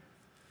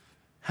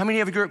 How many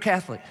of you grew up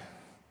Catholic?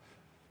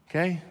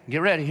 Okay,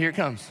 get ready, here it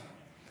comes.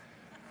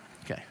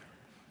 Okay.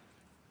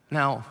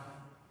 Now,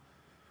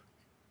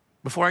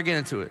 before I get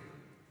into it,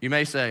 you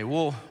may say,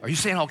 well, are you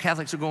saying all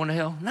Catholics are going to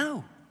hell?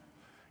 No.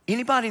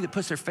 Anybody that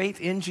puts their faith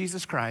in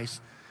Jesus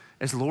Christ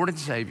as Lord and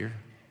Savior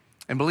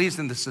and believes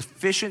in the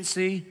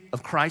sufficiency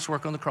of Christ's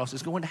work on the cross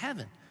is going to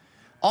heaven.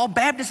 All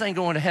Baptists ain't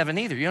going to heaven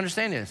either. You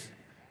understand this?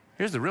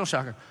 Here's the real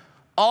shocker.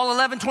 All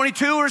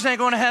 1122ers ain't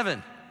going to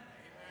heaven.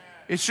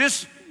 It's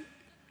just,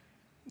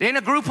 there ain't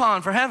a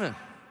Groupon for heaven.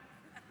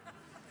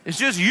 It's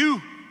just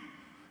you.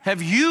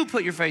 Have you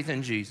put your faith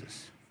in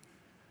Jesus?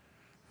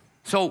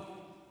 So,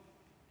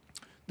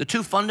 the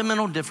two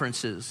fundamental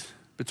differences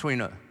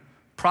between a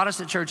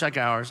Protestant church like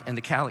ours and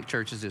the Catholic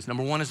church is this.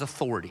 Number one is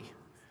authority.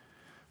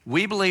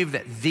 We believe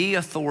that the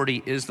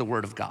authority is the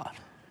Word of God.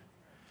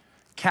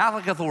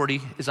 Catholic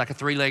authority is like a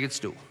three-legged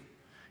stool.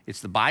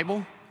 It's the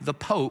Bible, the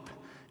Pope,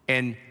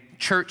 and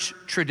church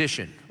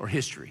tradition or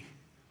history.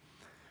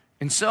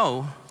 And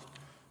so,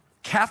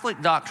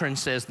 Catholic doctrine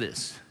says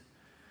this.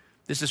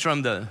 This is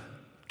from the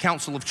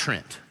Council of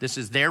Trent. This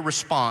is their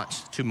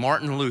response to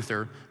Martin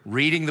Luther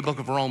reading the book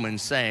of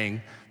Romans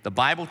saying, the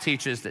Bible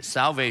teaches that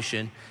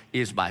salvation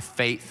is by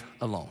faith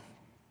alone.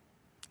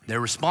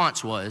 Their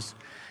response was,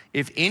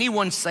 if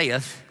anyone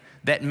saith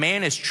that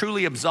man is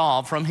truly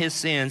absolved from his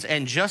sins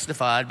and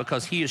justified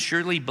because he has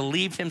surely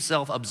believed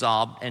himself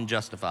absolved and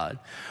justified,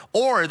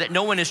 or that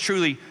no one is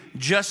truly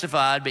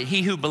justified but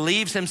he who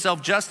believes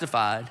himself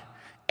justified,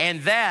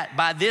 and that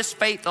by this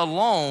faith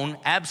alone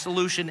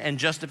absolution and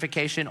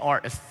justification are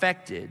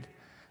effected,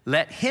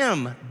 let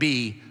him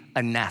be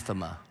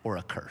anathema or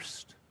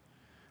accursed.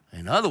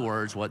 In other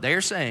words, what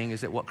they're saying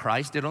is that what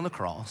Christ did on the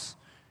cross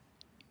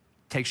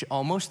takes you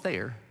almost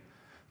there,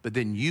 but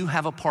then you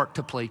have a part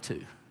to play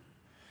too.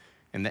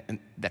 And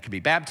that could be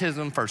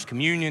baptism, first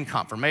communion,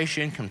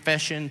 confirmation,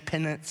 confession,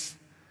 penance.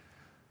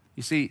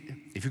 You see,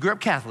 if you grew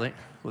up Catholic,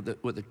 what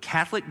the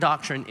Catholic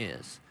doctrine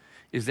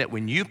is that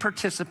when you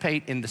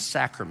participate in the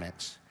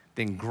sacraments,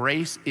 then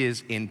grace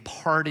is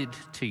imparted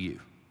to you.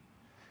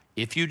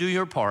 If you do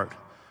your part,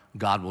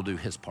 God will do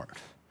his part.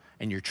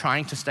 And you're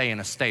trying to stay in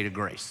a state of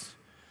grace.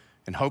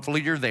 And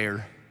hopefully you're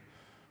there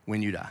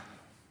when you die.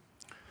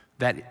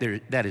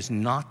 That is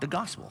not the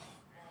gospel.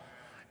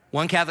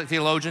 One Catholic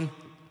theologian,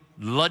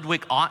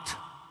 Ludwig Ott,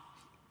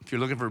 if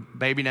you're looking for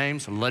baby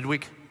names,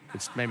 Ludwig,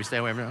 maybe stay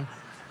away from him.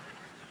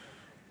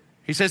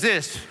 He says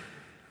this,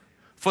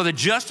 for the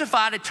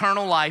justified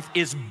eternal life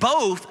is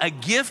both a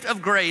gift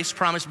of grace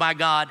promised by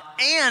God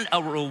and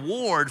a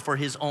reward for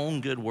his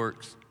own good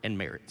works and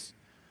merits.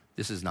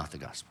 This is not the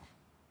gospel.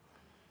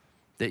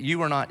 That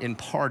you are not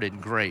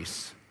imparted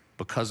grace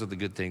because of the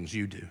good things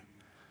you do.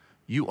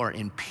 You are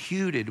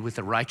imputed with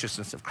the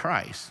righteousness of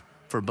Christ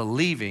for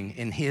believing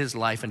in his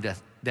life and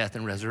death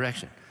and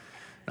resurrection.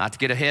 Not to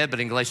get ahead, but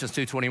in Galatians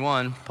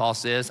 2:21, Paul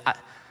says,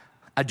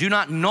 I do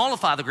not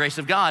nullify the grace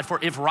of God, for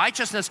if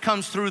righteousness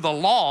comes through the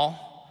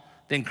law,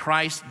 then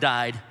Christ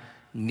died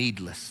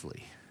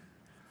needlessly.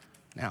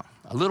 Now,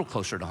 a little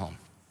closer to home.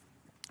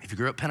 If you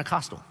grew up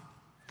Pentecostal,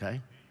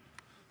 okay,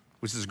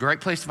 which is a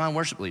great place to find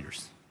worship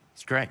leaders.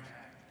 It's great.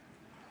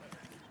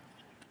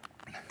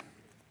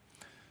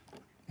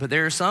 But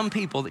there are some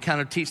people that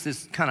kind of teach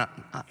this kind of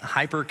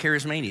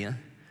hyper-charismania,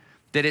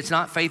 that it's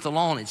not faith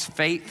alone, it's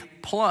faith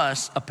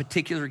plus a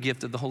particular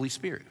gift of the Holy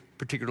Spirit,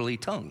 particularly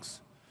tongues.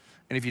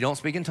 And if you don't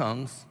speak in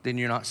tongues, then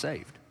you're not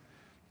saved.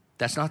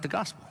 That's not the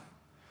gospel.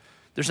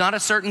 There's not a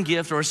certain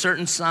gift or a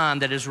certain sign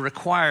that is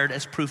required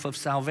as proof of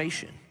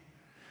salvation.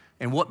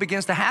 And what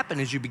begins to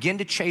happen is you begin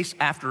to chase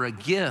after a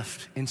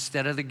gift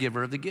instead of the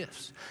giver of the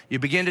gifts. You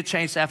begin to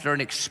chase after an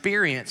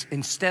experience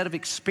instead of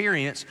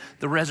experience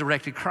the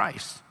resurrected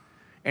Christ.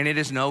 And it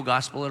is no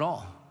gospel at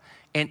all.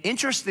 And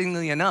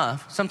interestingly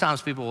enough,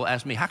 sometimes people will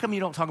ask me, how come you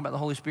don't talk about the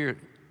Holy Spirit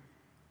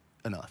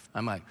enough?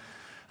 I'm like,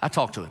 I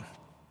talk to him.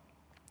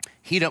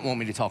 He doesn't want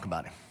me to talk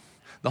about him.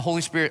 The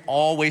Holy Spirit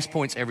always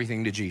points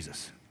everything to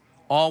Jesus.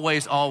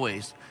 Always,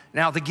 always.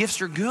 Now, the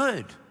gifts are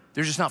good.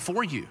 They're just not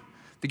for you.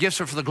 The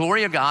gifts are for the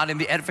glory of God and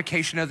the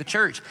edification of the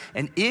church.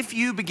 And if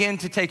you begin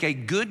to take a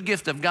good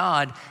gift of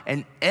God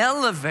and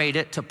elevate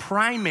it to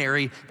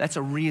primary, that's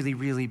a really,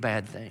 really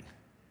bad thing.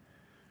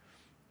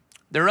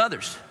 There are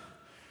others.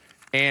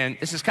 And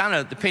this is kind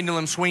of the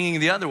pendulum swinging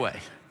the other way.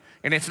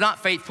 And it's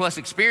not faith plus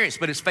experience,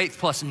 but it's faith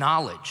plus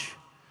knowledge.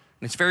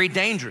 And it's very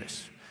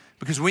dangerous.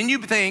 Because when you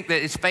think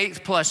that it's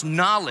faith plus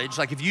knowledge,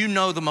 like if you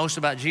know the most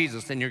about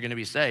Jesus, then you're gonna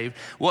be saved,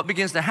 what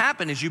begins to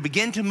happen is you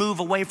begin to move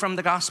away from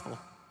the gospel.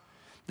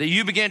 That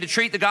you begin to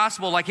treat the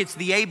gospel like it's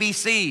the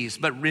ABCs,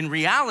 but in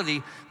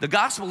reality, the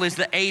gospel is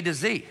the A to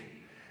Z.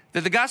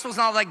 That the gospel is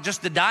not like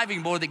just the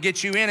diving board that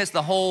gets you in, it's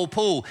the whole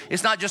pool.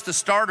 It's not just the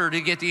starter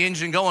to get the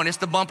engine going, it's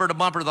the bumper to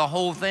bumper, the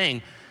whole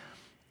thing.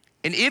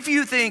 And if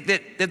you think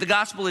that the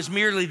gospel is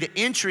merely the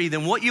entry,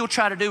 then what you'll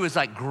try to do is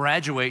like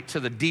graduate to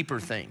the deeper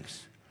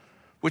things,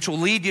 which will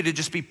lead you to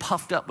just be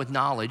puffed up with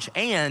knowledge.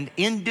 And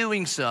in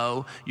doing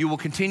so, you will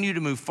continue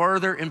to move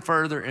further and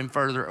further and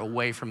further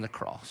away from the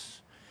cross.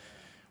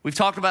 We've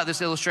talked about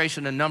this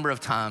illustration a number of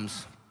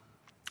times.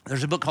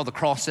 There's a book called The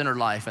Cross-Centered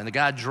Life, and the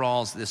guy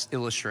draws this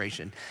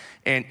illustration.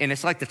 And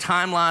it's like the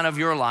timeline of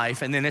your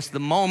life, and then it's the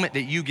moment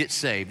that you get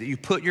saved, that you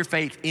put your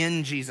faith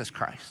in Jesus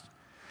Christ.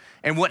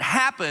 And what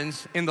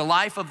happens in the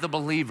life of the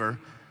believer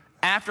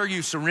after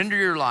you surrender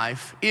your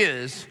life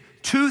is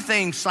two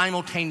things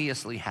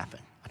simultaneously happen.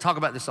 I talk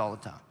about this all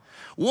the time.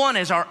 One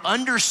is our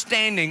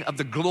understanding of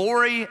the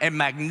glory and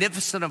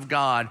magnificence of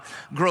God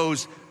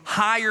grows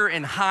higher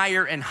and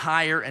higher and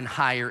higher and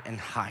higher and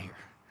higher.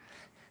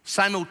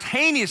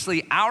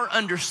 Simultaneously, our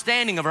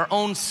understanding of our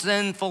own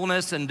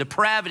sinfulness and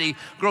depravity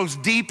grows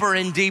deeper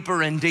and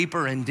deeper and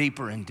deeper and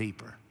deeper and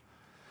deeper.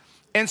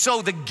 And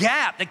so the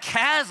gap, the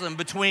chasm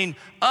between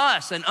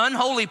us, an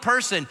unholy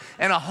person,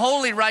 and a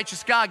holy,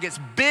 righteous God gets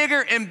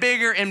bigger and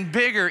bigger and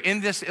bigger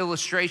in this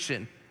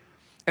illustration.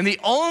 And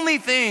the only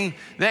thing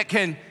that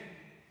can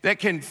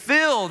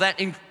fill that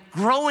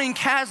growing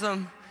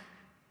chasm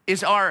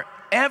is our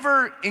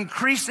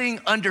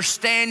ever-increasing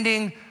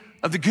understanding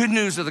of the good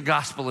news of the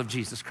gospel of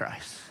Jesus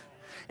Christ.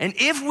 And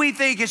if we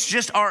think it's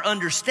just our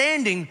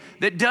understanding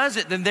that does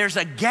it, then there's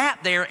a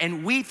gap there,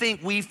 and we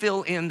think we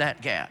fill in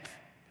that gap.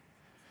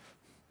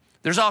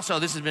 There's also,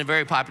 this has been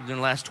very popular in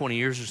the last 20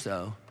 years or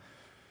so,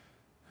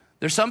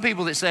 there's some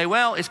people that say,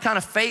 well, it's kind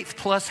of faith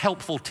plus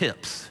helpful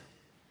tips.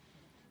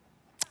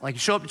 Like you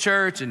show up to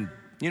church and,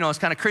 it's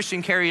kind of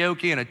Christian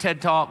karaoke and a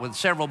TED Talk with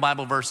several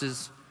Bible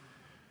verses.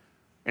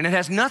 And it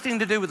has nothing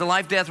to do with the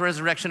life, death,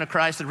 resurrection of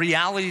Christ, the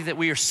reality that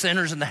we are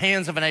sinners in the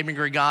hands of an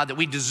angry God, that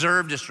we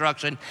deserve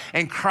destruction,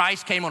 and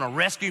Christ came on a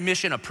rescue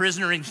mission, a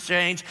prisoner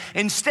exchange.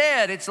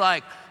 Instead, it's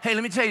like, hey,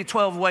 let me tell you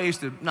 12 ways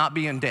to not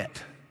be in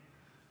debt.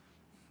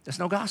 That's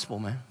no gospel,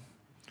 man.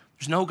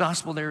 There's no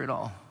gospel there at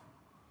all.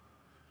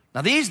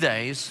 Now, these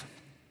days,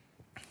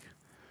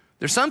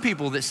 there's some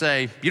people that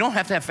say you don't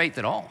have to have faith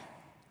at all,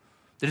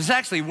 that it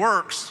actually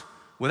works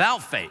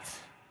without faith.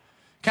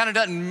 Kind of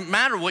doesn't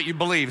matter what you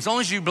believe, as long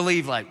as you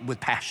believe like with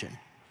passion.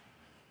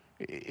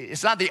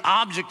 It's not the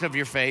object of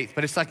your faith,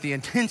 but it's like the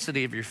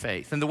intensity of your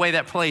faith. And the way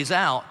that plays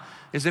out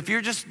is if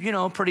you're just,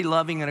 pretty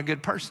loving and a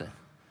good person.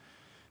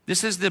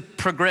 This is the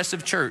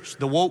progressive church,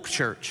 the woke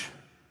church.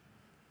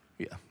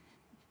 Yeah.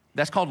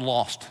 That's called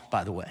lost,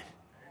 by the way.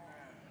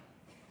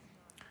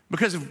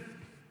 Because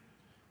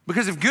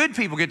if good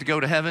people get to go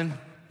to heaven,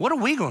 what are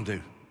we gonna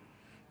do?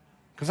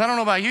 Because I don't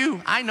know about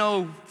you, I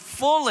know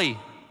fully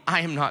I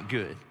am not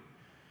good.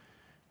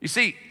 You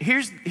see,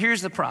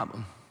 here's the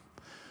problem.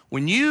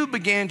 When you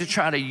begin to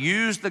try to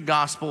use the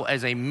gospel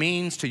as a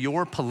means to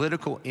your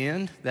political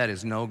end, that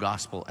is no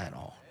gospel at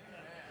all.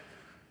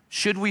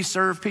 Should we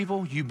serve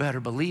people? You better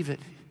believe it.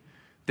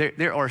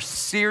 There are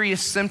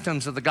serious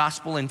symptoms of the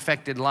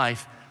gospel-infected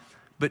life,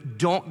 but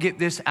don't get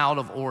this out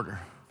of order.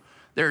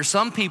 There are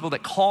some people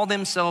that call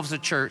themselves a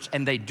church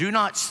and they do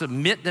not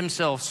submit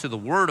themselves to the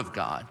word of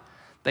God.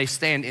 They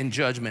stand in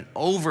judgment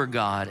over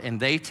God and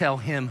they tell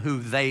him who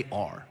they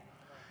are,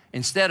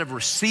 instead of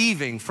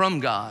receiving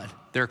from God,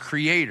 their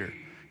creator,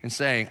 and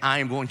saying, I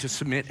am going to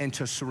submit and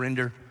to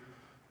surrender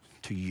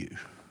to you.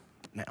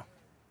 Now,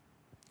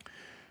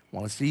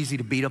 while it's easy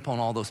to beat up on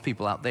all those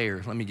people out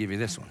there, let me give you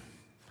this one.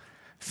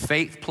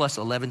 Faith plus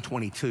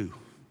 1122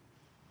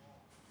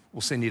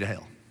 will send you to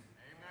hell.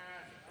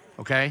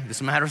 Okay?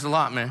 This matters a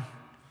lot, man.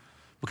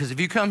 Because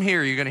if you come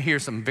here, you're gonna hear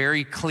some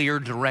very clear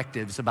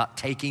directives about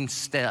taking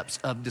steps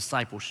of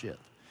discipleship.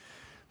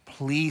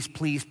 Please,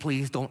 please,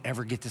 please don't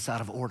ever get this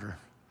out of order.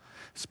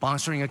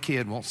 Sponsoring a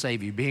kid won't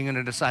save you. Being in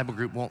a disciple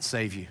group won't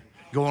save you.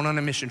 Going on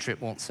a mission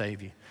trip won't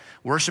save you.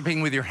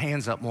 Worshiping with your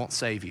hands up won't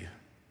save you.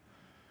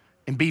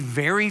 And be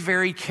very,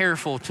 very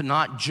careful to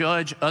not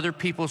judge other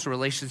people's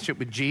relationship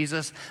with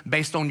Jesus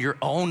based on your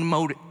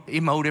own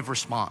emotive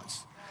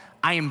response.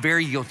 I am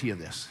very guilty of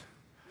this.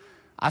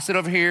 I sit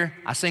over here,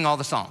 I sing all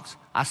the songs.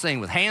 I sing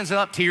with hands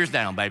up, tears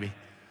down, baby.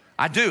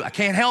 I do, I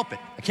can't help it.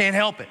 I can't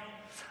help it.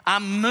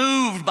 I'm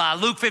moved by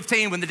Luke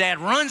 15 when the dad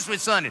runs to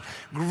his son and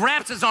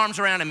wraps his arms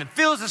around him and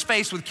fills his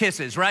face with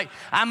kisses, right?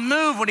 I'm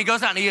moved when he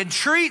goes out and he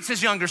entreats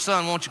his younger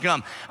son, won't you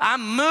come?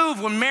 I'm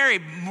moved when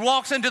Mary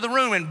walks into the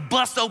room and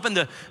busts open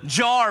the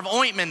jar of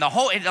ointment,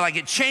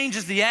 it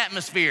changes the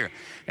atmosphere.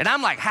 And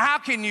I'm like, how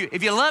can you,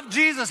 if you love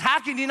Jesus, how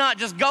can you not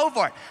just go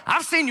for it?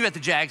 I've seen you at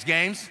the Jags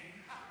games.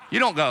 You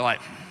don't go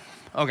like,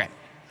 okay.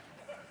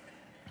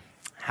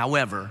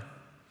 However,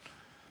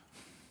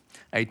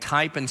 a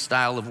type and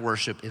style of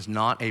worship is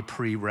not a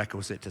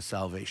prerequisite to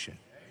salvation.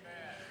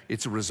 Amen.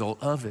 It's a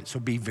result of it.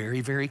 So be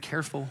very, very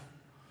careful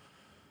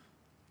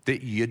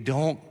that you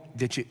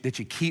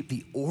keep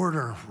the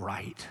order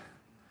right.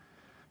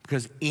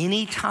 Because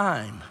any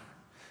time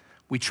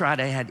we try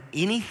to add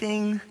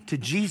anything to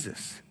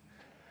Jesus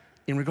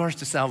in regards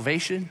to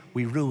salvation,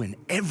 we ruin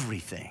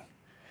everything.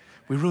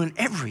 We ruin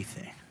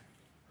everything.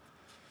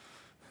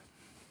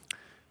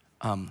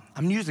 I'm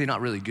usually not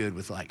really good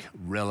with like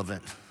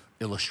relevant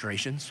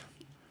illustrations,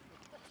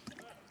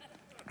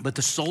 but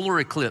the solar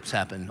eclipse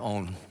happened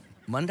on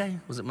Monday.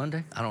 Was it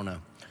Monday? I don't know.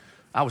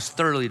 I was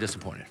thoroughly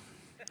disappointed.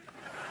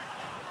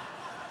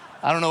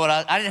 I don't know what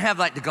I didn't have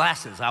like the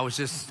glasses. I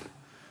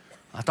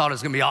thought it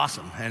was gonna be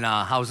awesome. And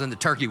I was in the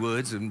turkey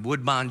woods in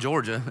Woodbine,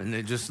 Georgia, and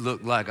it just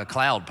looked like a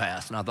cloud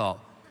passed. And I thought,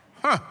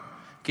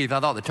 Keith, I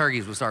thought the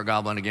turkeys would start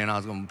gobbling again. I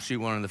was gonna shoot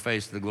one in the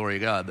face to the glory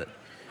of God,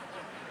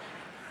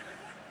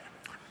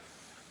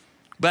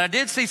 But I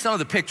did see some of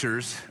the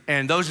pictures,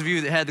 and those of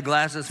you that had the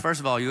glasses, first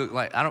of all, you look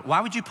like,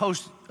 why would you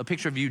post a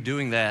picture of you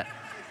doing that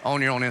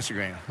on your own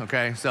Instagram,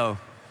 okay? So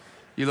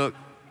you look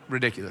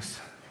ridiculous.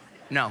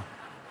 No.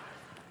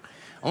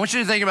 I want you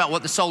to think about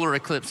what the solar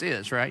eclipse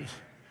is, right?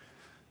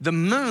 The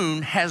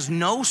moon has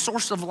no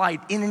source of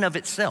light in and of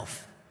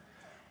itself.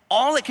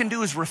 All it can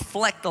do is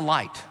reflect the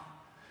light.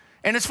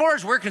 And as far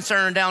as we're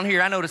concerned down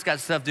here, I know it's got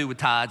stuff to do with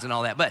tides and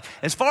all that, but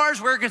as far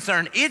as we're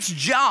concerned, its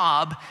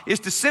job is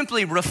to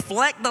simply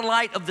reflect the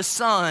light of the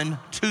sun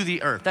to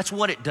the earth. That's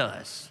what it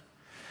does.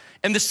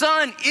 And the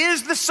sun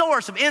is the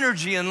source of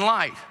energy and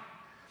light.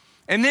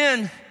 And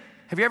then,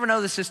 have you ever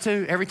noticed this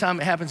too? Every time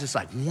it happens, it's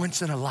like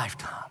once in a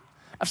lifetime.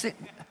 It's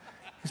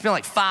been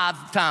like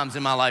 5 times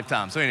in my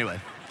lifetime. So anyway,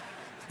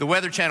 the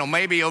Weather Channel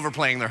may be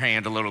overplaying their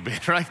hand a little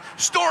bit, right?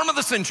 Storm of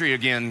the century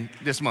again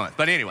this month.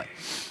 But anyway.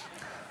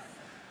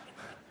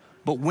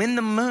 But when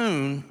the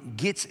moon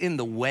gets in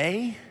the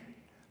way,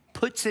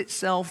 puts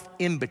itself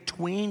in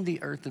between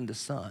the earth and the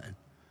sun,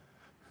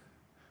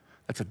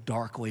 that's a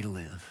dark way to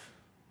live.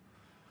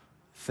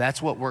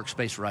 That's what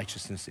works-based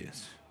righteousness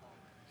is.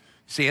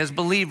 See, as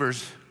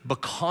believers,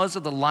 because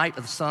of the light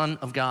of the Son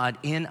of God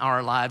in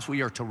our lives,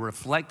 we are to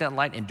reflect that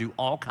light and do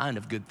all kinds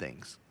of good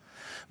things.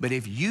 But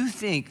if you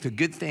think the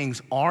good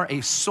things are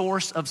a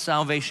source of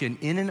salvation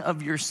in and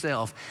of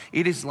yourself,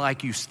 it is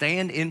like you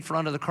stand in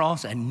front of the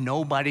cross and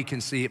nobody can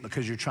see it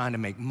because you're trying to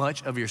make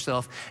much of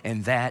yourself,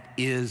 and that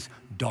is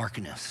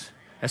darkness.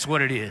 That's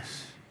what it is.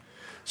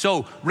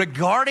 So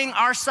regarding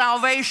our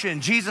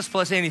salvation, Jesus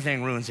plus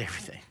anything ruins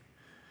everything.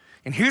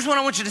 And here's what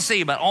I want you to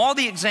see about all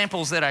the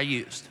examples that I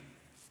used,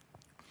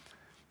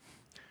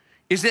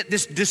 is that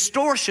this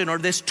distortion or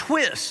this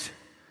twist,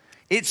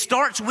 it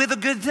starts with a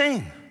good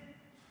thing.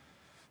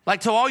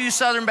 Like to all you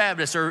Southern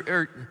Baptists,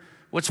 or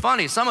what's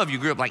funny is some of you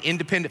grew up like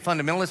independent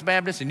fundamentalist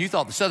Baptists and you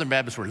thought the Southern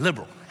Baptists were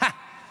liberal. Ha!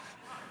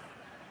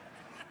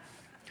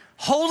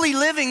 Holy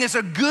living is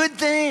a good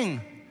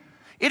thing.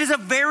 It is a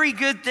very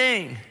good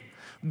thing.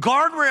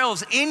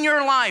 Guardrails in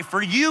your life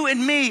for you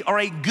and me are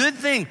a good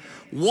thing.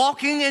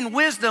 Walking in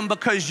wisdom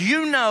because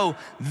you know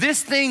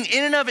this thing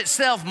in and of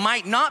itself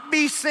might not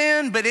be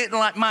sin, but it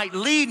might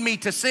lead me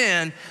to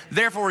sin.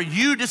 Therefore,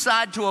 you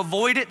decide to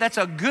avoid it. That's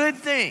a good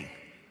thing.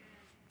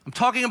 I'm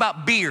talking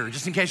about beer,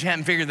 just in case you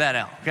haven't figured that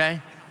out,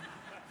 okay?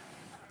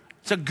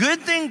 It's a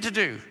good thing to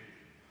do.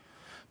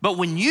 But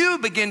when you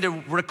begin to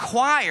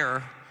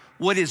require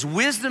what is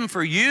wisdom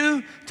for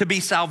you to be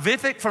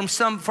salvific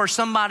for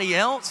somebody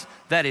else,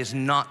 that is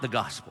not the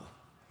gospel.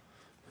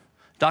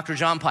 Dr.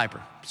 John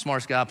Piper,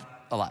 smartest guy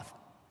alive,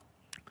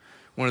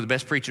 one of the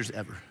best preachers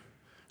ever,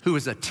 who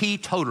is a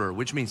teetotaler,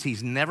 which means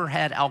he's never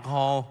had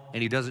alcohol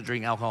and he doesn't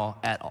drink alcohol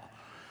at all.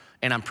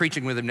 And I'm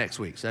preaching with him next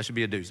week, so that should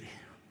be a doozy.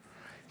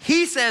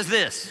 He says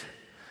this: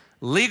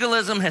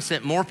 legalism has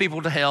sent more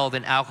people to hell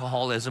than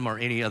alcoholism or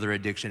any other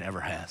addiction ever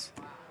has.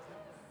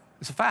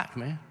 It's a fact,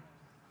 man.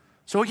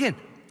 So again,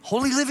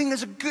 holy living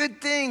is a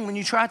good thing. When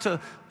you try to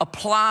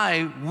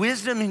apply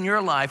wisdom in your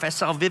life as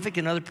salvific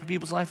in other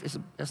people's life,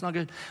 that's not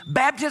good.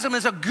 Baptism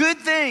is a good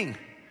thing.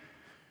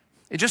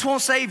 It just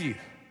won't save you.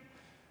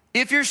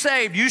 If you're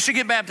saved, you should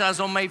get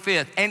baptized on May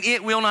 5th, and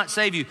it will not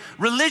save you.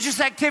 Religious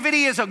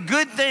activity is a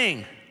good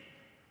thing.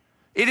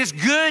 It is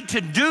good to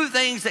do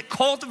things that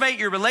cultivate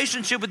your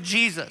relationship with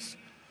Jesus,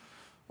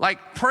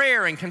 like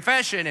prayer and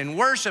confession and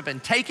worship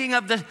and taking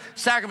of the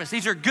sacraments.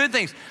 These are good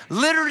things.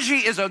 Liturgy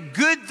is a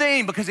good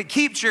thing because it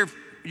keeps your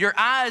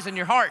eyes and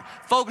your heart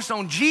focused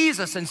on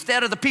Jesus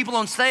instead of the people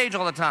on stage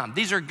all the time.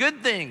 These are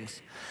good things.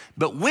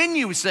 But when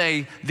you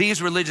say these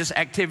religious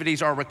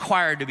activities are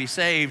required to be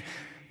saved,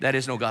 that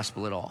is no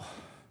gospel at all.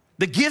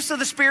 The gifts of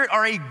the Spirit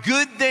are a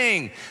good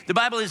thing. The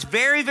Bible is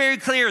very, very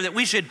clear that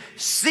we should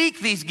seek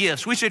these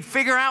gifts. We should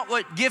figure out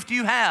what gift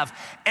you have.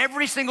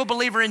 Every single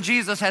believer in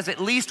Jesus has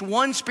at least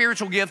one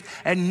spiritual gift,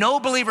 and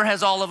no believer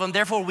has all of them.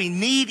 Therefore, we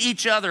need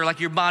each other like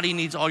your body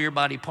needs all your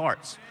body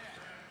parts.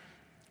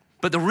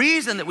 But the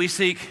reason that we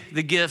seek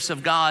the gifts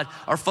of God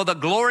are for the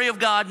glory of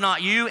God,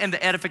 not you, and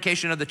the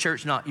edification of the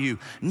church, not you.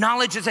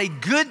 Knowledge is a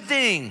good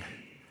thing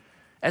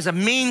as a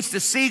means to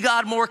see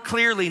God more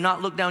clearly,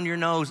 not look down your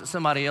nose at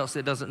somebody else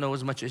that doesn't know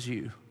as much as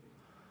you.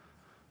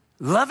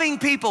 Loving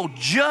people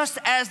just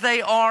as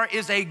they are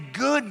is a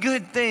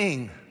good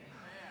thing.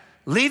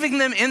 Leaving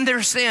them in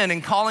their sin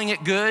and calling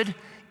it good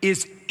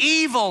is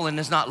evil and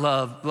is not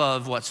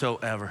love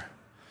whatsoever.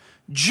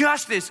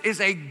 Justice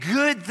is a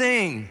good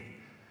thing.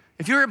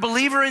 If you're a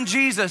believer in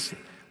Jesus,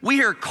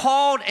 we are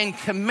called and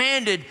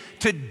commanded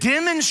to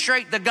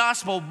demonstrate the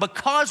gospel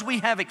because we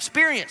have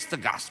experienced the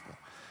gospel.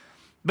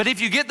 But if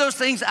you get those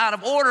things out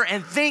of order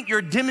and think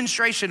your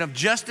demonstration of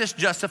justice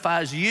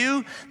justifies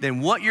you,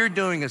 then what you're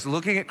doing is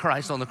looking at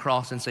Christ on the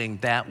cross and saying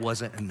that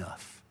wasn't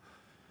enough.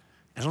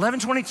 At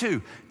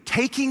 11:22,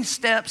 taking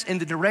steps in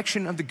the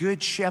direction of the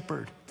good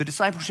shepherd, the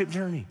discipleship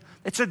journey.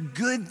 It's a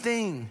good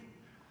thing,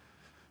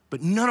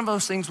 but none of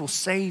those things will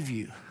save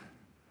you.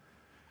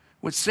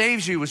 What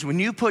saves you is when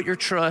you put your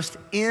trust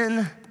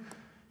in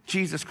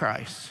Jesus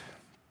Christ.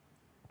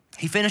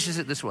 He finishes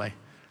it this way.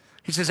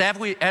 He says,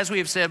 as we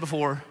have said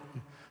before,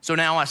 so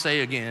now I say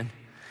again,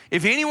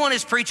 if anyone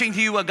is preaching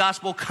to you a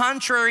gospel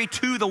contrary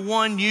to the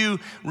one you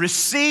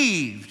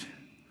received,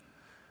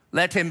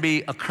 let him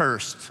be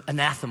accursed,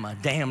 anathema,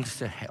 damned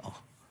to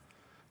hell.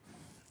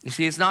 You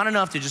see, it's not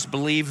enough to just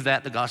believe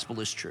that the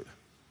gospel is true.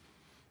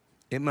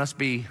 It must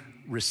be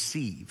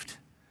received.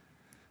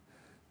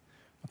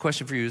 My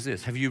question for you is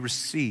this: have you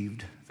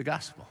received the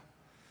gospel?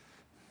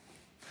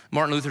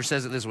 Martin Luther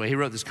says it this way. He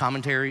wrote this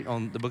commentary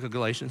on the book of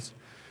Galatians.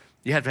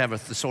 You have to have a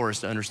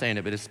thesaurus to understand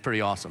it, but it's pretty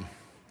awesome.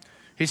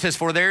 He says,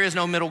 for there is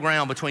no middle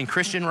ground between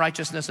Christian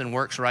righteousness and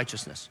works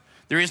righteousness.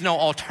 There is no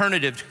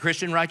alternative to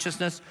Christian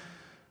righteousness,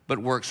 but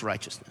works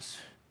righteousness.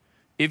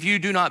 If you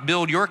do not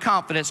build your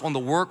confidence on the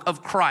work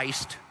of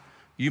Christ,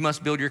 you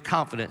must build your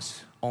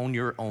confidence on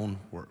your own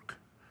work.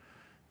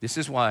 This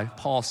is why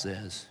Paul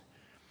says,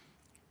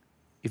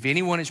 if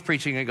anyone is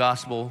preaching a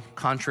gospel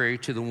contrary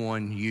to the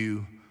one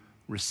you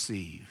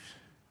received,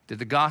 that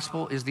the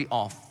gospel is the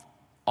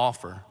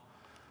offer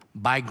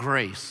by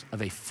grace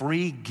of a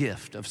free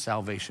gift of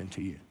salvation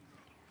to you.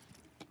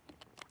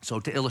 So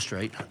to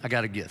illustrate, I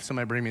got a gift.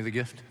 Somebody bring me the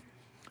gift.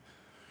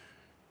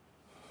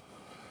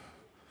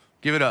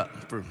 Give it up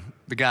for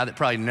the guy that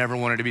probably never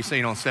wanted to be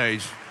seen on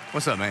stage.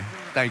 What's up, man?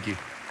 Thank you.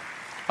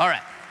 All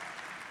right.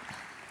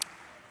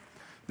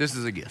 This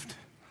is a gift.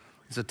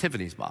 It's a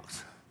Tiffany's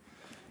box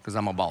because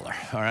I'm a baller,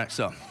 all right?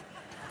 So,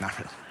 not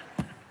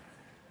really.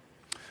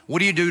 What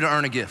do you do to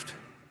earn a gift?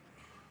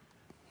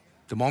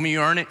 The moment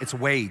you earn it, it's a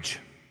wage.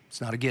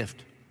 It's not a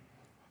gift.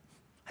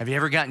 Have you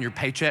ever gotten your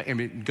paycheck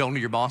and gone to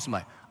your boss and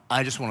like,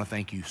 I just want to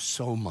thank you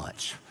so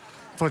much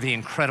for the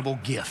incredible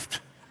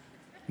gift?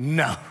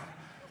 No.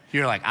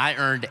 You're like, I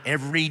earned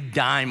every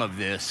dime of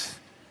this,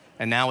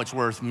 and now it's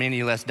worth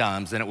many less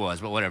dimes than it was,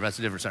 but whatever, that's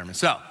a different sermon.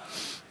 So,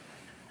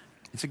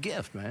 it's a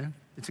gift, man.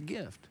 It's a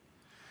gift.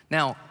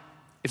 Now,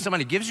 if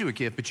somebody gives you a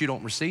gift, but you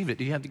don't receive it,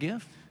 do you have the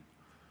gift?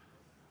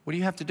 What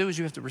you have to do is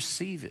you have to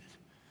receive it.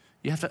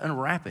 You have to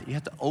unwrap it. You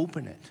have to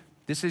open it.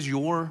 This is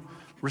your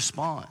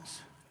response.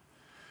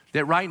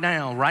 That right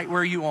now, right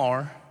where you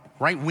are,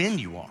 right when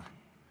you are,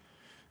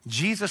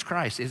 Jesus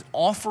Christ is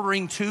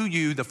offering to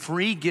you the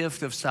free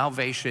gift of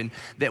salvation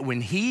that when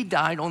he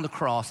died on the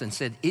cross and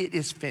said, it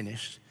is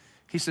finished,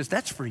 he says,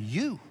 that's for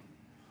you.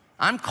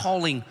 I'm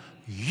calling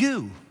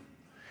you.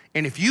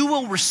 And if you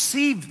will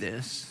receive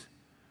this,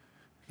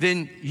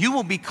 then you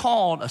will be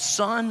called a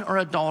son or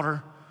a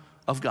daughter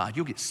of God.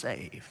 You'll get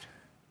saved.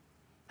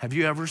 Have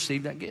you ever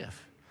received that gift?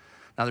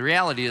 Now, the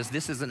reality is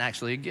this isn't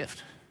actually a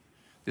gift.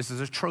 This is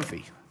a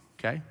trophy,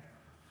 okay?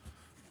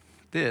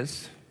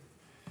 This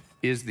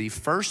is the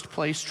first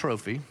place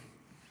trophy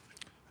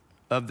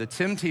of the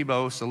Tim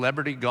Tebow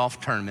Celebrity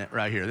Golf Tournament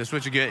right here. This is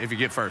what you get if you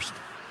get first.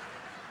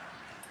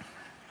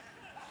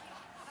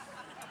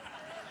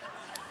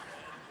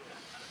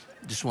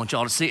 Just want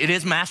y'all to see. It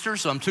is master,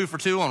 so I'm 2 for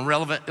 2 on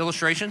relevant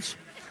illustrations.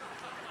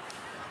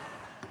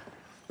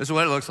 This is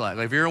what it looks like.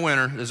 If you're a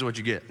winner, this is what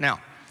you get.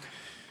 Now,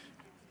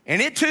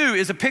 and it too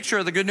is a picture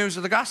of the good news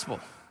of the gospel.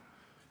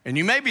 And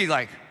you may be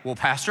like, well,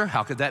 Pastor,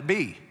 how could that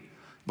be?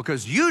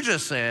 Because you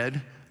just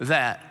said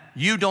that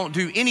you don't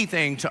do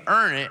anything to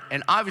earn it,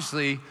 and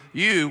obviously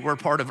you were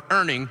part of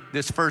earning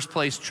this first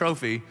place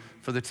trophy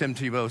for the Tim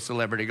Tebow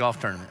Celebrity Golf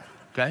Tournament,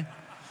 okay?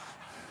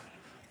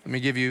 Let me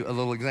give you a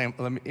little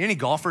example. Any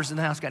golfers in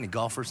the house? Got any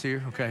golfers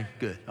here? Okay,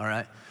 good, all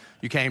right.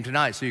 You came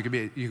tonight so you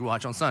could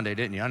watch on Sunday,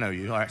 didn't you? I know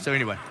you, all right. So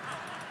anyway,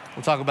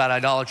 we'll talk about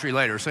idolatry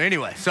later. So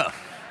anyway,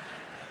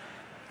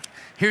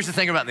 here's the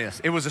thing about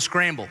this. It was a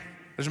scramble.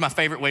 This is my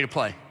favorite way to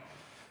play.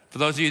 For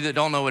those of you that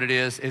don't know what it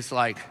is, it's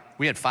like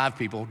we had 5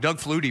 people. Doug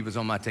Flutie was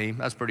on my team.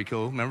 That's pretty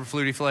cool. Remember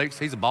Flutie Flakes?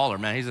 He's a baller,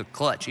 man. He's a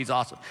clutch. He's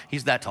awesome.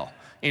 He's that tall.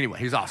 Anyway,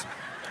 he's awesome.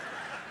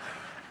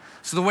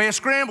 So the way a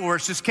scramble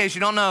works, just in case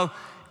you don't know,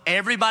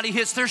 everybody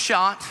hits their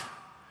shot,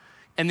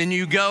 and then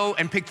you go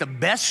and pick the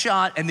best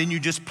shot, and then you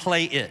just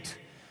play it.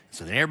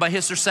 So then everybody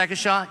hits their second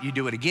shot. You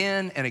do it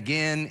again and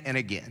again and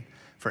again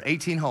for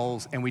 18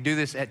 holes, and we do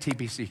this at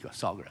TPC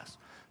Sawgrass.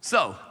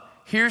 So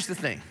here's the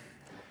thing.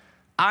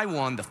 I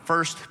won the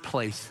first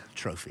place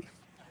trophy.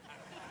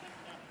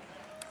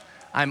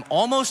 I'm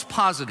almost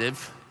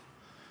positive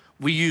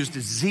we used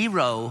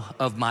 0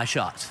 of my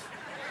shots.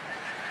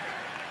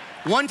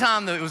 One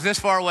time it was this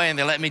far away and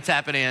they let me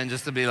tap it in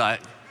just to be like,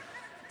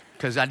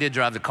 because I did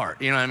drive the cart,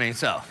 you know what I mean?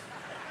 So,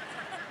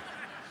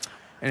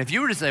 and if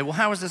you were to say, well,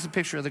 how is this a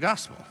picture of the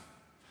gospel?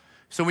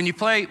 So when you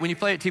play at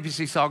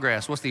TPC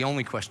Sawgrass, what's the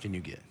only question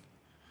you get?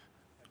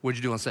 What'd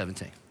you do on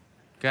 17?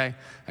 Okay,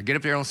 I get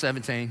up there on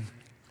 17,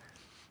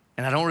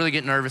 and I don't really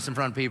get nervous in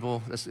front of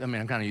people. I'm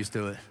kind of used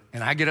to it.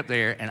 And I get up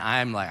there, and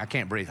I'm like, I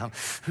can't breathe.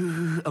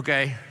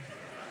 Okay,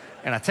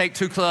 and I take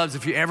 2 clubs.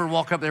 If you ever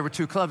walk up there with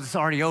 2 clubs, it's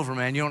already over,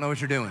 man. You don't know what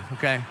you're doing,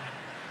 okay?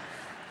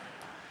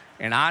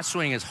 And I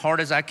swing as hard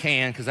as I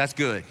can, because that's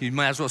good. You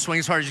might as well swing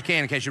as hard as you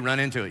can in case you run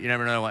into it. You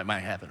never know what might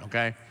happen,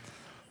 okay?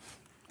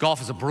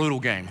 Golf is a brutal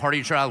game. Harder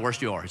you try, the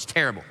worse you are. It's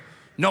terrible.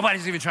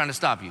 Nobody's even trying to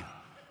stop you.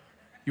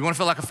 You want to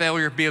feel like a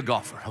failure? Be a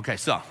golfer. Okay,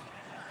 so.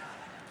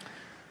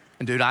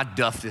 And dude, I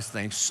duffed this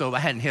thing so I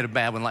hadn't hit a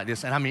bad one like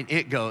this. And I mean,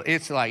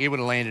 it's like it would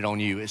have landed on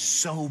you. It's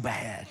so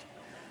bad.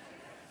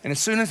 And as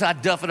soon as I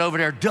duff it over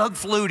there, Doug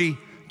Flutie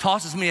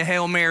tosses me a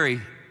Hail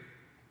Mary.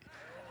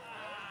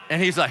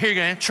 And he's like, here you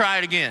go, try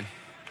it again.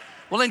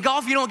 Well, in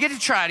golf, you don't get to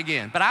try it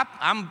again. But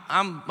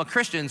I'm a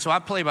Christian, so I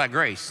play by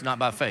grace, not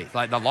by faith.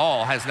 Like the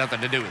law has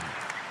nothing to do with it.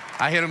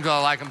 I hit them till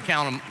I like them,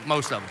 count them,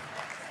 most of them.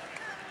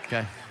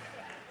 Okay.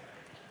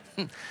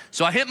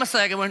 So I hit my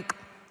second one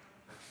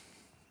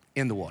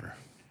in the water.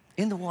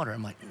 In the water.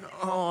 I'm like,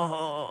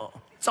 no,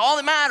 it's all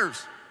that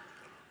matters.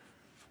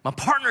 My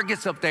partner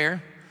gets up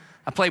there.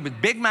 I played with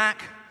Big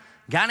Mac,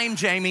 a guy named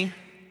Jamie,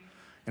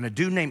 and a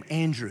dude named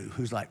Andrew,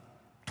 who's like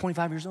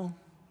 25 years old.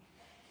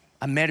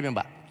 I met him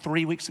about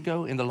 3 weeks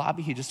ago in the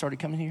lobby. He just started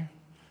coming here.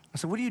 I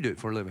said, what do you do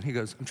for a living? He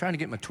goes, I'm trying to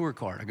get my tour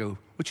card. I go,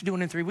 what you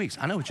doing in 3 weeks?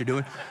 I know what you're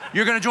doing.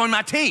 You're gonna join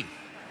my team.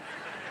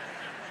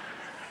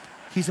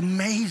 He's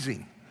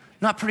amazing.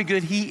 Not pretty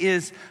good, he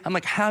is. I'm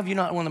like, how have you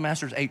not won the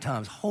Masters 8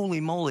 times?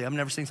 Holy moly, I've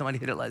never seen somebody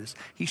hit it like this.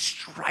 He's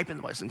striping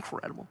the ball, it's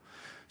incredible.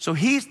 So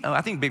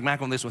I think Big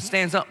Mac on this one,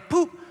 stands up,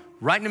 poop,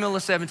 right in the middle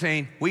of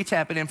 17. We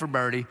tap it in for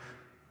birdie.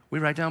 We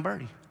write down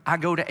birdie. I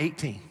go to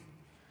 18,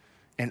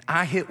 and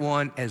I hit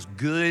one as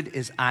good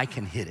as I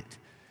can hit it.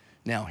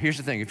 Now, here's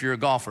the thing, if you're a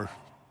golfer,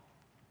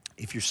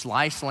 if your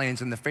slice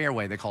lands in the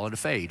fairway, they call it a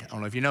fade. I don't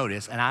know if you know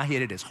this, and I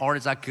hit it as hard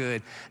as I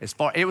could, as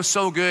far. It was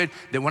so good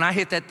that when I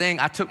hit that thing,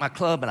 I took my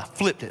club and I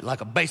flipped it like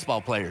a baseball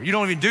player. You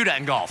don't even do that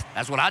in golf.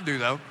 That's what I do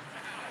though,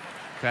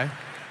 okay?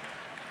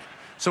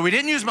 So we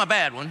didn't use my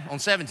bad one on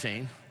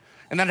 17,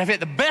 and then I've hit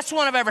the best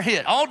one I've ever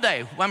hit all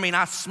day. I mean,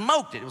 I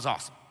smoked it, it was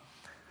awesome.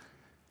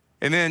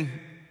 And then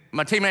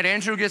my teammate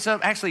Andrew gets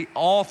up, actually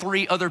all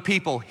 3 other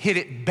people hit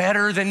it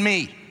better than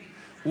me.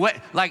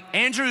 Like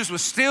Andrews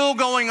was still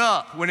going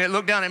up when it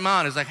looked down at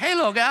mine. It's like, hey,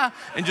 little guy,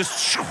 and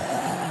just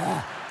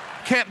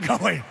kept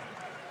going.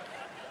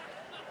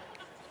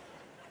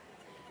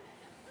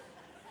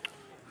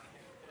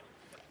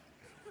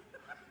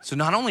 So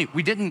not only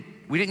we didn't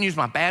use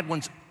my bad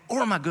ones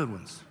or my good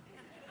ones.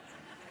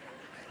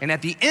 And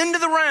at the end of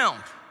the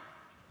round,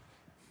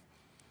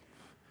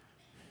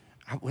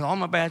 with all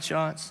my bad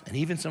shots and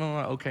even some of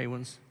my okay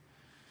ones,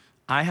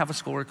 I have a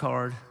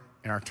scorecard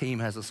and our team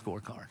has a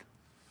scorecard.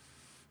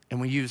 And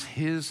we use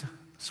his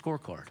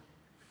scorecard.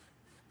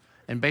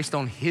 And based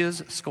on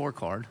his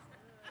scorecard,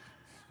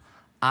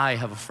 I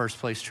have a first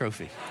place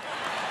trophy.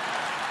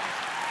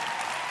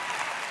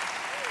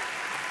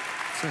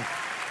 That's it.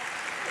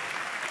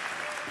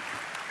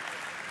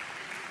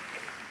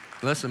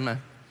 Listen,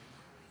 man,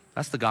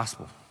 that's the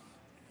gospel.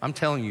 I'm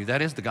telling you,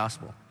 that is the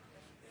gospel.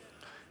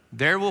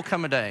 There will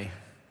come a day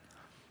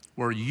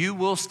where you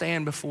will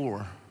stand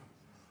before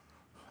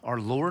our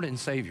Lord and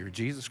Savior,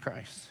 Jesus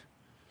Christ.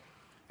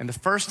 And the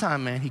first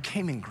time, man, he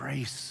came in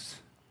grace.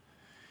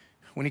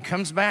 When he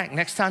comes back,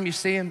 next time you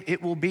see him,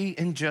 it will be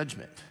in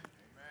judgment.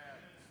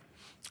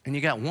 And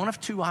you got one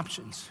of 2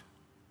 options.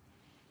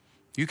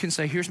 You can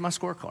say, here's my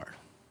scorecard,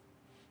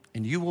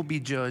 and you will be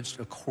judged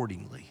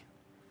accordingly.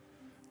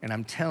 And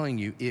I'm telling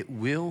you, it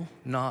will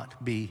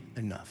not be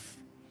enough.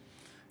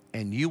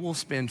 And you will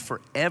spend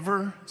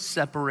forever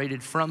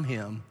separated from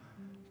him,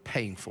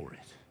 paying for it.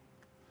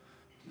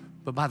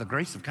 But by the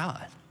grace of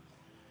God,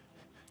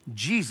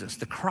 Jesus,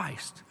 the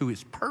Christ, who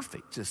is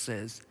perfect, just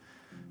says,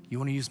 you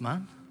wanna use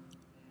mine?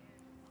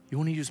 You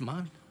wanna use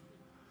mine?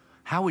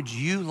 How would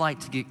you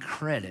like to get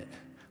credit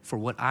for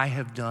what I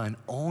have done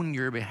on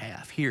your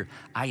behalf? Here,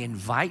 I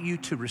invite you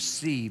to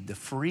receive the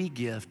free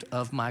gift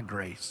of my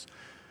grace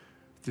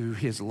through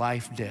his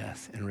life,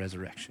 death, and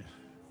resurrection.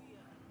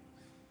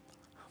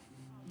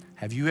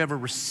 Have you ever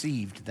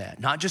received that?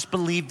 Not just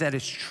believed that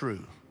it's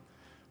true,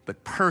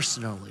 but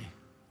personally.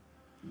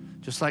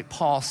 Just like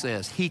Paul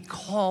says, he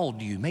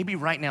called you. Maybe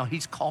right now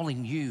he's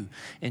calling you.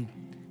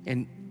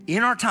 And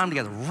in our time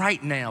together,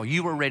 right now,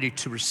 you are ready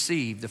to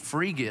receive the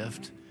free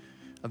gift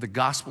of the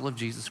gospel of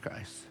Jesus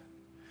Christ.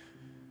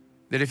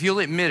 That if you'll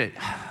admit it,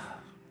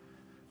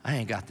 I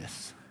ain't got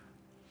this.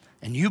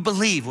 And you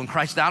believe when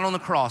Christ died on the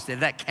cross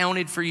that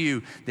counted for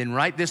you, then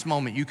right this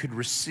moment you could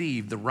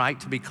receive the right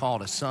to be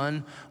called a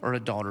son or a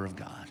daughter of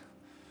God.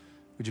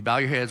 Would you bow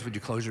your heads? Would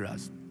you close your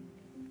eyes?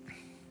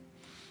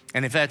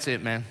 And if that's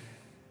it, man,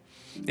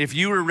 if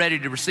you were ready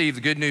to receive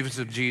the good news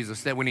of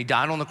Jesus, that when he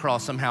died on the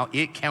cross, somehow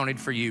it counted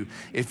for you.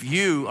 If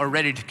you are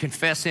ready to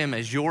confess him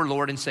as your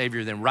Lord and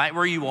Savior, then right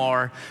where you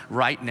are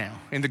right now,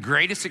 in the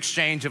greatest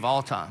exchange of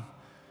all time,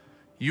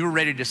 you are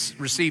ready to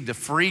receive the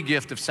free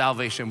gift of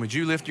salvation. Would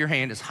you lift your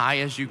hand as high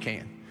as you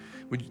can?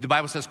 The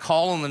Bible says,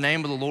 call on the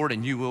name of the Lord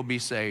and you will be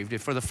saved.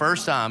 If for the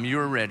first time you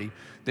are ready,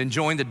 then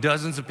join the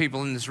dozens of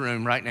people in this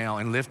room right now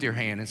and lift your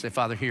hand and say,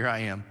 Father, here I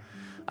am.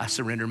 I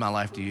surrender my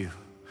life to you.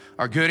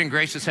 Our good and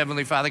gracious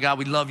Heavenly Father, God,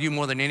 we love you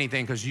more than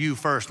anything because you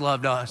first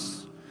loved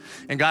us.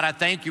 And God, I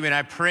thank you and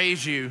I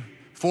praise you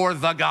for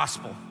the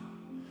gospel.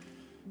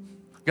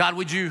 God,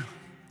 would you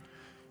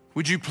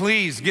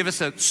please give us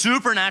a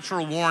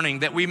supernatural warning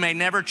that we may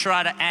never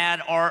try to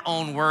add our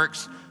own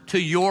works to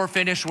your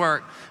finished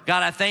work.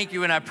 God, I thank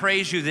you and I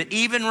praise you that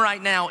even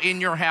right now in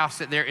your house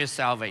that there is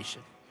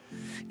salvation.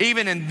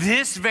 Even in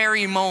this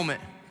very moment,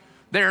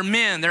 there are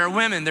men, there are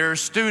women, there are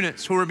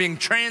students who are being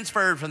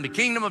transferred from the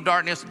kingdom of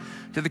darkness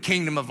to the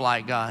kingdom of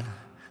light, God.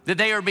 That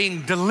they are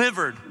being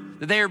delivered,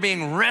 that they are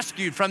being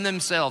rescued from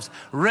themselves,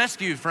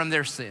 rescued from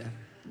their sin.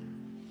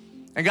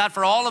 And God,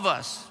 for all of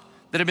us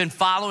that have been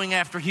following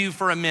after you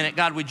for a minute,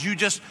 God, would you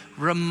just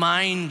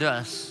remind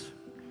us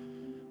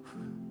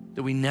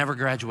that we never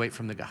graduate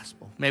from the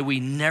gospel. May we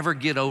never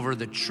get over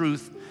the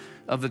truth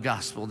of the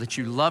gospel, that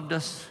you loved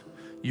us,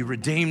 you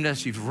redeemed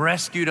us, you've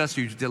rescued us,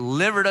 you've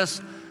delivered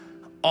us,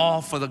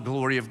 all for the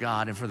glory of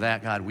God. And for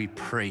that, God, we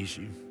praise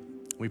you.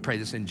 We pray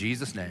this in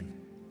Jesus' name,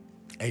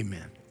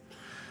 amen.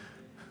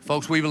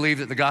 Folks, we believe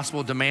that the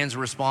gospel demands a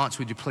response.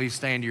 Would you please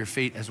stand to your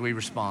feet as we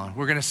respond?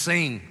 We're gonna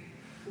sing.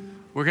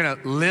 We're gonna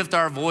lift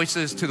our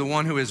voices to the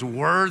one who is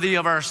worthy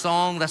of our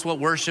song. That's what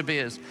worship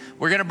is.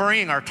 We're gonna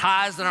bring our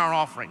tithes and our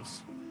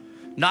offerings,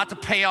 not to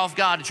pay off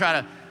God, to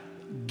try to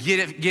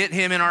get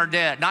him in our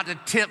debt, not to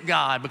tip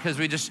God because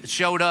we just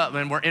showed up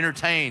and we're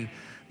entertained,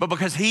 but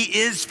because he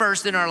is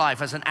first in our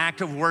life. As an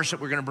act of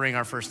worship, we're gonna bring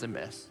our first and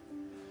best.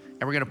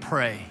 And we're gonna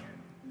pray.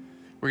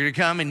 We're gonna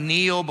come and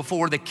kneel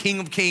before the King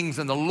of Kings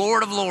and the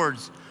Lord of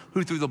Lords,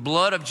 who through the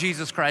blood of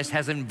Jesus Christ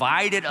has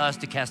invited us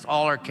to cast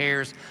all our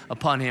cares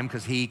upon him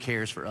because he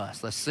cares for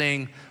us. Let's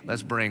sing,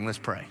 let's bring, let's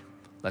pray,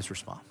 let's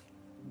respond.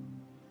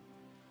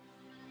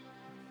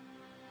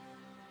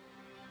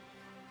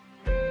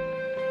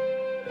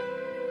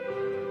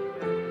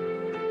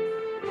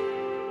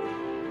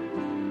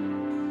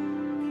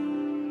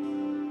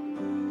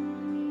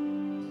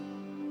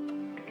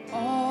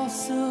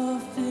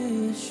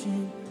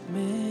 All-sufficient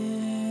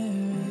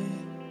merit,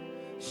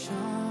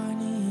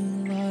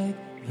 shining like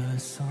the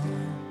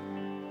sun,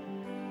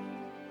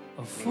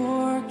 a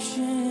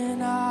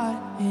fortune I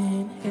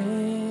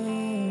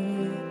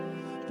inherit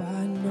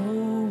by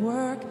no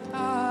work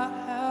I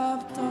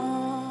have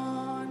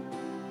done.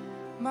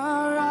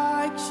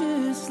 My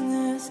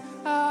righteousness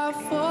I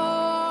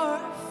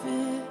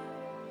forfeit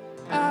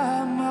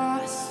at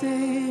my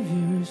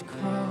Savior's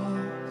cross.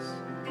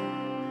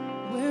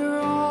 We're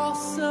all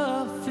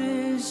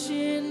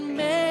sufficient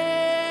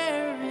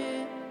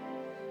merit,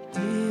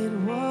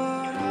 did what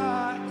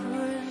I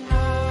could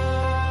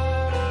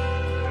not.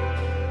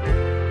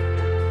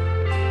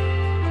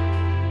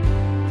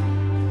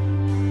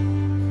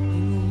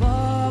 In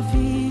love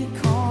he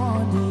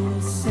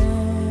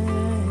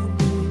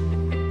condescended,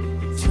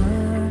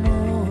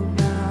 eternal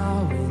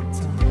now in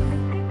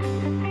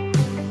time.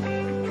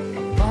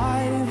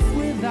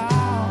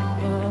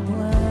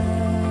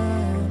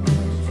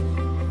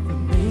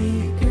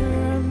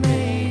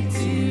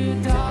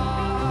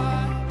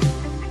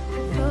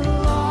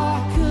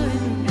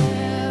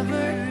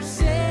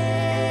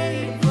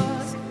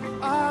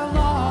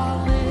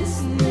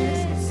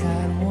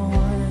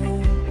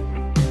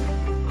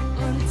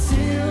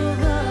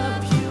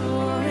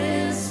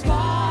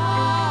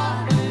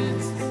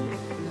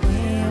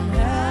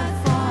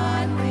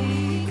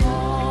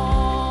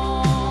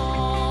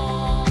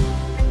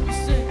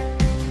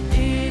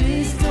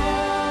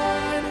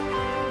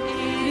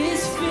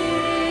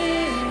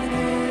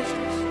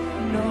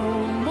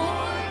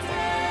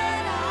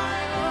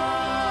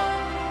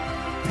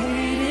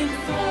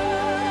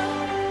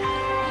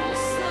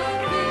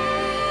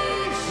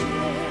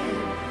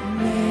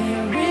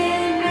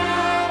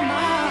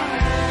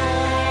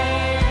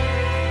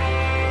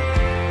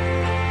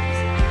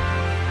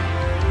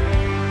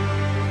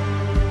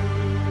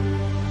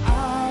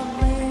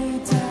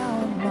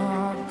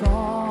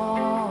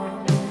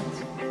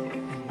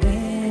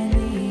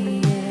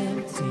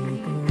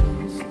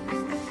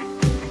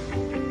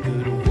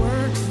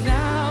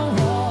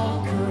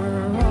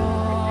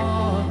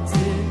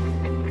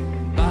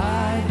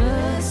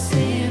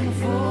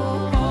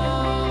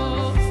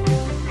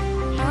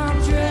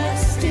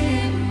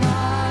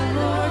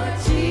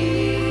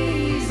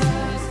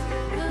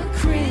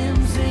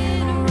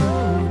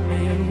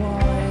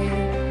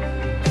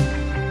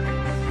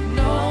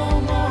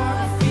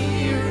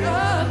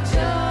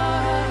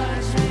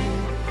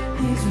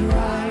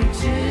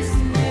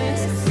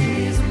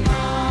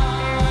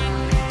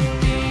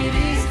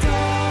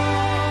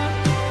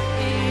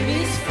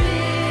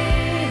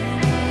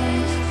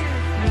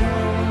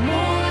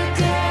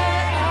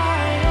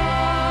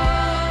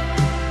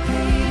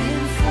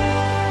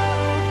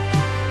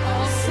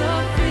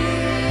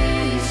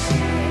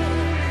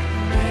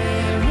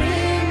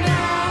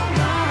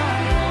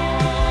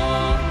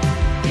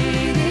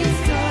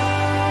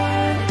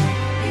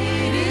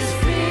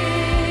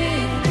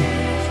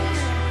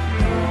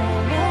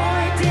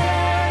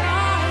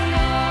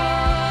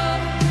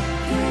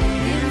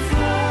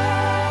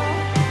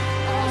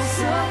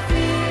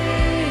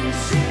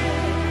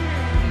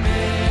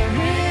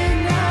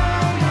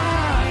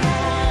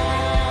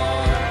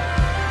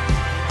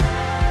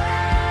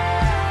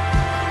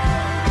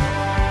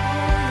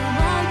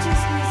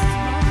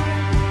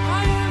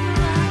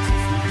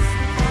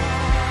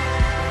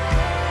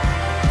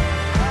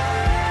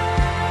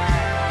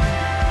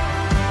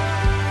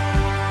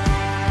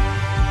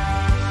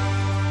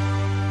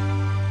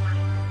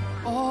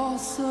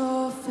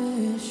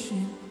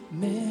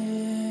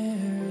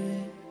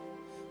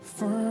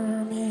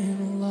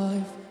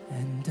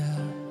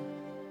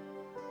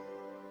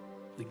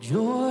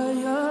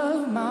 Joy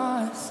of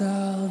my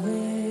salvation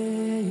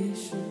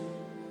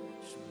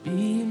should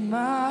be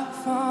my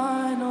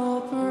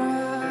final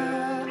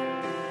breath.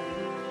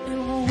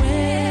 And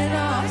when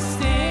I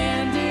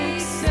stand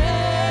accepted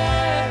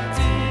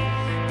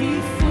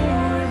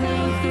before the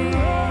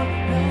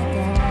throne of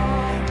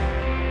God,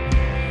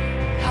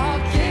 I'll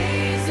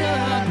gaze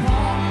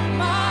upon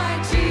my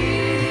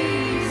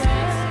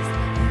Jesus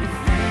and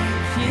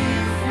thank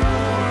Him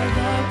for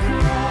the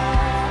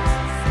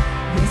cross.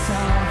 Yes,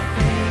 I'll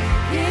thank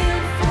Him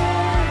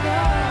for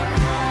the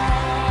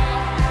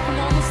cross. Come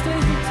on, let's stay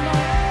here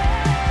tonight.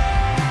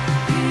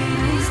 It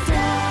is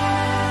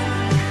done.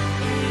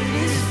 It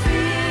is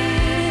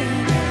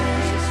finished.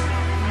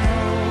 No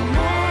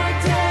more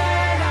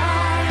debt I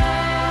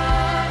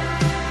owe.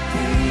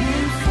 Paid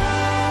in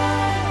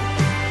full.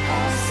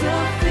 All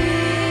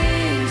sufficient.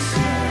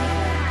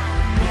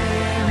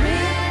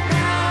 Merit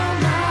now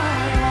my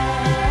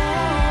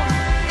own.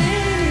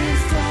 It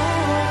is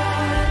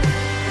done.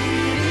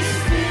 It is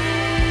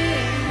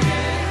finished.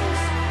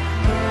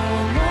 No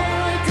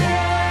more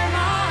debt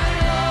I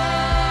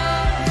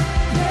owe.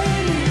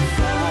 Paid in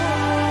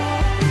full.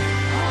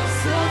 All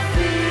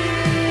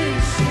sufficient.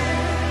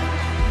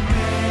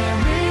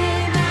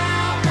 Merit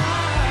now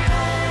my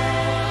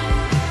own.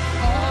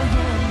 All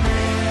your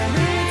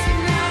merit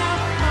now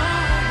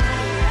my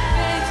own.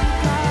 Thank you,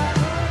 God.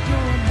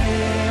 Your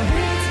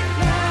merit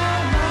now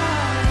my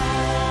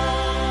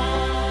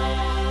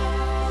own.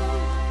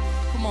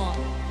 Come on.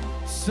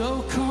 So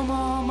come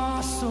on, my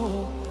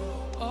soul.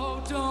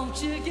 Oh, don't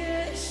you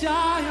get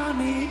shy on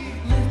me.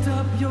 Lift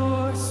up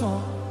your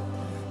song.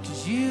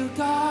 'Cause you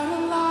got a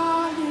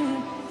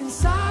lion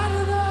inside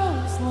of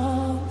those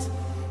lungs.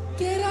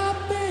 Get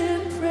up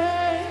and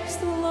praise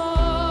the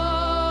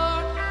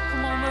Lord.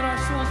 Come on, let our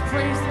souls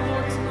praise the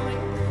Lord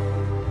tonight.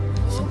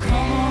 So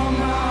come on,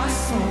 my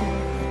soul.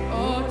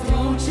 Oh,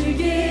 don't you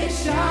get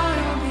shy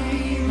on me.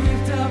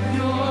 Lift up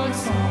your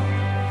song.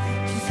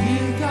 'Cause you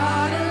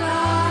got a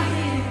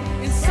lion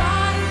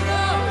inside of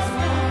those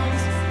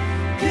lungs.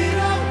 Get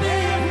up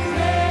and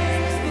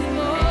praise the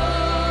Lord.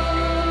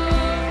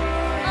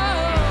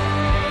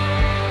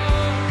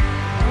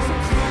 So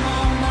come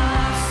on,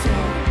 my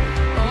soul.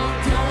 Oh,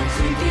 don't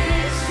you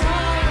get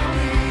shy on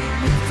me.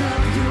 Lift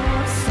up your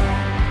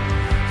song.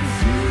 'Cause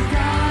you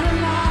got a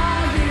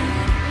lion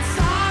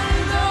inside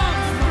of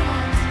those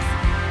lungs.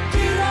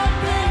 Get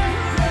up and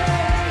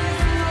praise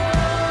the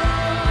Lord.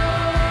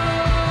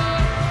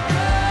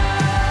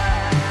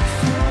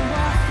 So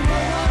I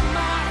throw up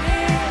my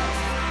hands,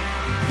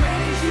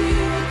 praise you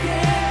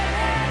again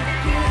and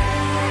again.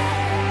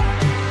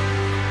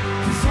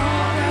 'Cause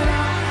all that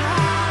I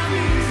have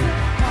is a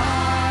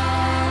hallelujah,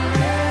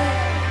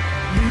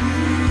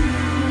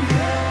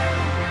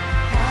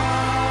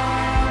 hallelujah.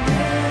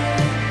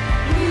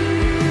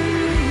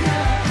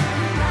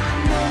 I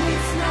know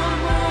it's not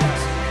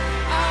much,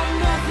 I've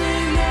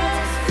nothing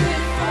else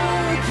fit for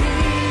a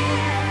king,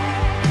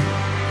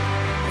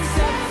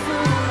 except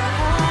for a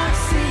heart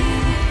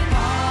singing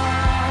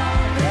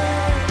hallelujah,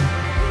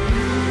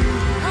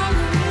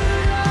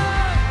 hallelujah,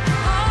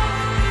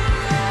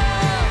 hallelujah.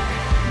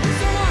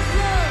 So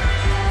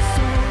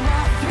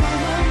I throw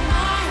up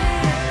my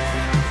hands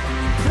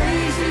and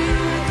praise you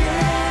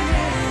again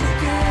and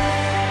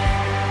again.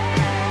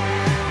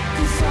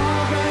 'Cause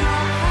all that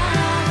I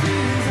have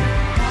is a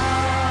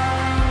hallelujah,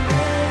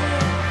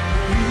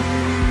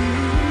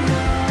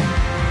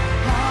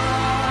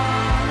 hallelujah.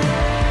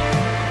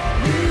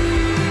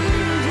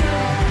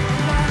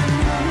 I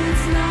know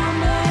it's not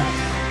much,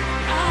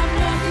 I've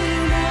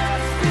nothing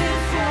else fit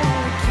for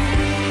a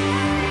king,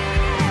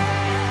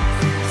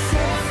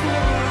 except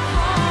for a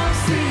heart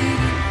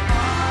singing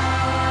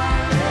hallelujah,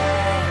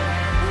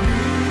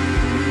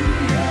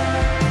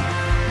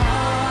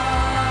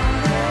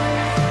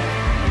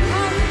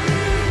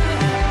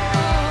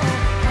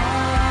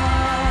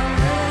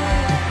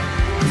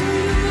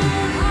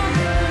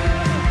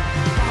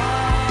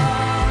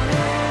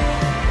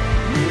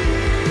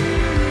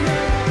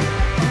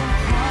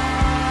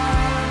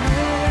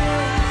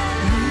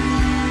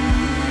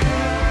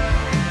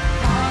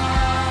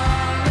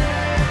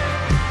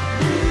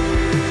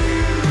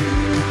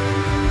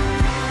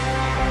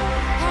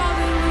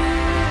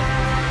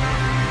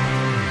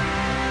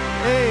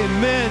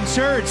 Amen,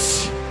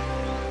 church.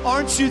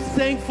 Aren't you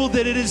thankful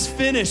that it is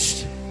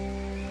finished?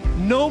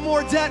 No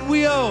more debt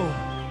we owe.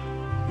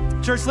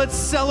 Church, let's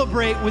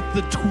celebrate with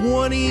the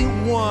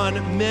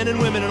 21 men and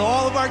women in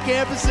all of our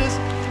campuses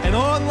and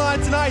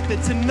online tonight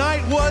that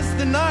tonight was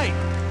the night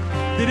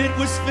that it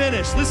was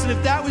finished. Listen,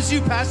 if that was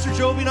you, Pastor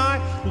Joby and I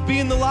will be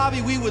in the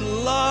lobby. We would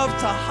love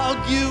to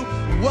hug you,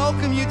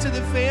 welcome you to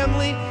the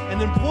family, and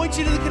then point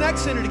you to the Connect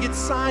Center to get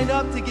signed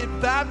up, to get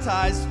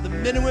baptized. The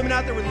men and women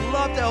out there would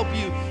love to help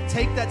you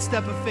take that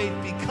step of faith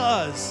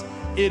because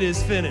it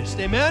is finished.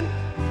 Amen?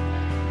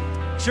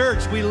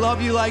 Church, we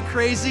love you like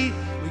crazy.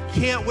 We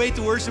can't wait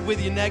to worship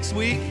with you next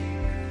week.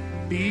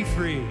 Be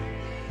free.